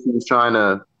don't know what she was trying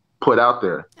to put out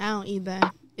there. I don't either.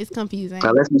 It's confusing.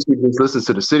 Unless she just listens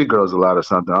to the City Girls a lot or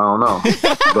something. I don't know.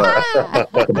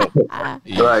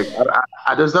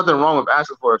 But there's nothing wrong with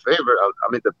asking for a favor.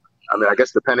 I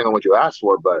guess depending on what you ask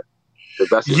for, but if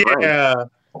that's your friend.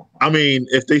 I mean,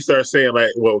 if they start saying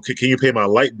like, "Well, can you pay my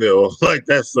light bill?" Like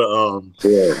that's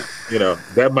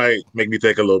that might make me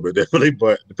think a little bit differently.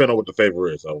 But depending on what the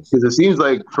favor is, because it seems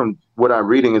like from what I'm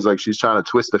reading is like she's trying to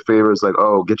twist the favors, like,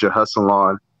 "Oh, get your hustle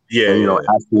on." And,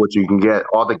 ask for what you can get,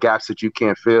 all the gaps that you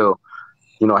can't fill.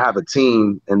 Have a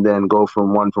team and then go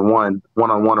from one-on-one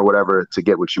or whatever to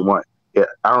get what you want. Yeah,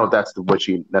 I don't know if that's what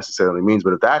she necessarily means,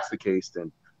 but if that's the case,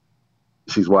 then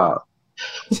she's wild.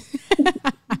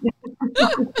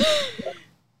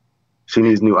 She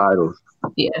needs new idols.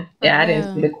 Yeah, I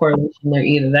didn't see the correlation there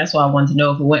either. That's why I wanted to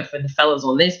know if it went for the fellas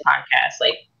on this podcast.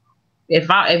 Like, if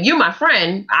you're my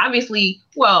friend, obviously,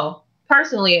 well,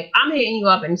 personally, if I'm hitting you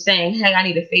up and saying, "Hey, I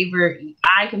need a favor,"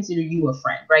 I consider you a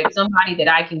friend, right? Somebody that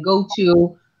I can go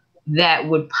to that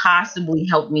would possibly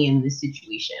help me in this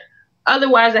situation.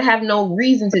 Otherwise, I have no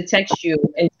reason to text you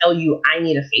and tell you I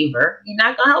need a favor. You're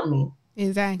not gonna help me.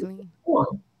 Exactly.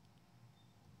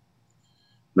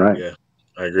 Right. Yeah,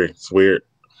 I agree. It's weird.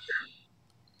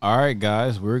 All right,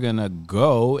 guys, we're gonna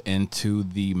go into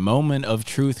the moment of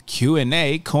truth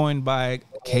Q&A coined by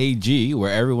KG,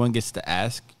 where everyone gets to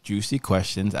ask juicy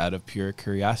questions out of pure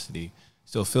curiosity.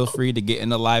 So feel free to get in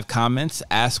the live comments,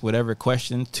 ask whatever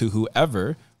question to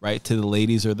whoever, right? To the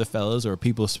ladies or the fellas or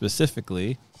people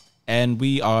specifically. And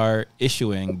we are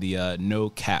issuing the no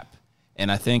cap.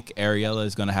 And I think Ariella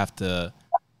is going to have to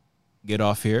get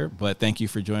off here. But thank you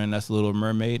for joining us, Little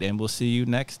Mermaid, and we'll see you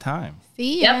next time.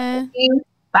 See ya. Yep.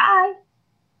 Bye.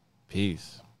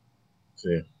 Peace.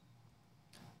 See ya.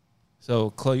 So,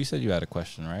 Chloe, you said you had a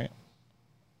question, right?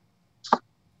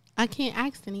 I can't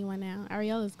ask anyone now.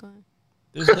 Ariella's gone.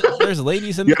 There's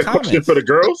ladies in the comments. Question for the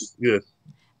girls? Yeah.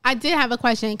 I did have a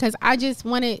question because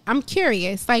I'm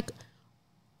curious. Like,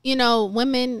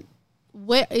 women,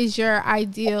 what is your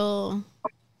ideal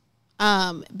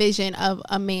vision of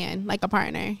a man, like a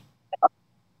partner?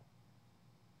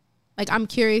 Like, I'm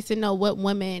curious to know what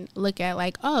women look at,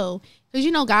 like, oh,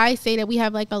 because, guys say that we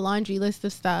have like a laundry list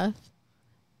of stuff.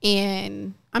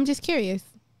 And I'm just curious.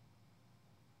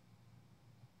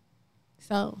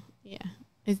 So, yeah.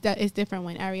 It's different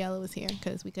when Ariella was here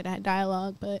because we could have had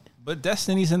dialogue, but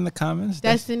Destiny's in the comments.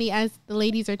 Destiny, as the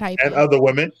ladies are typing. And other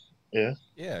women. Yeah.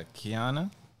 Yeah,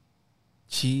 Kiana,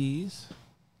 Cheese,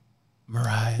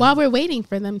 Mariah. While we're waiting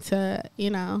for them to,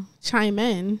 chime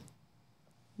in,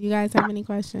 you guys have any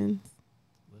questions?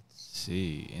 Let's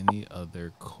see. Any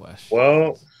other questions?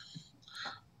 Well,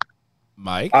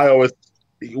 Mike? I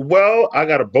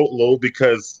got a boatload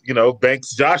because,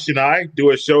 Banks, Josh, and I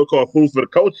do a show called Food for the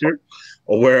Culture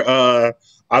where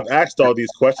I've asked all these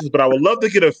questions, but I would love to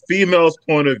get a female's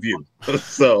point of view.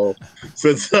 So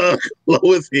since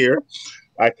Chloe is here,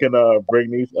 I can bring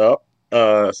these up.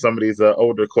 some of these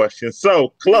older questions.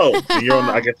 So, Chloe, you're on,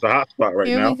 I guess, the hot spot right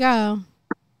Here now. we go.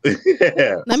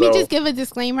 Yeah. Let me just give a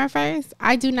disclaimer first.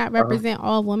 I do not represent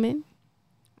all women.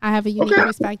 I have a unique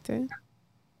perspective.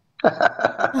 All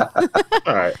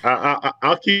right.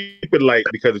 I'll keep it light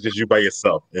because it's just you by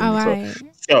yourself. And All so, right.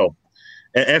 so,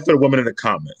 and answer the women in the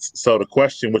comments. So the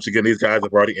question, which again, these guys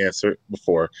have already answered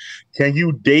before. Can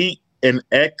you date an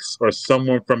ex or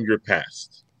someone from your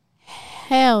past?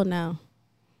 Hell no.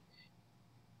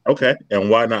 Okay. And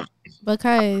why not?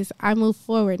 Because I move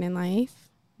forward in life,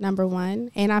 number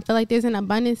one. And I feel like there's an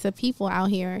abundance of people out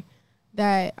here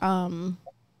that,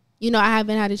 you know, I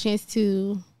haven't had a chance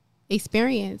to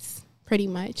experience pretty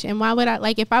much. And why would I,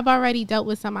 like, if I've already dealt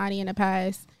with somebody in the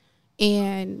past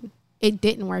and it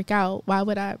didn't work out, why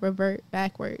would I revert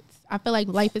backwards? I feel like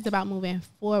life is about moving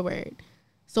forward.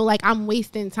 So, like, I'm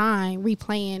wasting time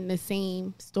replaying the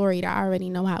same story that I already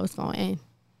know how it's going to end.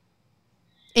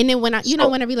 And then when you know,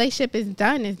 when a relationship is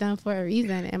done, it's done for a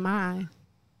reason in my eye.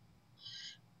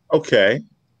 Okay.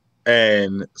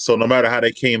 And so no matter how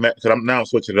they came at, because I'm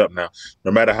switching it up now.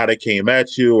 No matter how they came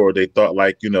at you or they thought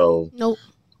like, you know. Nope.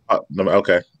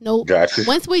 Okay. Nope. Gotcha.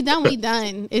 Once we done, we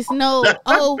done. It's no,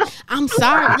 oh, I'm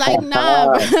sorry. Like,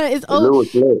 nah, it's oh,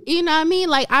 you know what I mean?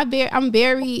 Like, I'm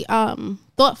very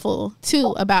thoughtful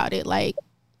too about it. Like,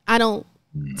 I don't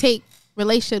take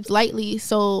relationships lightly.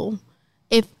 So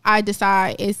if I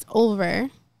decide it's over,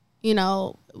 you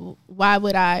know, why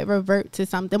would I revert to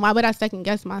something? Why would I second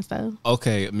guess myself?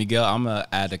 Okay, Miguel, I'm going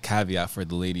to add a caveat for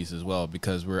the ladies as well,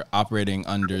 because we're operating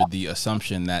under the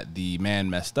assumption that the man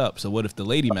messed up. So what if the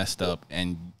lady messed up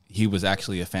and he was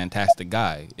actually a fantastic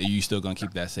guy? Are you still going to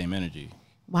keep that same energy?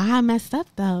 Why I messed up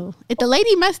though? If the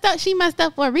lady messed up, she messed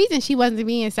up for a reason. She wasn't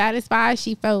being satisfied.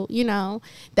 She felt, you know,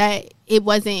 that it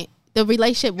wasn't, the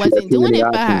relationship wasn't doing it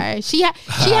for her. She had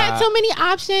too many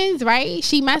options, right?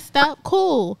 She messed up.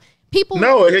 Cool. People.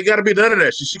 No, it got to be none of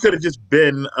that. She could have just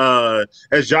been,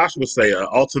 as Josh would say, an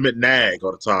ultimate nag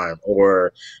all the time,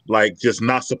 or like just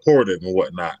not supportive and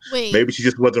whatnot. Wait. Maybe she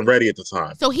just wasn't ready at the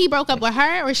time. So he broke up with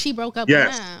her, or she broke up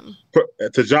with him?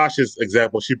 To Josh's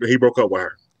example, he broke up with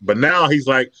her, but now he's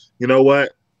like, you know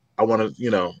what? I want to,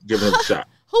 you know, give him a shot.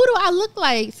 Who do I look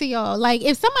like to y'all? Like,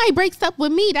 if somebody breaks up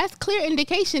with me, that's clear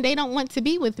indication they don't want to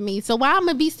be with me. So why I'm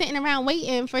gonna be sitting around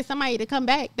waiting for somebody to come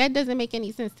back? That doesn't make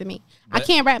any sense to me. But I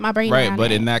can't wrap my brain around but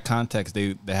that. in that context,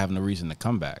 they have no reason to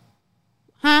come back.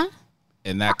 Huh?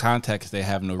 In that context, they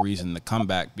have no reason to come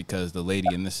back because the lady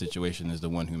in this situation is the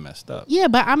one who messed up. Yeah,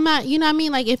 but I'm not. You know what I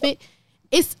mean? Like,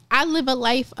 I live a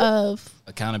life of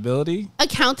accountability. So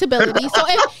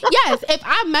if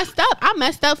I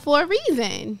messed up for a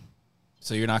reason.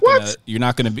 So you're not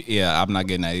gonna be. Yeah, I'm not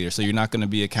getting that either. So you're not gonna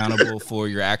be accountable for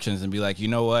your actions and be like, you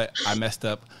know what, I messed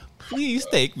up. Please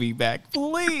take me back,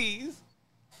 please.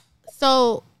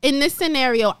 So in this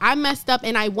scenario, I messed up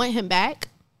and I want him back.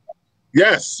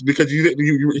 Yes, because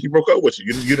he broke up with you.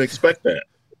 You didn't expect that.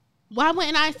 Why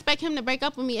wouldn't I expect him to break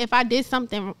up with me if I did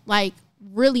something like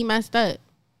really messed up?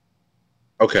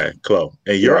 Okay, Chloe.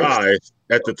 In your eyes,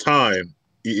 at the time,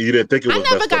 you didn't think it was. I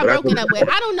never got broken up with.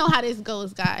 I don't know how this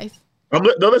goes, guys.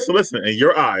 No, listen. In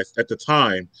your eyes, at the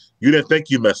time, you didn't think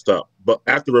you messed up, but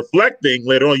after reflecting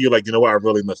later on, you're like, you know what, I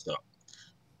really messed up.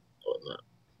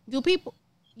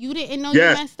 You didn't know you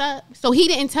messed up? So he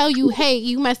didn't tell you, hey,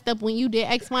 you messed up when you did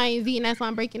X, Y, and Z, and that's why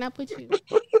I'm breaking up with you?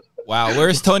 Wow,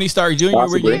 where's Tony Stark Jr.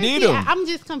 where you need him? I'm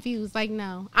just confused. Like,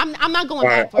 no. I'm not going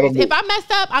backwards. If I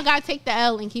messed up, I got to take the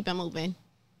L and keep it moving.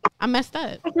 I messed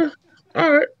up. Okay.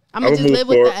 All right. I'm going to just live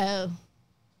with the L.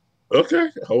 Okay.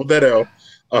 Hold that L.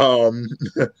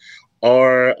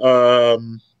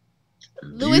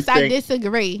 Lewis, I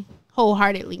disagree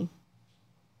wholeheartedly.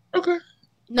 Okay.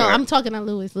 No, I'm talking to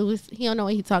Lewis. Lewis, he don't know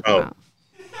what he's talking about.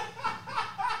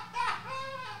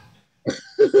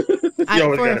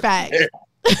 For a fact.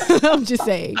 I'm just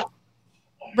saying.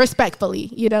 Respectfully,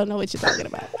 you don't know what you're talking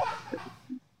about.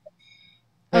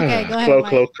 Okay, go ahead.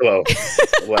 Chloe.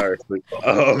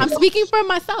 I'm speaking for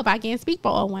myself. I can't speak for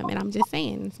all women. I'm just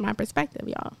saying. It's my perspective,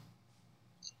 y'all.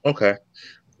 Okay.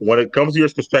 When it comes to your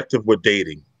perspective with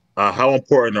dating, how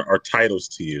important are titles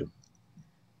to you?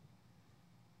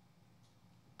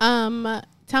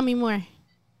 Tell me more.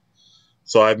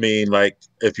 So I mean, like,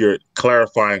 if you're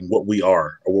clarifying what we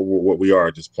are or what we are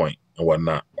at this point and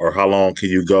whatnot, or how long can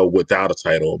you go without a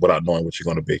title without knowing what you're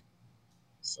going to be?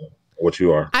 So, what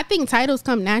you are. I think titles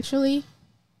come naturally.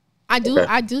 I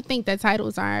do think that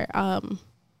titles are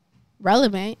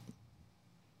relevant,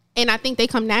 and I think they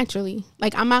come naturally.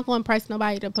 Like, I'm not going to press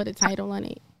nobody to put a title on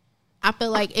it. I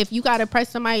feel like if you got to press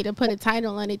somebody to put a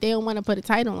title on it, they don't want to put a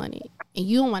title on it, and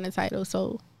you don't want a title,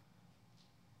 so.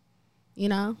 You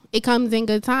know, it comes in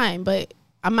good time, but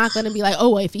I'm not gonna be like,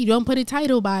 oh, if you don't put a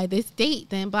title by this date,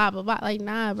 then blah blah blah. Like,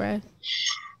 nah, bro.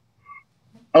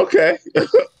 Okay.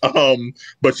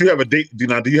 But you have a date. Do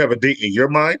you have a date in your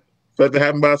mind for that to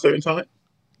happen by a certain time?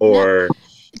 Or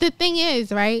the thing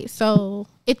is, right? So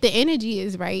if the energy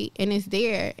is right and it's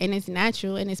there and it's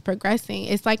natural and it's progressing,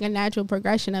 it's like a natural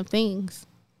progression of things.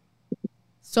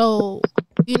 So,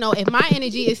 you know, if my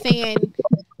energy is saying,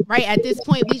 right, at this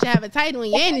point we should have a title,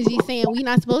 and your energy saying we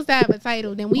not supposed to have a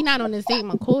title, then we not on the same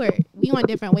accord. We on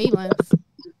different wavelengths.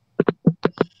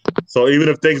 so even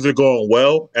if things are going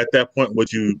well at that point,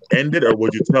 would you end it or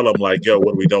would you tell them like, yo,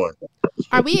 what are we doing?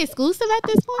 Are we exclusive at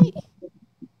this point?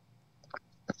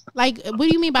 Like, what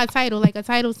do you mean by title? Like a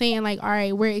title saying like, all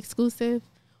right, we're exclusive,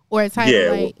 or a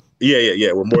title like,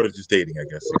 yeah. We're more than just dating, I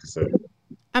guess you could say.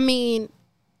 I mean,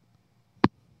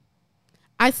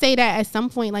 I say that at some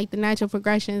point, like the natural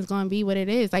progression is going to be what it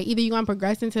is. Like either you're going to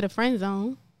progress into the friend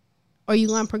zone, or you're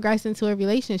going to progress into a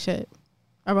relationship,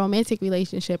 a romantic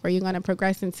relationship, or you're going to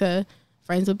progress into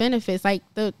friends with benefits. Like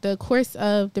the course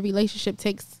of the relationship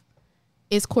takes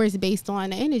its course based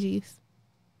on the energies.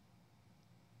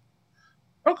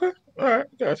 Okay. All right.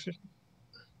 Gotcha.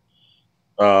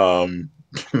 I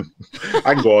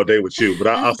can go all day with you, but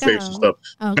I'll save some stuff.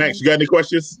 Okay. Max, you got any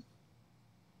questions?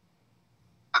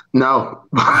 No,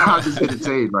 I'm just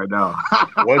entertained right now.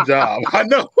 One job. I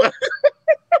know.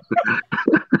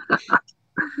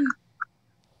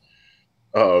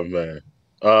 Oh man.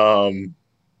 How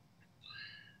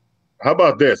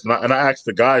about this? And I asked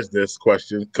the guys this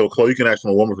question. Chloe, you can ask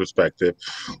from a woman's perspective.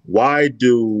 Why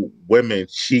do women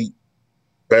cheat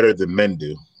better than men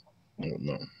do? I don't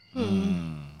know.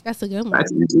 That's a good one.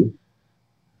 That's easy.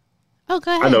 Oh,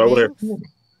 go ahead. I know. I want to hear.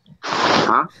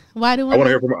 Huh? Why do I want to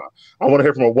hear from. I want to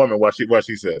hear from a woman what she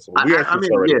says. Well, I mean,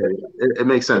 yeah, it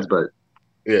makes sense, but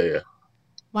yeah.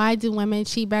 Why do women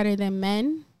cheat better than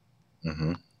men?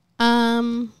 Mm-hmm.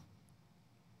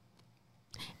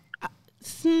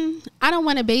 I don't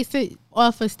want to base it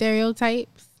off of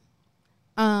stereotypes.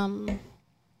 I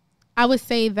would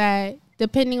say that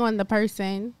depending on the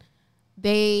person,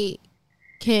 they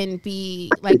can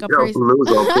be like a person.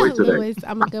 Louis,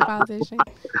 I'm a good politician.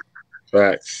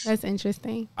 Facts. That's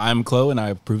interesting. I'm Chloe, and I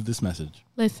approve this message.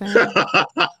 Listen,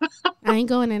 I ain't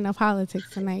going into politics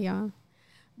tonight, y'all.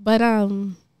 But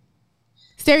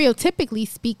stereotypically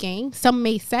speaking, some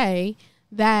may say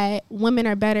that women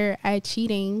are better at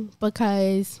cheating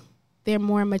because they're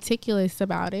more meticulous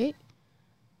about it,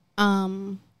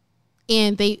 and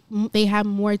they have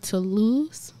more to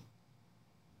lose,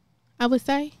 I would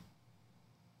say.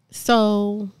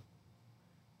 So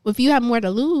if you have more to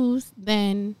lose,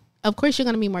 then of course you're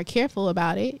going to be more careful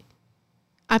about it.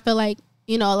 I feel like,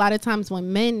 you know, a lot of times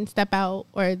when men step out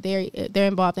or they're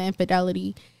involved in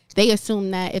infidelity, they assume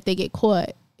that if they get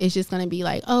caught, it's just going to be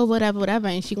like, oh, whatever,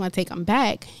 and she's going to take them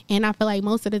back. And I feel like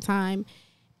most of the time,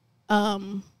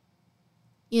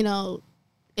 you know,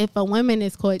 if a woman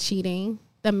is caught cheating,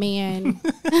 the man,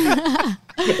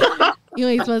 you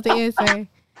ain't supposed to answer.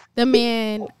 The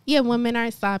man, yeah, women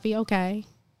are sloppy, okay.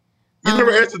 You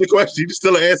never answered the question. You just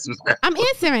still answer. I'm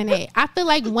answering it. I feel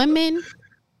like women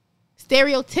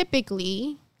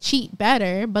stereotypically cheat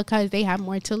better because they have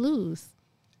more to lose.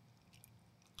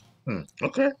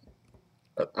 Okay.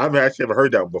 I've actually never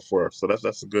heard that one before, so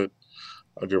that's a good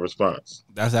response.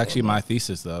 That's actually my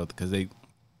thesis, though, because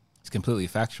it's completely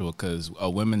factual. Because a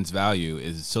woman's value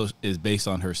is based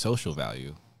on her social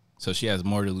value, so she has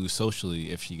more to lose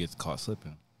socially if she gets caught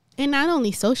slipping. And not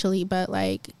only socially, but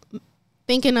like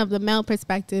thinking of the male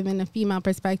perspective and the female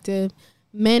perspective,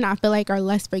 men I feel like are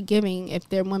less forgiving if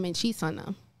their woman cheats on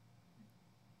them,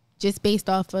 just based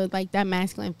off of like that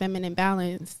masculine feminine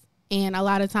balance. And a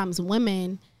lot of times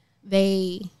women,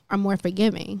 they are more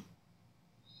forgiving.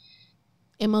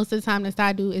 And most of the time the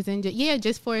side dude is in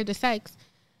just for the sex,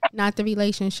 not the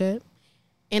relationship.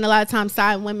 And a lot of times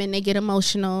side women, they get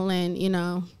emotional and, you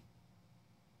know,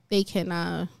 they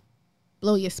can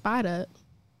blow your spot up.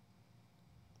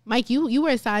 Mike, you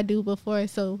were a side dude before,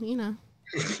 so, you know.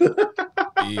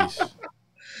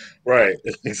 Right,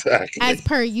 exactly. As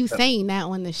per you saying that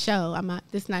on the show,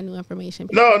 this is not new information.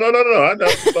 No. I know.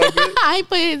 I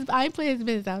ain't put his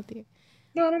business out there.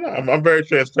 No. I'm very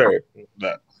transparent.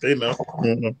 No, they know.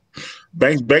 Mm-hmm.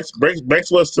 Banks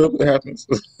was too. It happens.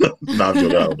 No,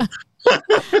 I'm joking.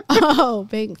 Oh,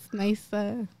 Banks, nice.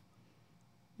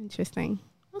 Interesting.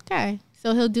 Okay,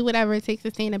 so he'll do whatever it takes to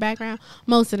stay in the background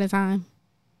most of the time.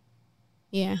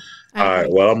 Yeah. All right.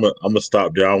 Well, I'm gonna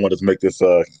stop there. I don't want to make this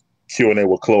Q&A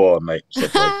with Chloe all night,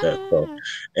 stuff like that. So,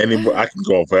 I can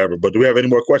go on forever. But do we have any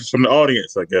more questions from the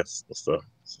audience? I guess.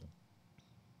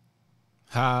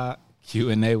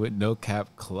 Q&A with no cap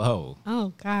Chloe.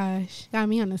 Oh gosh, got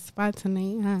me on the spot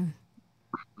tonight,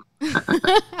 huh?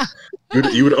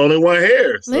 You were the only one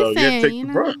here, so Listen, you had to take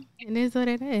the brunt. It is what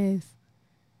it is.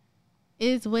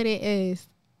 Is what it is.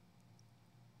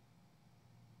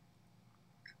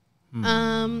 Do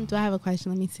I have a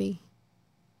question? Let me see.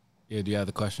 Yeah, do you have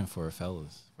the question for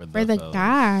fellas? For the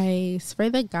guys. For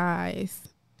the guys.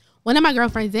 One of my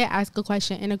girlfriends did ask a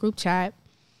question in a group chat.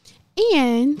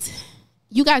 And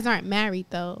you guys aren't married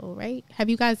though, right? Have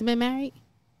you guys been married?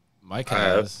 Mike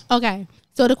has. Okay.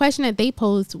 So the question that they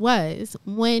posed was,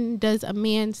 when does a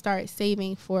man start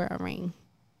saving for a ring?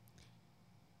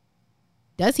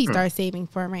 Does he start saving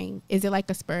for a ring? Is it like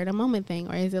a spur of the moment thing?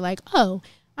 Or is it like, oh,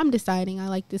 I'm deciding I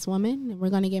like this woman and we're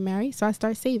going to get married, so I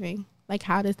start saving? Like,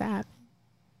 how does that happen?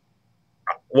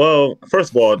 Well, first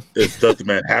of all, does the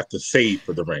man have to save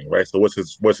for the ring, right? So what's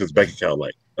his bank account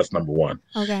like? That's number one.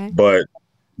 Okay. But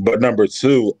number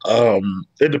two,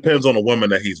 it depends on the woman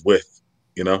that he's with,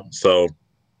 you know? So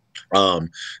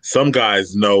some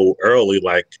guys know early,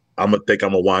 like, I'm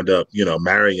gonna wind up,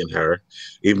 marrying her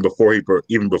even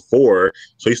before,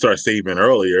 so he starts saving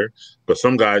earlier. But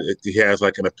some guys, he has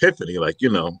like an epiphany, like, you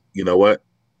know what,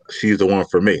 she's the one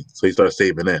for me, so he starts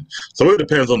saving in. So it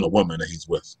depends on the woman that he's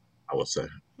with, I would say.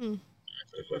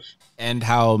 And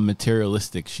how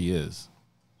materialistic she is.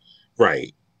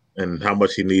 Right. And how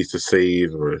much he needs to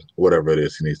save or whatever it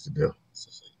is he needs to do.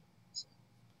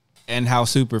 And how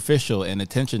superficial and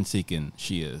attention seeking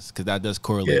she is, because that does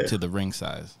correlate to the ring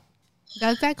size.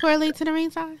 Does that correlate to the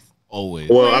ring size? Always.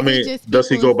 Well, I mean, does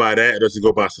he go by that? Does he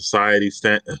go by society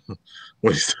standard?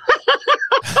 You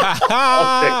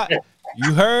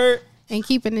heard? And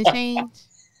keeping the change.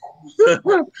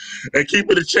 And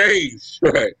keeping the change.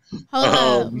 Right. Hold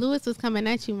up. Lewis was coming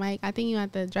at you, Mike. I think you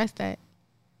have to address that.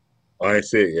 I ain't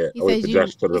see it yet.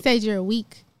 He said you're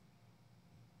weak.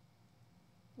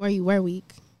 Or you were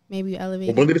weak. Maybe you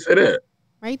elevated. Well, when did he say that?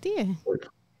 Right there.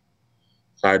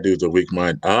 Side dudes are weak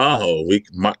minded. Oh, weak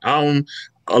mind.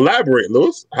 Elaborate,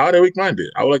 Lewis. How are they weak minded?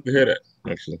 I would like to hear that,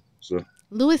 actually. So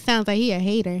Lewis sounds like he a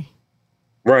hater.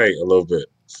 Right, a little bit.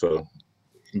 So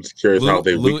I'm just curious how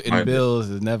they weak minded. Bills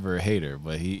is never a hater,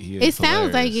 but he is it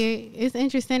sounds like it. It's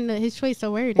interesting that his choice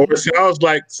of wording. Or it sounds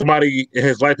like somebody in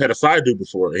his life had a side dude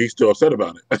before and he's still upset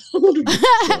about it.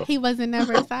 So. He wasn't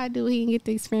never a side dude. He didn't get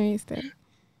to experience that.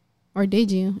 Or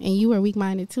did you? And you were weak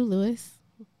minded too, Lewis.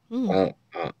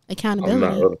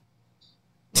 Accountability.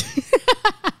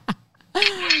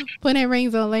 Putting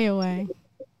rings on layaway.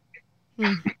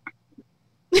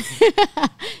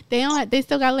 They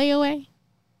still got layaway?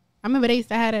 I remember they used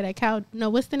to have it at Cow. No,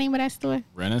 what's the name of that store?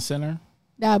 Renner Center?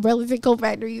 Nah, Burlington Coat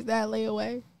Factory used to have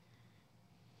layaway.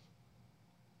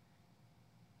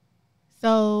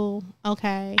 So,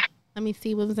 okay. Let me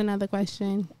see. What was another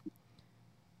question?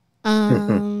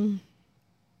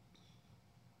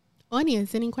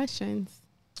 Audience, any questions?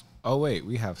 Oh, wait.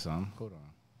 We have some.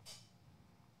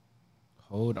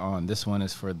 Hold on. This one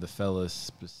is for the fellas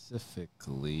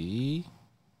specifically.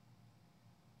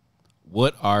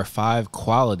 What are 5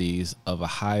 qualities of a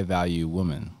high-value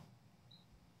woman?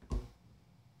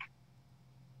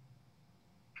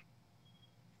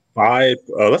 Five.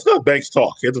 Let's go Banks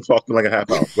talk. He hasn't talked in like a half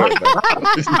hour. Go ahead,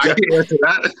 Banks. I can't answer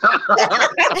that.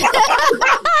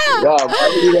 I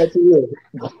leave that to you.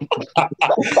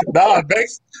 Nah,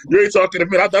 Banks, you ain't talking to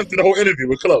me. I did the whole interview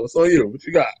with Chloe. So you, what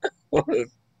you got?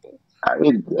 I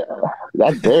mean,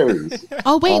 that varies.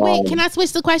 Oh, wait. Can I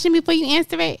switch the question before you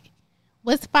answer it?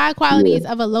 What's 5 qualities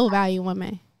of a low-value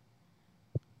woman?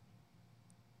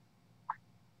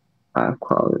 5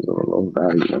 qualities of a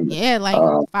low-value woman. Yeah, like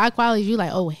 5 qualities. You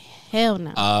like, oh hell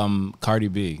no. Cardi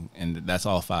B, and that's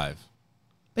all 5.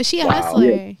 But she a hustler.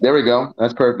 Yeah. There we go.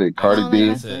 That's perfect. Cardi B,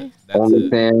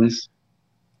 OnlyFans,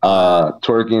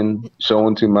 twerking,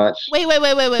 showing too much. Wait.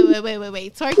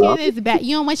 Twerking is bad.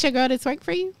 You don't want your girl to twerk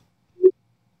for you?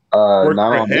 Not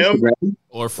on Instagram.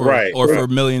 Or for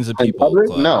millions of people.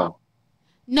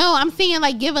 No, I'm saying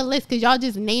like give a list because y'all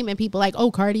just naming people like,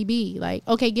 oh, Cardi B. Like,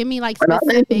 okay, give me like specific.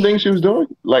 I named the things she was doing,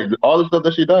 like all the stuff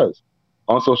that she does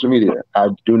on social media. I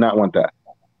do not want that.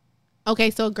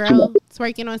 Okay, so girl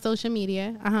twerking on social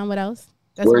media. What else?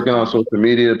 Working on social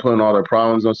media, putting all their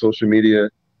problems on social media,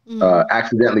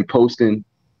 accidentally posting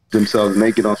themselves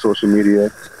naked on social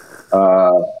media,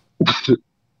 an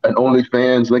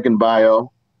OnlyFans link in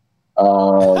bio,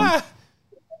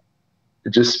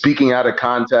 just speaking out of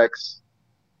context.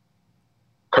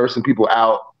 Cursing people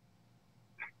out.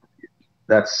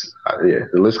 That's the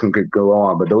list can go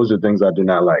on, but those are things I do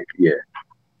not like. Yeah.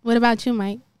 What about you,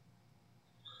 Mike?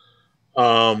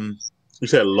 You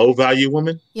said low value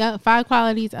woman? Yeah, 5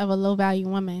 qualities of a low value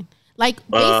woman. Like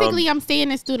basically, I'm saying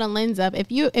this through the lens of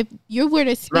if you were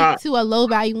to speak to a low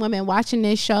value woman watching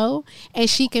this show and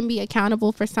she can be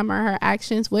accountable for some of her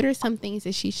actions, what are some things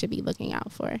that she should be looking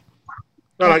out for?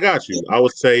 No, I got you. I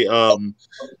would say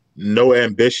no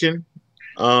ambition,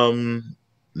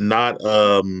 not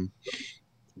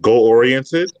goal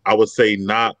oriented. I would say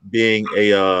not being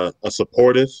a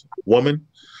supportive woman.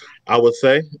 I would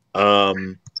say. I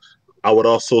would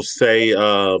also say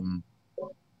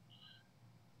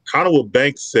kind of what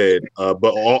Banks said,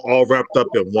 but all wrapped up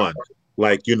in one.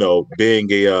 Like, being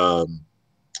I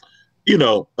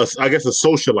guess a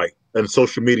socialite in the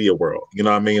social media world. You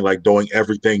know what I mean? Like doing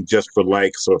everything just for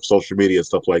likes or social media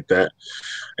stuff like that.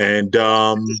 And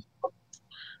I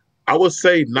would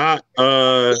say not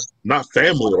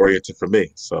family oriented for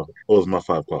me. So those are my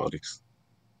 5 qualities.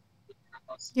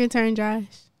 Your turn, Josh.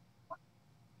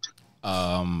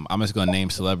 I'm just gonna name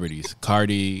celebrities: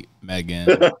 Cardi, Megan.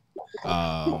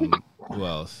 Who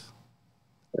else?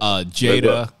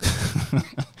 Jada.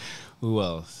 Who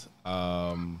else?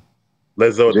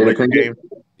 Lizzo, the game.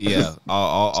 Yeah,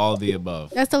 all the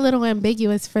above. That's a little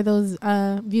ambiguous for those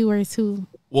viewers who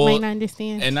might not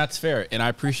understand. And that's fair. And I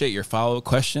appreciate your follow-up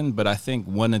question, but I think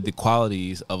one of the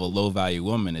qualities of a low-value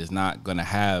woman is not going to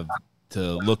have to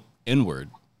look inward.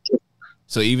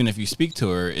 So even if you speak to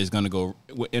her, it's going to go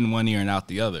in one ear and out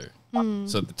the other.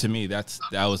 So to me, that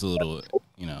was a little,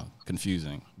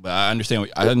 confusing. But I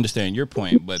understand your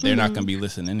point, but they're not going to be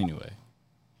listening anyway.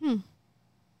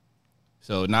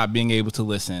 So not being able to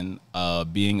listen,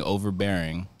 being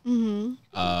overbearing,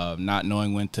 not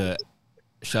knowing when to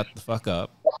shut the fuck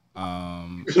up. So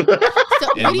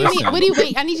what do you mean?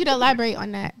 Wait, I need you to elaborate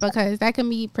on that because that can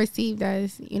be perceived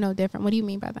as, different. What do you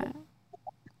mean by that?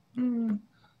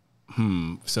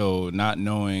 So not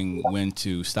knowing when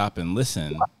to stop and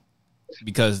listen,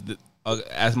 because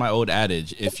as my old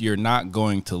adage, if you're not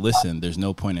going to listen, there's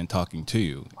no point in talking to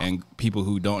you. And people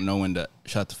who don't know when to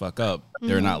shut the fuck up,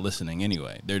 they're not listening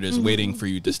anyway. They're just waiting for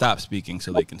you to stop speaking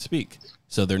so they can speak.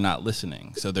 So they're not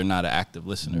listening. So they're not an active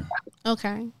listener.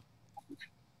 Okay.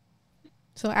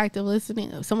 So active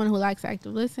listening, someone who likes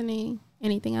active listening.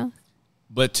 Anything else?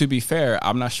 But to be fair,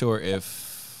 I'm not sure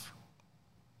if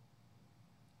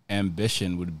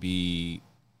ambition would be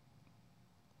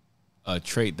a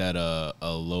trait that a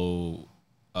low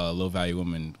value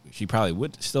woman, she probably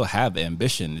would still have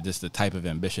ambition, just the type of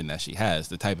ambition that she has.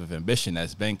 The type of ambition,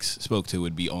 as Banks spoke to,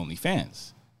 would be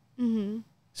OnlyFans.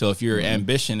 So if your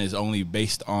ambition is only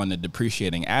based on a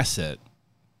depreciating asset,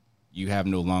 you have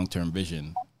no long-term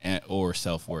vision or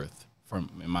self-worth,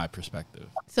 in my perspective.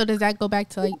 So does that go back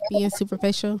to like being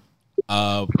superficial?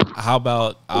 How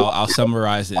about I'll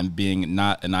summarize it in being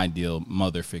not an ideal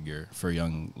mother figure for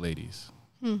young ladies.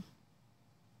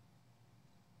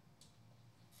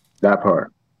 That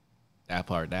part.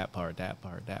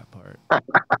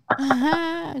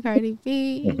 Cardi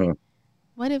B.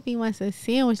 What if he wants a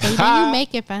sandwich? Like, then you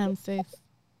make it for him, sis.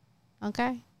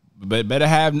 Okay. But better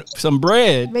have some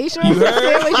bread. Make sure it's a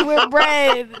sandwich with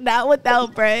bread, not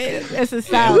without bread. It's a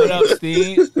salad. What up,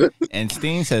 Steen? And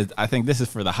Steen says, I think this is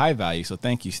for the high value, so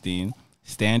thank you, Steen.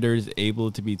 Standards,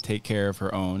 able to take care of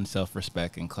her own,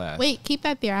 self-respect, and class. Wait, keep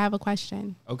that there. I have a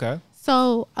question. Okay.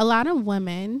 So a lot of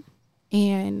women,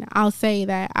 and I'll say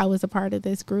that I was a part of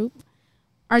this group,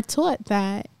 are taught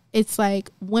that it's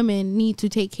like women need to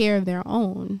take care of their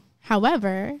own.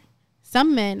 However,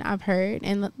 some men I've heard,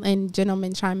 and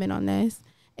gentlemen chime in on this,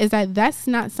 is that that's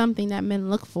not something that men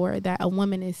look for, that a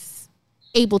woman is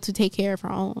able to take care of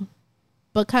her own.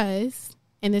 Because,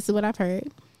 and this is what I've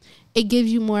heard, it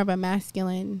gives you more of a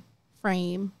masculine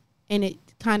frame, and it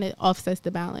kind of offsets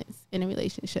the balance in a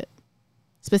relationship.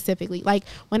 Specifically, like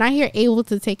when I hear able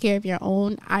to take care of your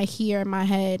own, I hear in my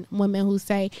head women who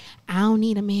say, I don't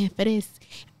need a man for this,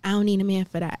 I don't need a man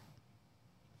for that.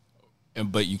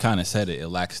 But you kind of said it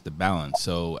lacks the balance.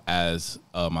 So as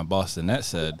my boss Annette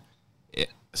said,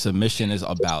 submission is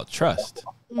about trust,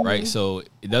 right? So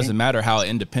it doesn't matter how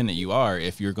independent you are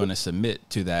if you're going to submit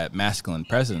to that masculine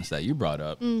presence that you brought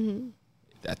up.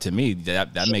 That, to me,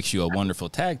 that makes you a wonderful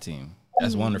tag team.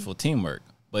 That's wonderful teamwork.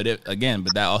 But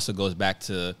but that also goes back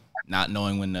to not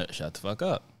knowing when to shut the fuck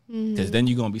up, because then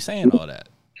you're gonna be saying all that.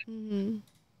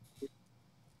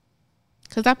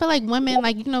 Because I feel like women,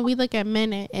 like, we look at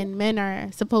men, and men are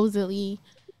supposedly,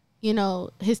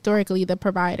 historically the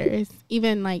providers.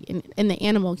 Even like in the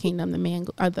animal kingdom, the man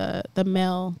or the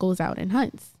male goes out and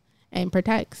hunts and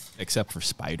protects. Except for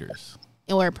spiders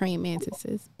or praying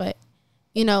mantises, but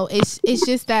it's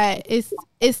just that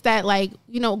it's that, like,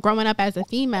 growing up as a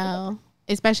female,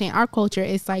 especially in our culture,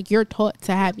 it's like you're taught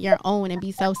to have your own and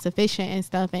be self-sufficient and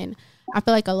stuff. And I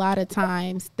feel like a lot of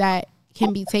times that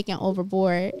can be taken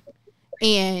overboard,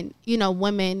 and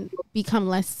women become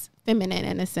less feminine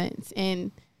in a sense,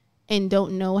 and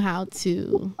don't know how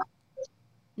to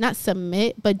not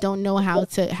submit, but don't know how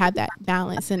to have that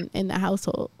balance in the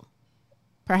household,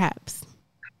 perhaps.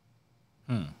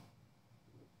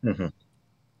 Mm-hmm.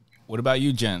 What about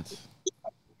you, gents?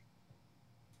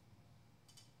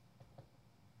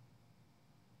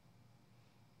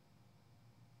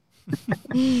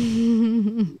 I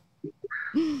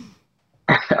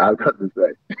was about to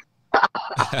say.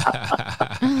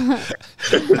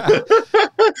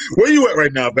 Where you at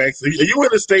right now, Banks? Are you in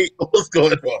the state? What's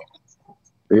going on?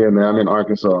 Yeah, man, I'm in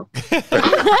Arkansas.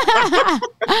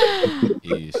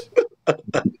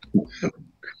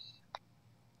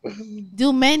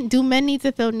 Do men need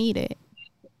to feel needed?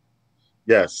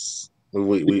 Yes.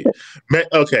 Men,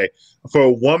 okay. For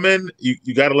a woman, you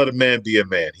got to let a man be a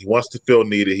man. He wants to feel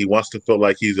needed. He wants to feel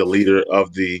like he's a leader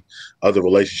of the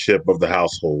relationship, of the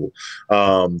household.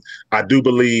 I do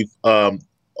believe a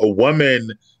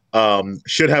woman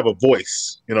should have a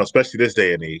voice, especially this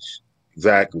day and age.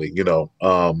 Exactly,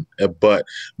 but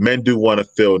men do want to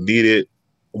feel needed,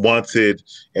 wanted,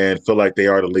 and feel like they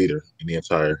are the leader in the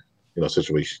entire,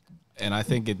 situation. And I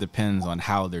think it depends on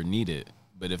how they're needed.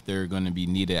 But if they're going to be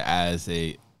needed as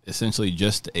essentially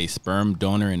just a sperm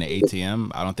donor in the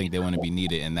ATM, I don't think they want to be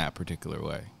needed in that particular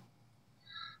way.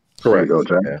 Correct.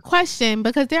 Question,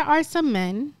 because there are some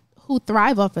men who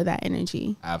thrive off of that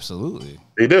energy. Absolutely.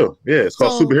 They do. Yeah, it's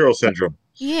called superhero syndrome.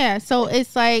 Yeah, so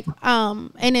it's like,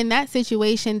 and in that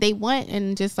situation, they want,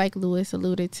 and just like Lewis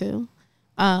alluded to,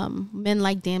 men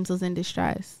like damsels in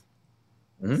distress.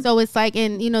 Mm-hmm. So it's like,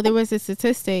 and there was a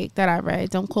statistic that I read,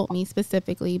 don't quote me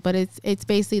specifically, but it's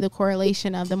basically the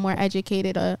correlation of the more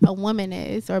educated a woman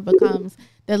is or becomes,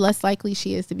 the less likely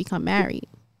she is to become married.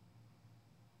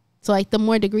 So like the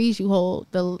more degrees you hold,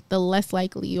 the less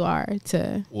likely you are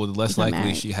to. Well, the less likely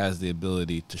married. She has the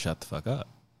ability to shut the fuck up.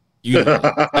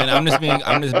 And I'm just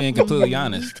being completely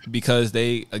honest, because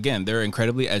they're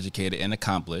incredibly educated and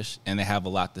accomplished, and they have a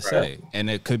lot to say,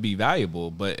 and it could be valuable,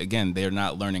 but again, they're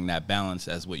not learning that balance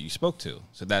as what you spoke to.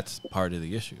 So that's part of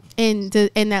the issue. And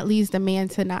that leads the man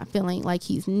to not feeling like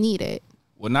he's needed.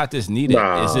 Well, not just needed.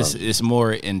 It's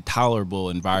more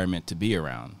intolerable environment to be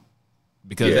around.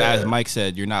 Because as Mike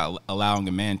said, you're not allowing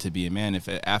a man to be a man if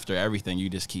after everything you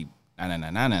just keep like,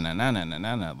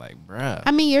 bruh.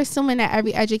 I mean, you're assuming that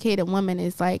every educated woman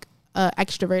is like a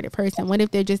extroverted person. What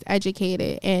if they're just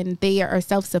educated and they are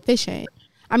self-sufficient?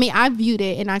 I mean, I viewed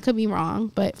it, and I could be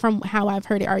wrong, but from how I've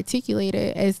heard it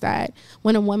articulated is that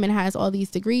when a woman has all these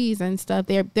degrees and stuff,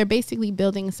 they're basically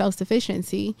building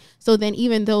self-sufficiency. So then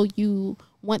even though you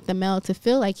want the male to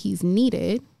feel like he's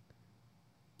needed,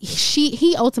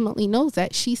 he ultimately knows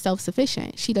that she's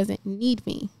self-sufficient. She doesn't need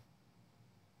me.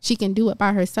 She can do it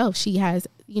by herself. She has,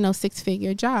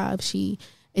 6-figure job. She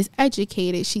is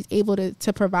educated. She's able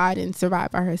to provide and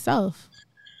survive by herself.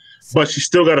 But she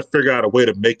still got to figure out a way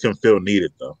to make him feel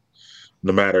needed, though.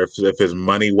 No matter if it's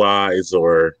money-wise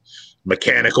or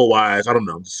mechanical-wise, I don't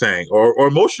know, I'm just saying, or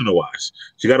emotional-wise.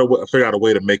 She got to figure out a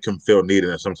way to make him feel needed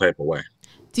in some type of way.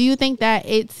 Do you think that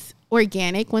it's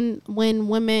organic when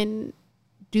women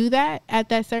do that at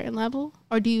that certain level,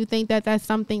 or do you think that that's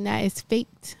something that is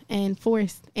faked and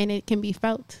forced and it can be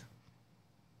felt?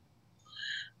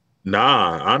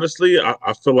 Nah, honestly,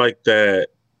 I feel like that.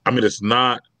 I mean, it's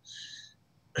not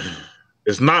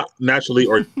naturally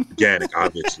organic,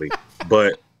 obviously,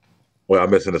 but I'm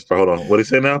missing this part. Hold on, what did he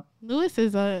say now? Lewis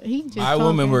is my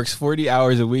woman works 40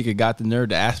 hours a week and got the nerve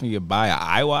to ask me to buy an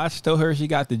iWatch. Told her she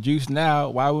got the juice now.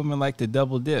 Why women like to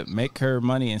double dip, make her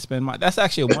money and spend money? That's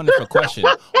actually a wonderful question.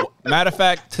 Matter of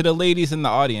fact, to the ladies in the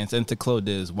audience and to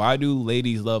Claudiz, why do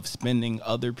ladies love spending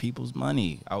other people's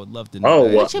money? I would love to know.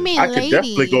 Well, what you mean, I could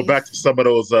definitely go back to some of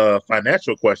those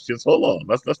financial questions. Hold on,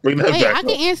 let's bring that back. I can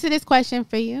answer this question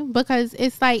for you, because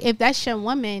it's like, if that's your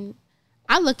woman,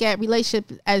 I look at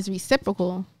relationship as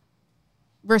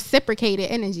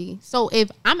reciprocated energy. So if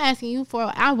I'm asking you for an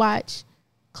iWatch,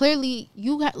 clearly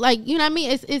you got, like, you know what I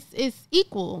mean? It's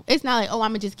equal. It's not like, oh,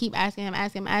 I'm gonna just keep asking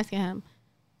him.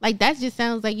 Like, that just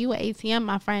sounds like you an ATM,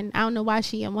 my friend. I don't know why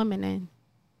she a woman then.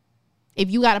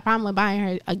 If you got a problem with buying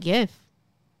her a gift,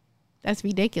 that's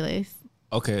ridiculous.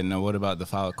 Okay, now what about the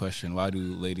follow-up question? Why do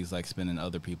ladies like spending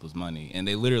other people's money? And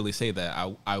they literally say that.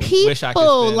 I wish I could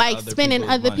spend like spending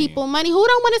other people's money. Who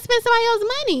don't want to spend somebody else's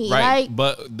money? Right, like,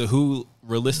 but who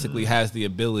realistically has the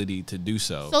ability to do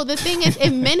so? So the thing is,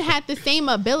 if men had the same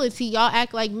ability, y'all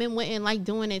act like men wouldn't like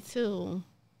doing it too.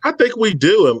 I think we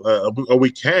do, or we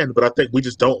can, but I think we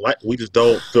just don't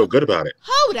feel good about it.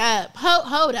 Hold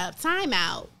up. Time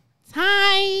out.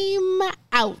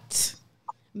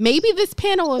 maybe this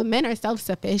panel of men are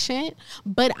self-sufficient,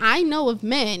 but I know of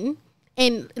men,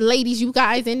 and ladies, you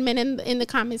guys and men in the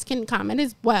comments can comment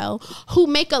as well, who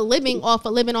make a living off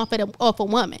a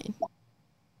woman.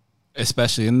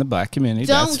 Especially in the black community.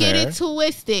 Don't get it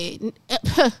twisted.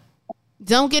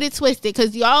 Don't get it twisted,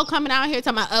 because y'all coming out here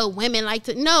talking about, oh, women like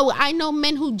to. No, I know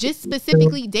men who just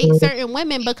specifically date certain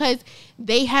women because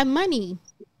they have money.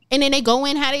 And then they go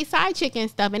in, have a side chick and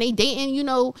stuff, and they dating,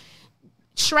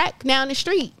 Shrek down the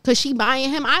street because she buying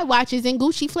him iWatches and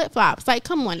Gucci flip-flops. Like,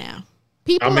 come on now.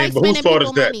 People like but whose fault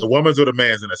is that? Money. The woman's or the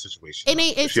man's in that situation?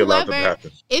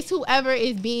 It's whoever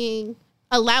is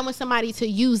allowing somebody to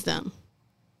use them.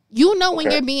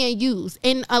 When you're being used.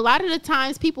 And a lot of the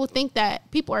times people think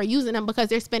that people are using them because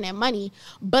they're spending money.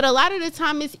 But a lot of the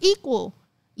time it's equal.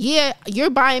 Yeah, you're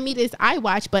buying me this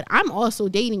iWatch, but I'm also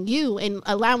dating you and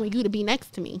allowing you to be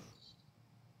next to me.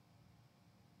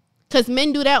 Because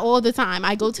men do that all the time.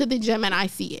 I go to the gym and I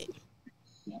see it.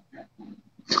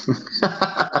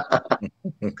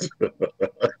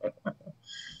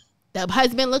 The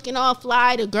husband looking all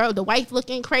fly, the wife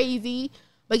looking crazy.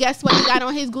 But guess what? He got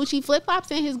on his Gucci flip-flops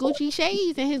and his Gucci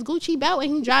shades and his Gucci belt,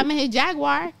 and he driving his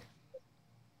Jaguar.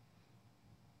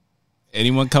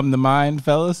 Anyone come to mind,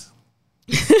 fellas?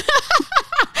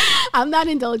 I'm not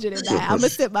indulging in that. I'm going to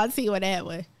sip my tea on that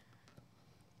one.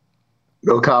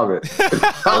 No comment.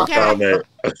 Okay.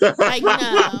 Like,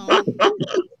 no.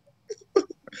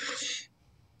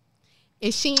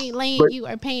 If she ain't laying you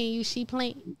or paying you, she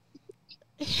playing.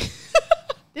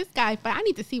 This guy, I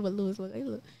need to see what Lewis was like.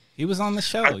 He was on the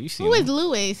show. You see who is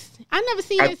Lewis? I never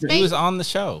seen his face. He was on the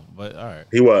show, but all right.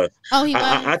 He was. Oh, he was.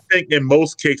 I think in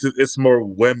most cases it's more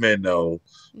women though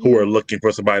who are looking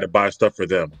for somebody to buy stuff for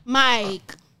them.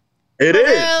 Mike. It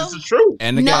is. This is true.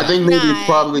 And I think maybe it's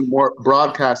probably more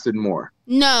broadcasted more.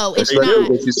 No, it's especially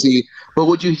not. What you see, but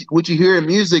what you hear in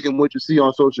music and what you see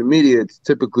on social media, it's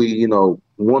typically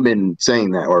women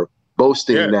saying that or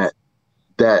boasting that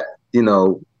that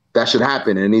should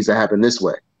happen and it needs to happen this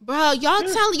way. Bro, y'all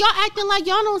acting like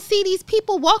y'all don't see these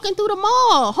people walking through the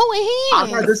mall holding hands.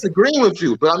 I'm not disagreeing with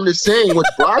you, but I'm just saying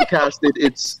what's broadcasted,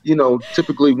 it's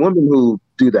typically women who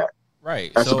do that.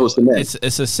 Right. As opposed to men. It's a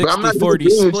 60-40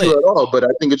 split at all, but I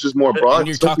think it's just more broad. And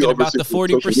you're talking about the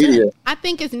 40%. I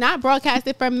think it's not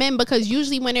broadcasted for men because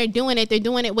usually when they're doing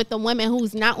it with a woman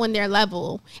who's not on their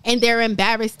level and they're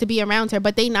embarrassed to be around her,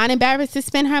 but they not embarrassed to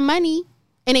spend her money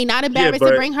and they not embarrassed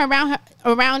to bring her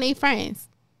around their friends.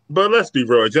 But let's be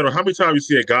real. In general, how many times you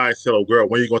see a guy tell a girl,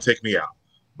 when you going to take me out?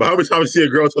 But how many times you see a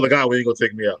girl tell a guy, when you going to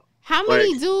take me out? How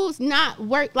many dudes not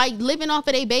work, like living off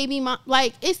of their baby mom?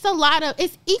 Like, it's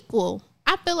it's equal.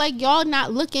 I feel like y'all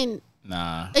not looking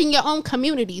in your own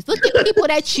communities. Look at people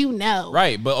that you know.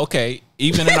 Right, but okay,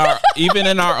 even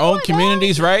in our own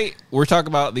communities, right? We're talking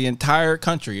about the entire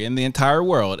country and the entire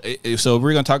world. So if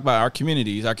we're going to talk about our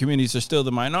communities are still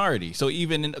the minority. So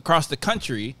even across the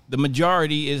country, the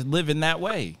majority is living that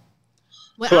way.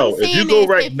 So if you go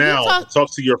right now and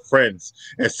talk to your friends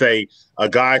and say, a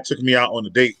guy took me out on a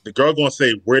date, the girl going to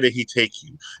say, where did he take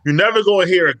you? You never going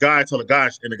to hear a guy tell a guy,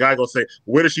 and the guy going to say,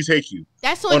 where did she take you?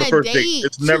 That's on the first date.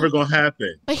 It's never going to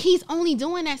happen. But he's only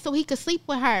doing that so he could sleep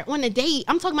with her on a date.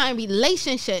 I'm talking about in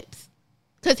relationships.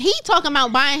 Because he talking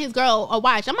about buying his girl a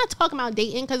watch. I'm not talking about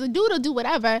dating because a dude will do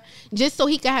whatever just so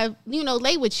he can have,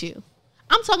 lay with you.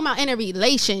 I'm talking about in a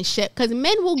relationship because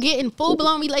men will get in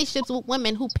full-blown relationships with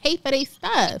women who pay for their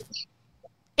stuff.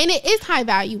 And it is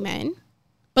high-value men.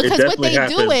 Because what they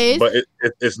do is... But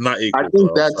it's not equal. I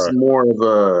think that's more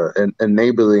of an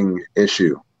enabling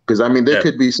issue. Because, there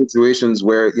could be situations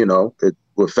where,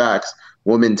 with facts,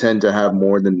 women tend to have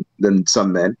more than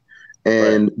some men.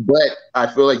 But I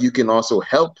feel like you can also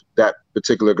help that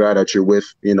particular guy that you're with,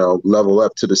 level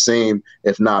up to the same,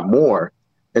 if not more,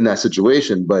 in that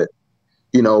situation. But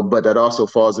that also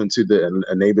falls into the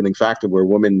enabling factor where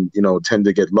women, tend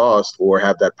to get lost or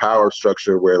have that power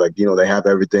structure where they have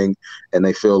everything and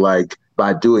they feel like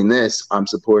by doing this, I'm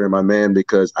supporting my man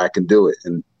because I can do it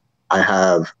and I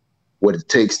have what it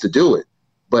takes to do it.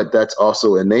 But that's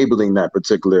also enabling that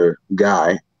particular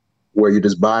guy where you're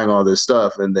just buying all this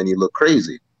stuff and then you look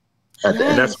crazy. And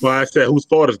that's why I said, whose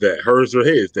fault is that? Hers or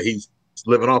his? That he's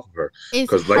living off of her?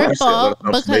 Because like you said,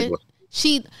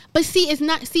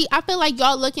 I feel like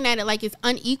y'all looking at it like it's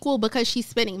unequal because she's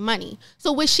spending money.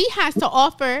 So what she has to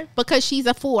offer because she's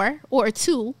a 4 or a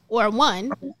 2 or a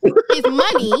 1 is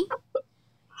money.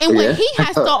 And what he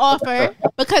has to offer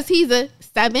because he's a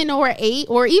 7 or an 8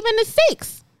 or even a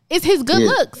 6 is his good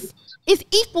looks. It's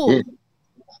equal.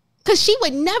 Because she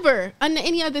would never, under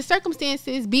any other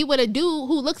circumstances, be with a dude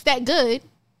who looks that good.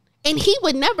 And he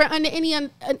would never, under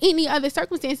any other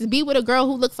circumstances, be with a girl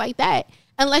who looks like that.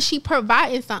 unless she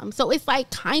providing something. So it's like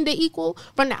kind of equal.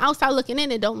 From the outside looking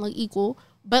in, it don't look equal,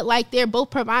 but like they're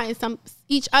both providing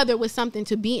each other with something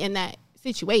to be in that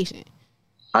situation.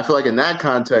 I feel like in that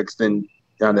context, then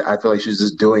I feel like she's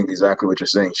just doing exactly what you're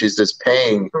saying. She's just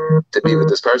paying to be with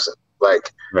this person.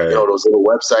 Like, those little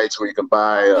websites where you can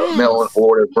buy a mail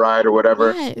order bride or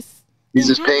whatever. Yes. She's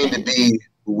just paying to be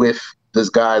with this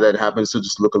guy that happens to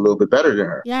just look a little bit better than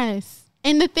her. Yes.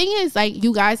 And the thing is, like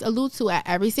you guys allude to at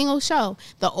every single show,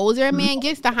 the older a man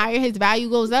gets, the higher his value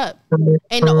goes up.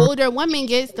 And the older a woman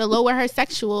gets, the lower her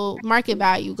sexual market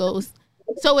value goes.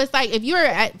 So it's like if you're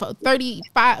at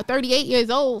 35, 38 years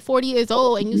old, 40 years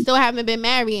old, and you still haven't been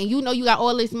married and you know you got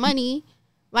all this money,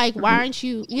 like, why aren't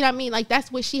you, you know what I mean? Like, that's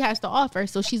what she has to offer.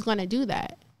 So she's going to do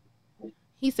that.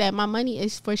 He said, my money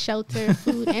is for shelter,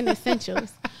 food, and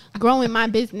essentials. Growing my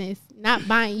business, not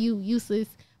buying you useless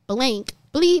blank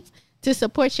bleep to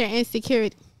support your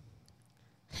insecurity.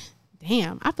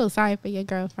 Damn, I feel sorry for your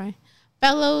girlfriend.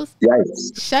 Fellows,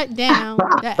 shut down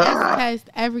the S test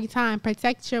every time.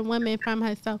 Protect your woman from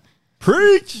herself.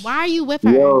 Preach. Why are you with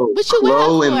her? Yo, What you with her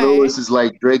Chloe for? and Lewis is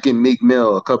like Drake and Meek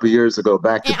Mill a couple years ago,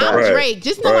 back to And back. I'm Drake.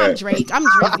 Just know I'm Drake. I'm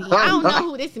Drizzy. I don't know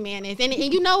who this man is. And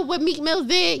you know what Meek Mill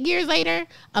did years later?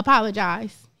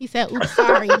 Apologize. He said, oops,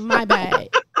 sorry, my bad.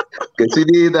 Because he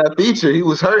needed that feature. He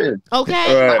was hurting.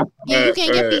 Okay. Yeah, you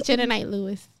can't get featured tonight,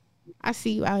 Lewis. I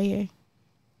see you out here.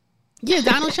 Yeah,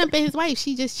 Donald Trump and his wife,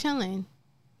 she just chilling.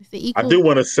 It's the equal. I do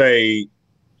want to say,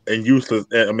 and useless.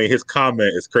 I mean, his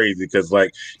comment is crazy because,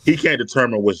 like, he can't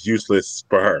determine what's useless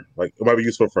for her. Like, it might be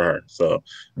useful for her. So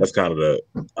that's kind of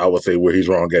I would say, where he's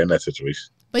wrong in that situation.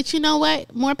 But you know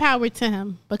what? More power to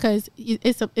him because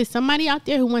it's somebody out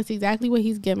there who wants exactly what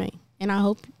he's giving, and I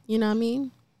hope you know what I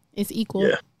mean. It's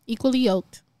equal, equally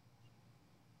yoked.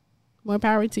 More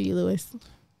power to you, Lewis.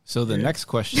 So the next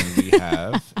question we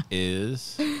have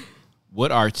is,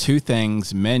 what are 2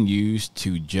 things men use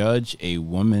to judge a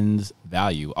woman's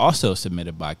value? Also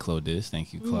submitted by Claudius.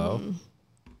 Thank you, Chloe.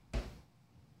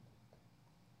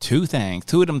 2 things.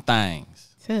 2 of them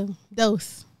things. 2.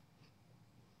 Dose.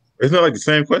 Isn't that like the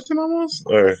same question almost?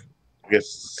 Or I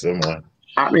guess similar.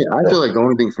 I mean, I feel like the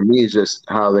only thing for me is just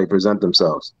how they present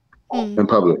themselves in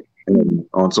public and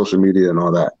on social media and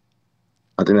all that.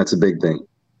 I think that's a big thing.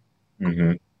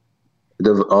 Mm-hmm.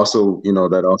 Also,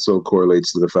 that also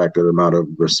correlates to the fact of the amount of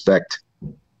respect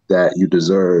that you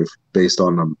deserve based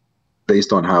on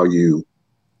how you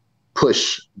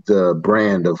push the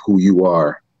brand of who you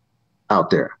are out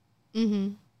there.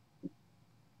 Mm-hmm.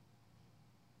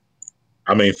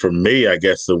 I mean, for me, I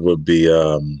guess it would be,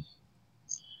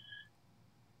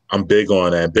 I'm big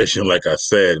on ambition, like I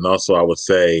said. And also I would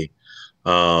say,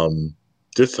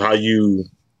 just how you,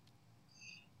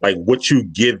 like what you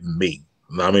give me.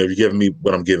 I mean, if you're giving me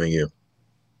what I'm giving you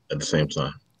at the same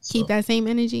time. Keep that same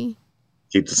energy.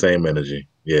 Keep the same energy.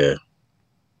 Yeah.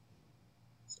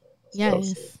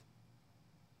 Yes.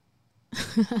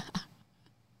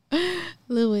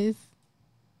 Lewis.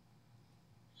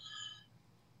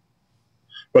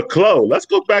 But Chloe, let's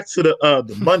go back to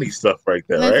the money stuff right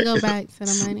there. Let's right? go back to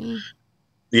the money.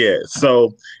 Yeah.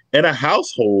 So in a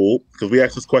household, because we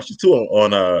asked this question too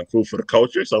on Food for the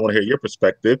Culture, so I want to hear your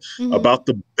perspective about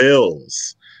the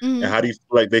bills and how do you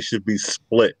feel like they should be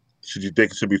split? Should you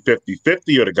think it should be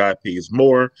 50-50 or the guy pays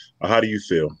more? Or how do you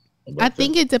feel? I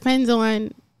think it depends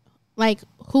on like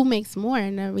who makes more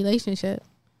in a relationship.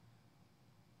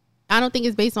 I don't think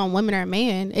it's based on women or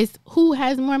man. It's who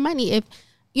has more money. If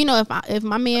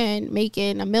my man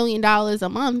making $1 million a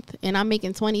month and I'm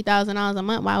making $20,000 a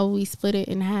month, why would we split it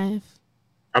in half?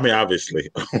 I mean, obviously.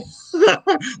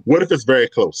 What if it's very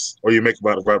close, or you make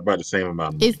about the same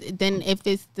amount of money? Then if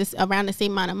it's this around the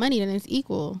same amount of money, then it's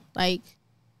equal. Like,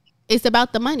 it's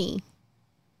about the money.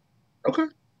 Okay,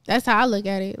 that's how I look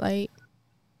at it. Like,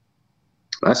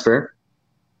 that's fair.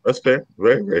 That's fair.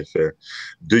 Very, very fair.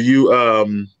 Do you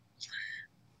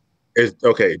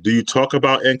do you talk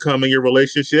about income in your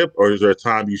relationship, or is there a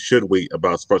time you should wait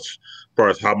about as far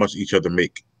as how much each other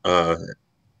make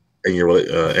in your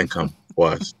income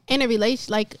wise? In a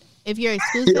relationship, like if you're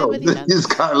exclusive with each other.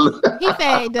 He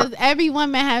said, "Does every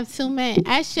woman have 2 men?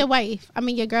 Ask your wife. I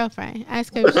mean, your girlfriend.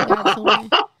 Ask her if she got 2 men.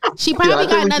 She probably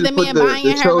got another man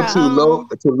buying her.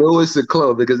 To Lewis and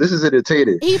Chloe, because this is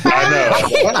entertaining. He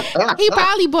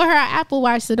probably bought her an Apple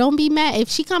Watch, so don't be mad if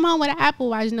she come home with an Apple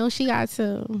Watch. No, she got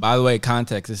 2. By the way,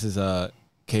 context. This is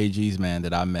KG's man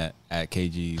that I met at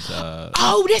KG's.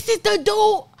 Oh, this is the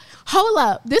dude. Hold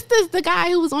up, this is the guy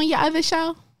who was on your other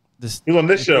show. He was on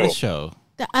this show. This show.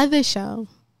 The other show.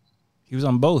 He was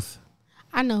on both.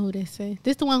 I know who this is.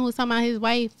 This the one who was talking about his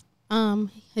wife.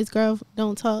 His girl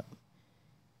don't talk.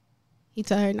 He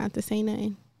told her not to say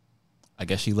nothing. I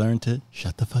guess she learned to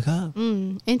shut the fuck up.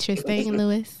 Interesting,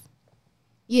 Lewis.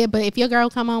 Yeah, but if your girl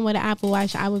come on with an Apple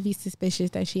Watch, I would be suspicious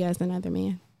that she has another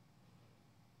man.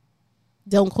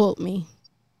 Don't quote me.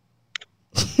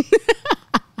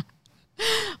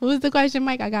 What was the question,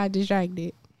 Mike? I got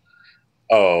distracted.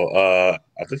 I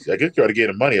guess you already gave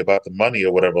the money about the money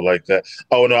or whatever like that.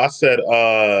 Oh no, I said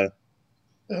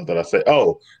what did I say?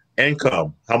 Oh,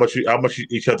 income. How much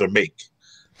each other make?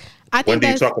 When do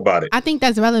you talk about it? I think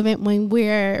that's relevant when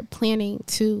we're planning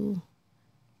to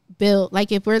build.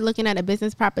 Like if we're looking at a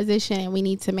business proposition and we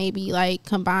need to maybe like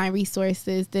combine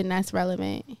resources, then that's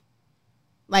relevant.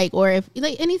 Like, or if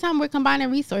like anytime we're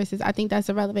combining resources, I think that's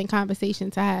a relevant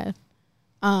conversation to have.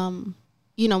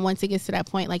 You know, once it gets to that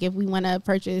point, like if we want to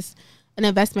purchase an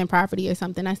investment property or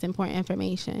something, that's important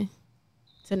information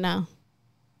to know.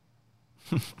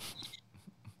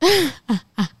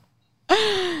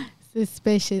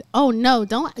 Suspicious. Oh no,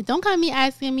 don't come me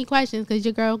asking me questions because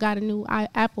your girl got a new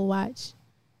Apple Watch.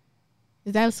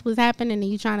 Is that what's happening?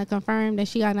 And you trying to confirm that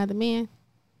she got another man?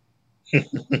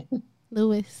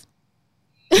 Lewis.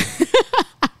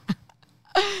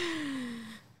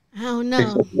 I don't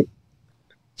know.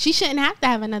 She shouldn't have to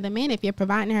have another man if you're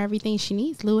providing her everything she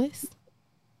needs, Lewis.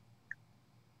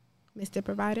 Mr.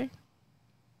 Provider.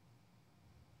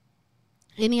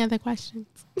 Any other questions?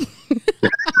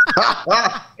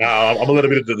 I'm a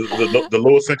little bit of the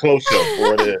Lewis and Chloe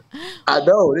show. I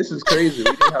know, this is crazy.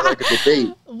 We can have like a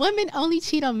debate. Women only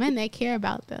cheat on men that care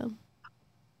about them.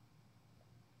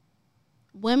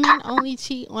 Women only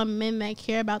cheat on men that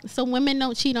care about them. So women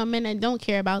don't cheat on men that don't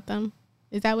care about them.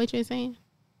 Is that what you're saying?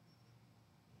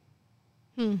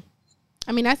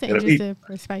 I mean, that's an interesting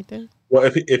perspective.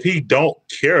 Well, if he don't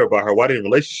care about her, why the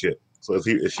relationship? So is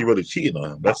she really cheating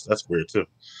on him? That's weird too.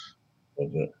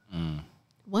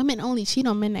 Women only cheat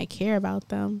on men that care about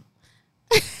them.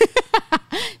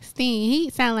 Steen, he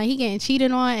sound like he getting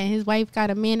cheated on, and his wife got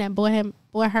a man that bought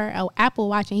her an Apple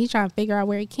Watch, and he's trying to figure out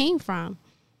where it came from.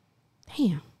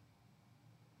 Damn.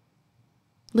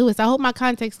 Lewis, I hope my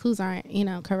context clues aren't,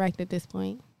 correct at this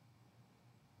point.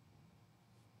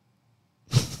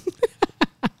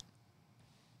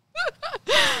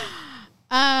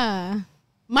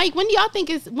 Mike, when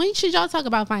should y'all talk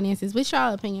about finances? What's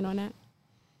y'all opinion on that?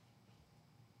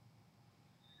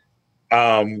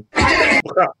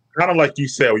 Kind of like you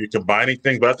said, when you're combining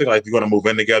things, but I think like if you're going to move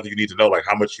in together, you need to know like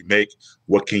how much you make,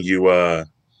 what can you,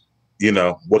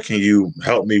 what can you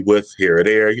help me with here or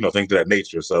there, things of that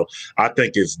nature. So I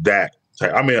think it's that.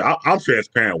 I mean, I'm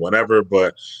transparent whenever,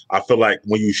 but I feel like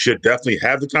when you should definitely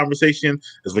have the conversation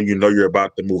is when you know you're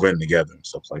about to move in together and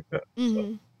stuff like that.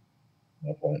 Mm-hmm.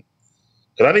 So,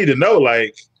 because I need to know,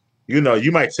 like, you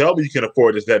might tell me you can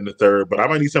afford this, that, and the third, but I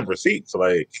might need some receipts.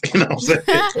 Like, what I'm saying?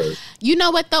 You know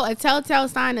what, though? A telltale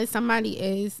sign that somebody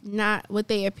is not what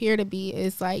they appear to be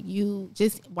is, like, you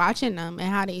just watching them and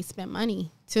how they spend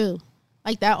money, too.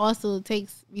 Like, that also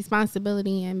takes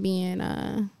responsibility and being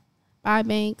by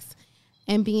banks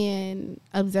and being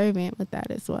observant with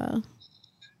that as well.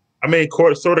 I mean,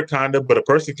 sort of, kind of, but a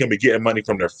person can be getting money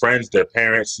from their friends, their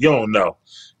parents. You don't know,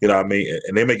 what I mean,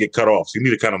 and they may get cut off. So you need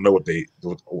to kind of know what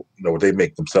they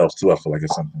make themselves too. I feel like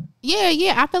it's something.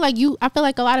 Yeah. I feel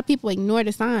like a lot of people ignore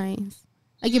the signs.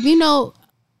 Like if you know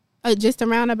just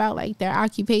around about like their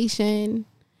occupation,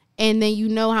 and then you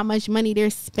know how much money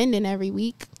they're spending every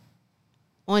week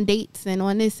on dates and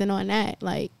on this and on that,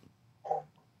 like.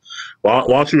 Why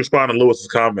don't you respond to Lewis's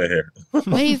comment here?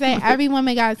 What he say? Every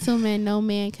woman got two men. No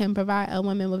man can provide a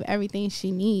woman with everything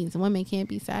she needs. Women can't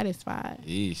be satisfied.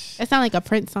 Yeesh. That sounds like a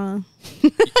Prince song.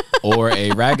 Or a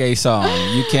reggae song.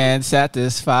 You can't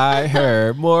satisfy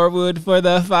her. More wood for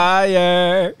the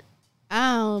fire.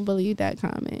 I don't believe that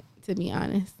comment, to be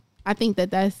honest. I think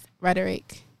that's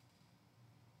rhetoric.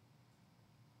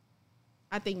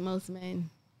 I think most men,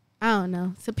 I don't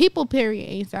know. So people, period,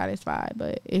 ain't satisfied.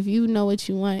 But if you know what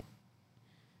you want,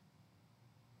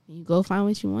 you go find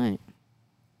what you want.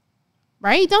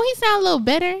 Right? Don't he sound a little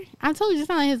bitter? I told you, it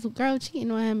sound like his girl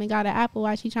cheating on him and got an Apple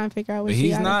Watch. He trying to figure out what she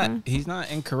got. He's not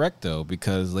incorrect, though,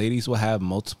 because ladies will have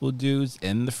multiple dudes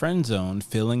in the friend zone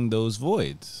filling those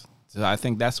voids. So I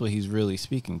think that's what he's really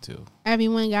speaking to.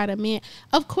 Everyone got a man.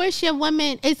 Of course, your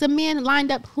woman is a man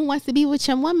lined up who wants to be with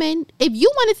your woman. If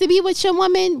you wanted to be with your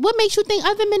woman, what makes you think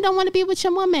other men don't want to be with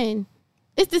your woman?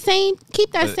 It's the same.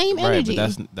 Keep that same energy.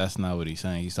 But that's not what he's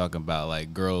saying. He's talking about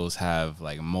like girls have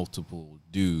like multiple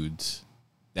dudes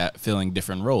that filling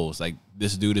different roles. Like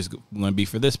this dude is going to be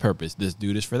for this purpose. This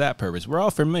dude is for that purpose. We're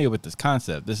all familiar with this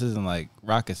concept. This isn't like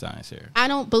rocket science here. I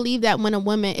don't believe that when a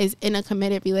woman is in a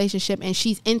committed relationship and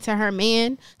she's into her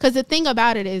man, because the thing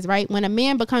about it is, right, when a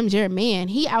man becomes your man,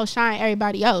 he outshine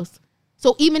everybody else.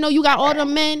 So even though you got all the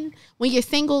men, when you're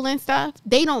single and stuff,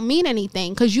 they don't mean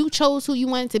anything because you chose who you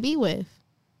wanted to be with.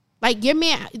 Like your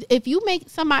man, if you make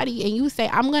somebody and you say,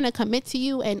 I'm going to commit to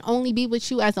you and only be with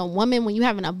you as a woman when you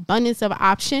have an abundance of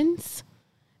options,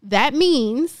 that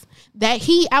means that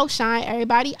he outshine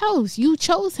everybody else. You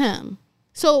chose him.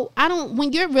 So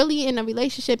when you're really in a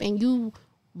relationship and you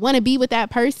want to be with that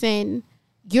person,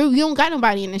 you don't got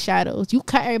nobody in the shadows. You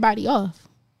cut everybody off.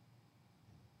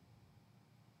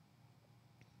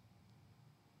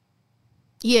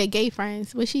 Yeah, gay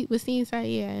friends. What she said,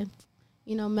 yeah,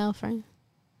 male friends.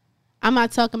 I'm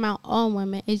not talking about all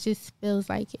women. It just feels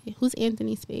like it. Who's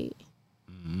Anthony Spade?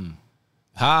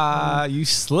 You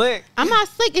slick. I'm not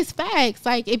slick. It's facts.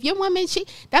 Like if your woman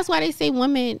cheat, that's why they say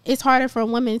it's harder for a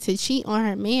woman to cheat on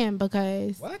her man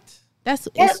because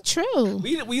it's true.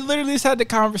 We literally just had the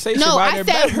conversation. No, why I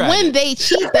they're said better when they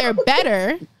cheat, they're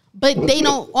better, but they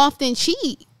don't often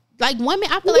cheat. Like women,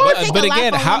 I feel like it take a lot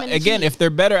for women to cheat. If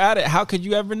they're better at it, how could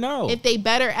you ever know? If they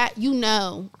better at,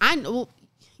 I know,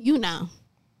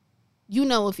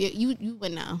 if you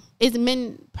would know. It's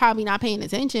men probably not paying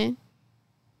attention.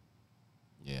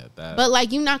 Yeah, that. But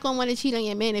like, you're not gonna want to cheat on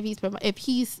your man if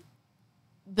he's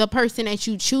the person that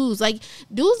you choose. Like,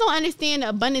 dudes don't understand the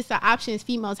abundance of options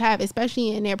females have,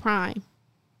 especially in their prime.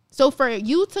 So for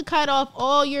you to cut off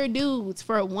all your dudes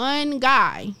for one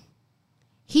guy,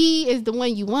 he is the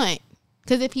one you want.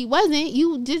 Because if he wasn't,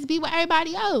 you would just be with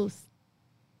everybody else.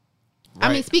 Right.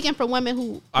 I mean, speaking for women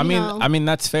who, I mean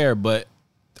that's fair, but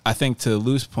I think to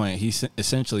Lou's point, he's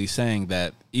essentially saying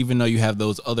that even though you have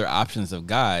those other options of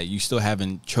guy, you still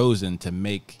haven't chosen to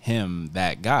make him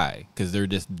that guy because they're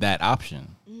just that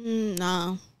option.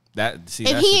 No. If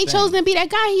he ain't chosen to be that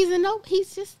guy,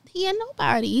 he a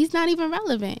nobody. He's not even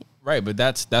relevant. Right, but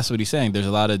that's what he's saying. There's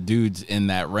a lot of dudes in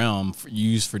that realm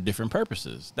used for different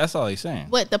purposes. That's all he's saying.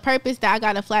 What, the purpose that I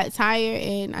got a flat tire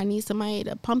and I need somebody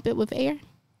to pump it with air?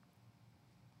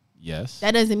 Yes.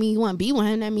 That doesn't mean you want to be with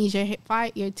him. That means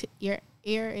your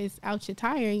air is out your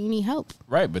tire and you need help.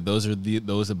 Right, but those are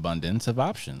those abundance of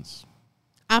options.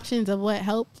 Options of what?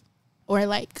 Help? Or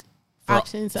like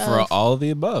options of... For all of the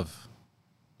above.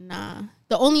 Nah.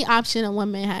 The only option a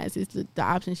woman has is the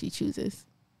option she chooses.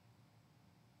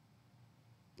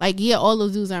 Like, yeah, all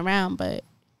those dudes are around, but...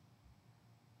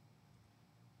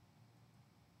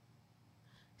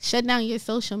 Shut down your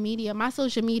social media. My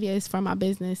social media is for my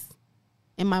business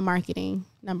and my marketing,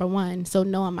 number one. So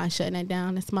no, I'm not shutting it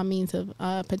down. It's my means of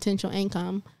potential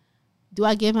income. Do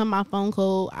I give him my phone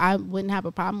code? I wouldn't have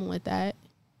a problem with that.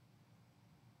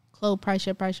 Chloe,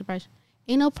 pressure.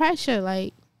 Ain't no pressure.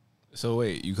 Like. So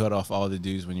wait, you cut off all the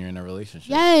dudes when you're in a relationship?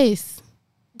 Yes.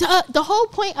 The whole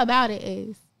point about it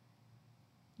is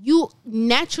you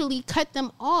naturally cut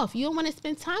them off. You don't want to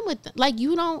spend time with them. Like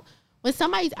you don't. When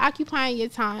somebody's occupying your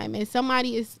time and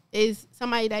somebody is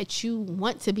somebody that you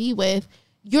want to be with,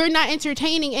 you're not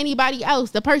entertaining anybody else.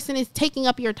 The person is taking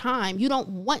up your time. You don't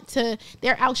want to,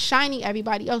 they're outshining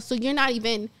everybody else. So you're not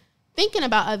even thinking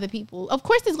about other people. Of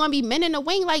course, there's going to be men in the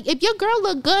wing. Like, if your girl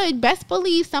look good, best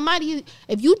believe somebody,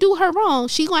 if you do her wrong,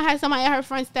 she going to have somebody at her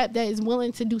front step that is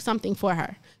willing to do something for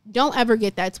her. Don't ever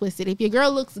get that twisted. If your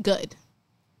girl looks good,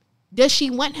 does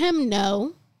she want him?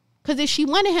 No. Because if she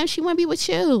wanted him, she wouldn't be with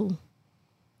you.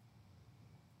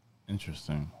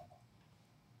 Interesting.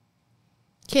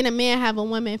 Can a man have a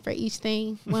woman for each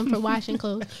thing? One for washing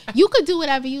clothes. You could do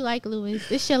whatever you like, Louis.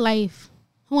 It's your life.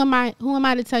 Who am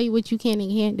I to tell you what you can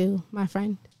and can't do, my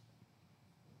friend?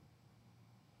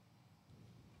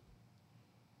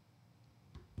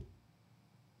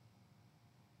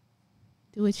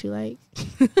 Do what you like.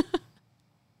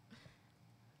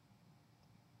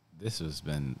 This has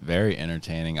been very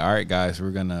entertaining. All right, guys,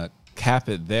 we're going to cap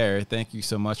it there. Thank you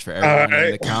so much for everyone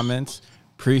in the comments.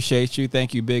 Appreciate you.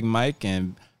 Thank you, Big Mike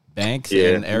and Banks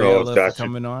and Ariella for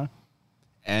coming on.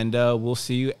 And we'll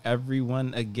see you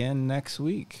everyone again next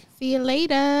week. See you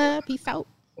later. Peace out.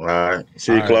 All right.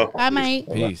 See you, Chloe. Bye,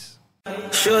 Mike. Peace.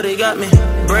 Sure, they got me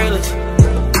brainless.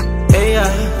 Hey,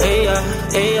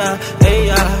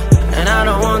 and I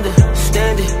don't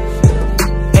understand it.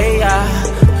 Hey,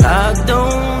 I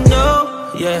don't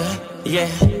know. Yeah.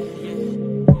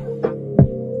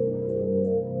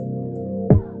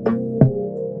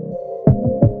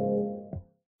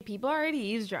 People already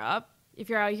eavesdrop if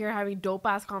you're out here having dope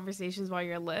ass conversations while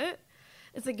you're lit.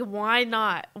 It's like, why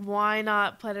not? Why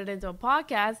not put it into a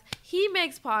podcast? He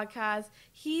makes podcasts.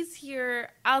 He's here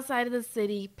outside of the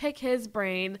city. Pick his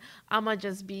brain. I'ma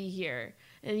just be here.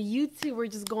 And you two were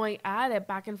just going at it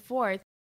back and forth.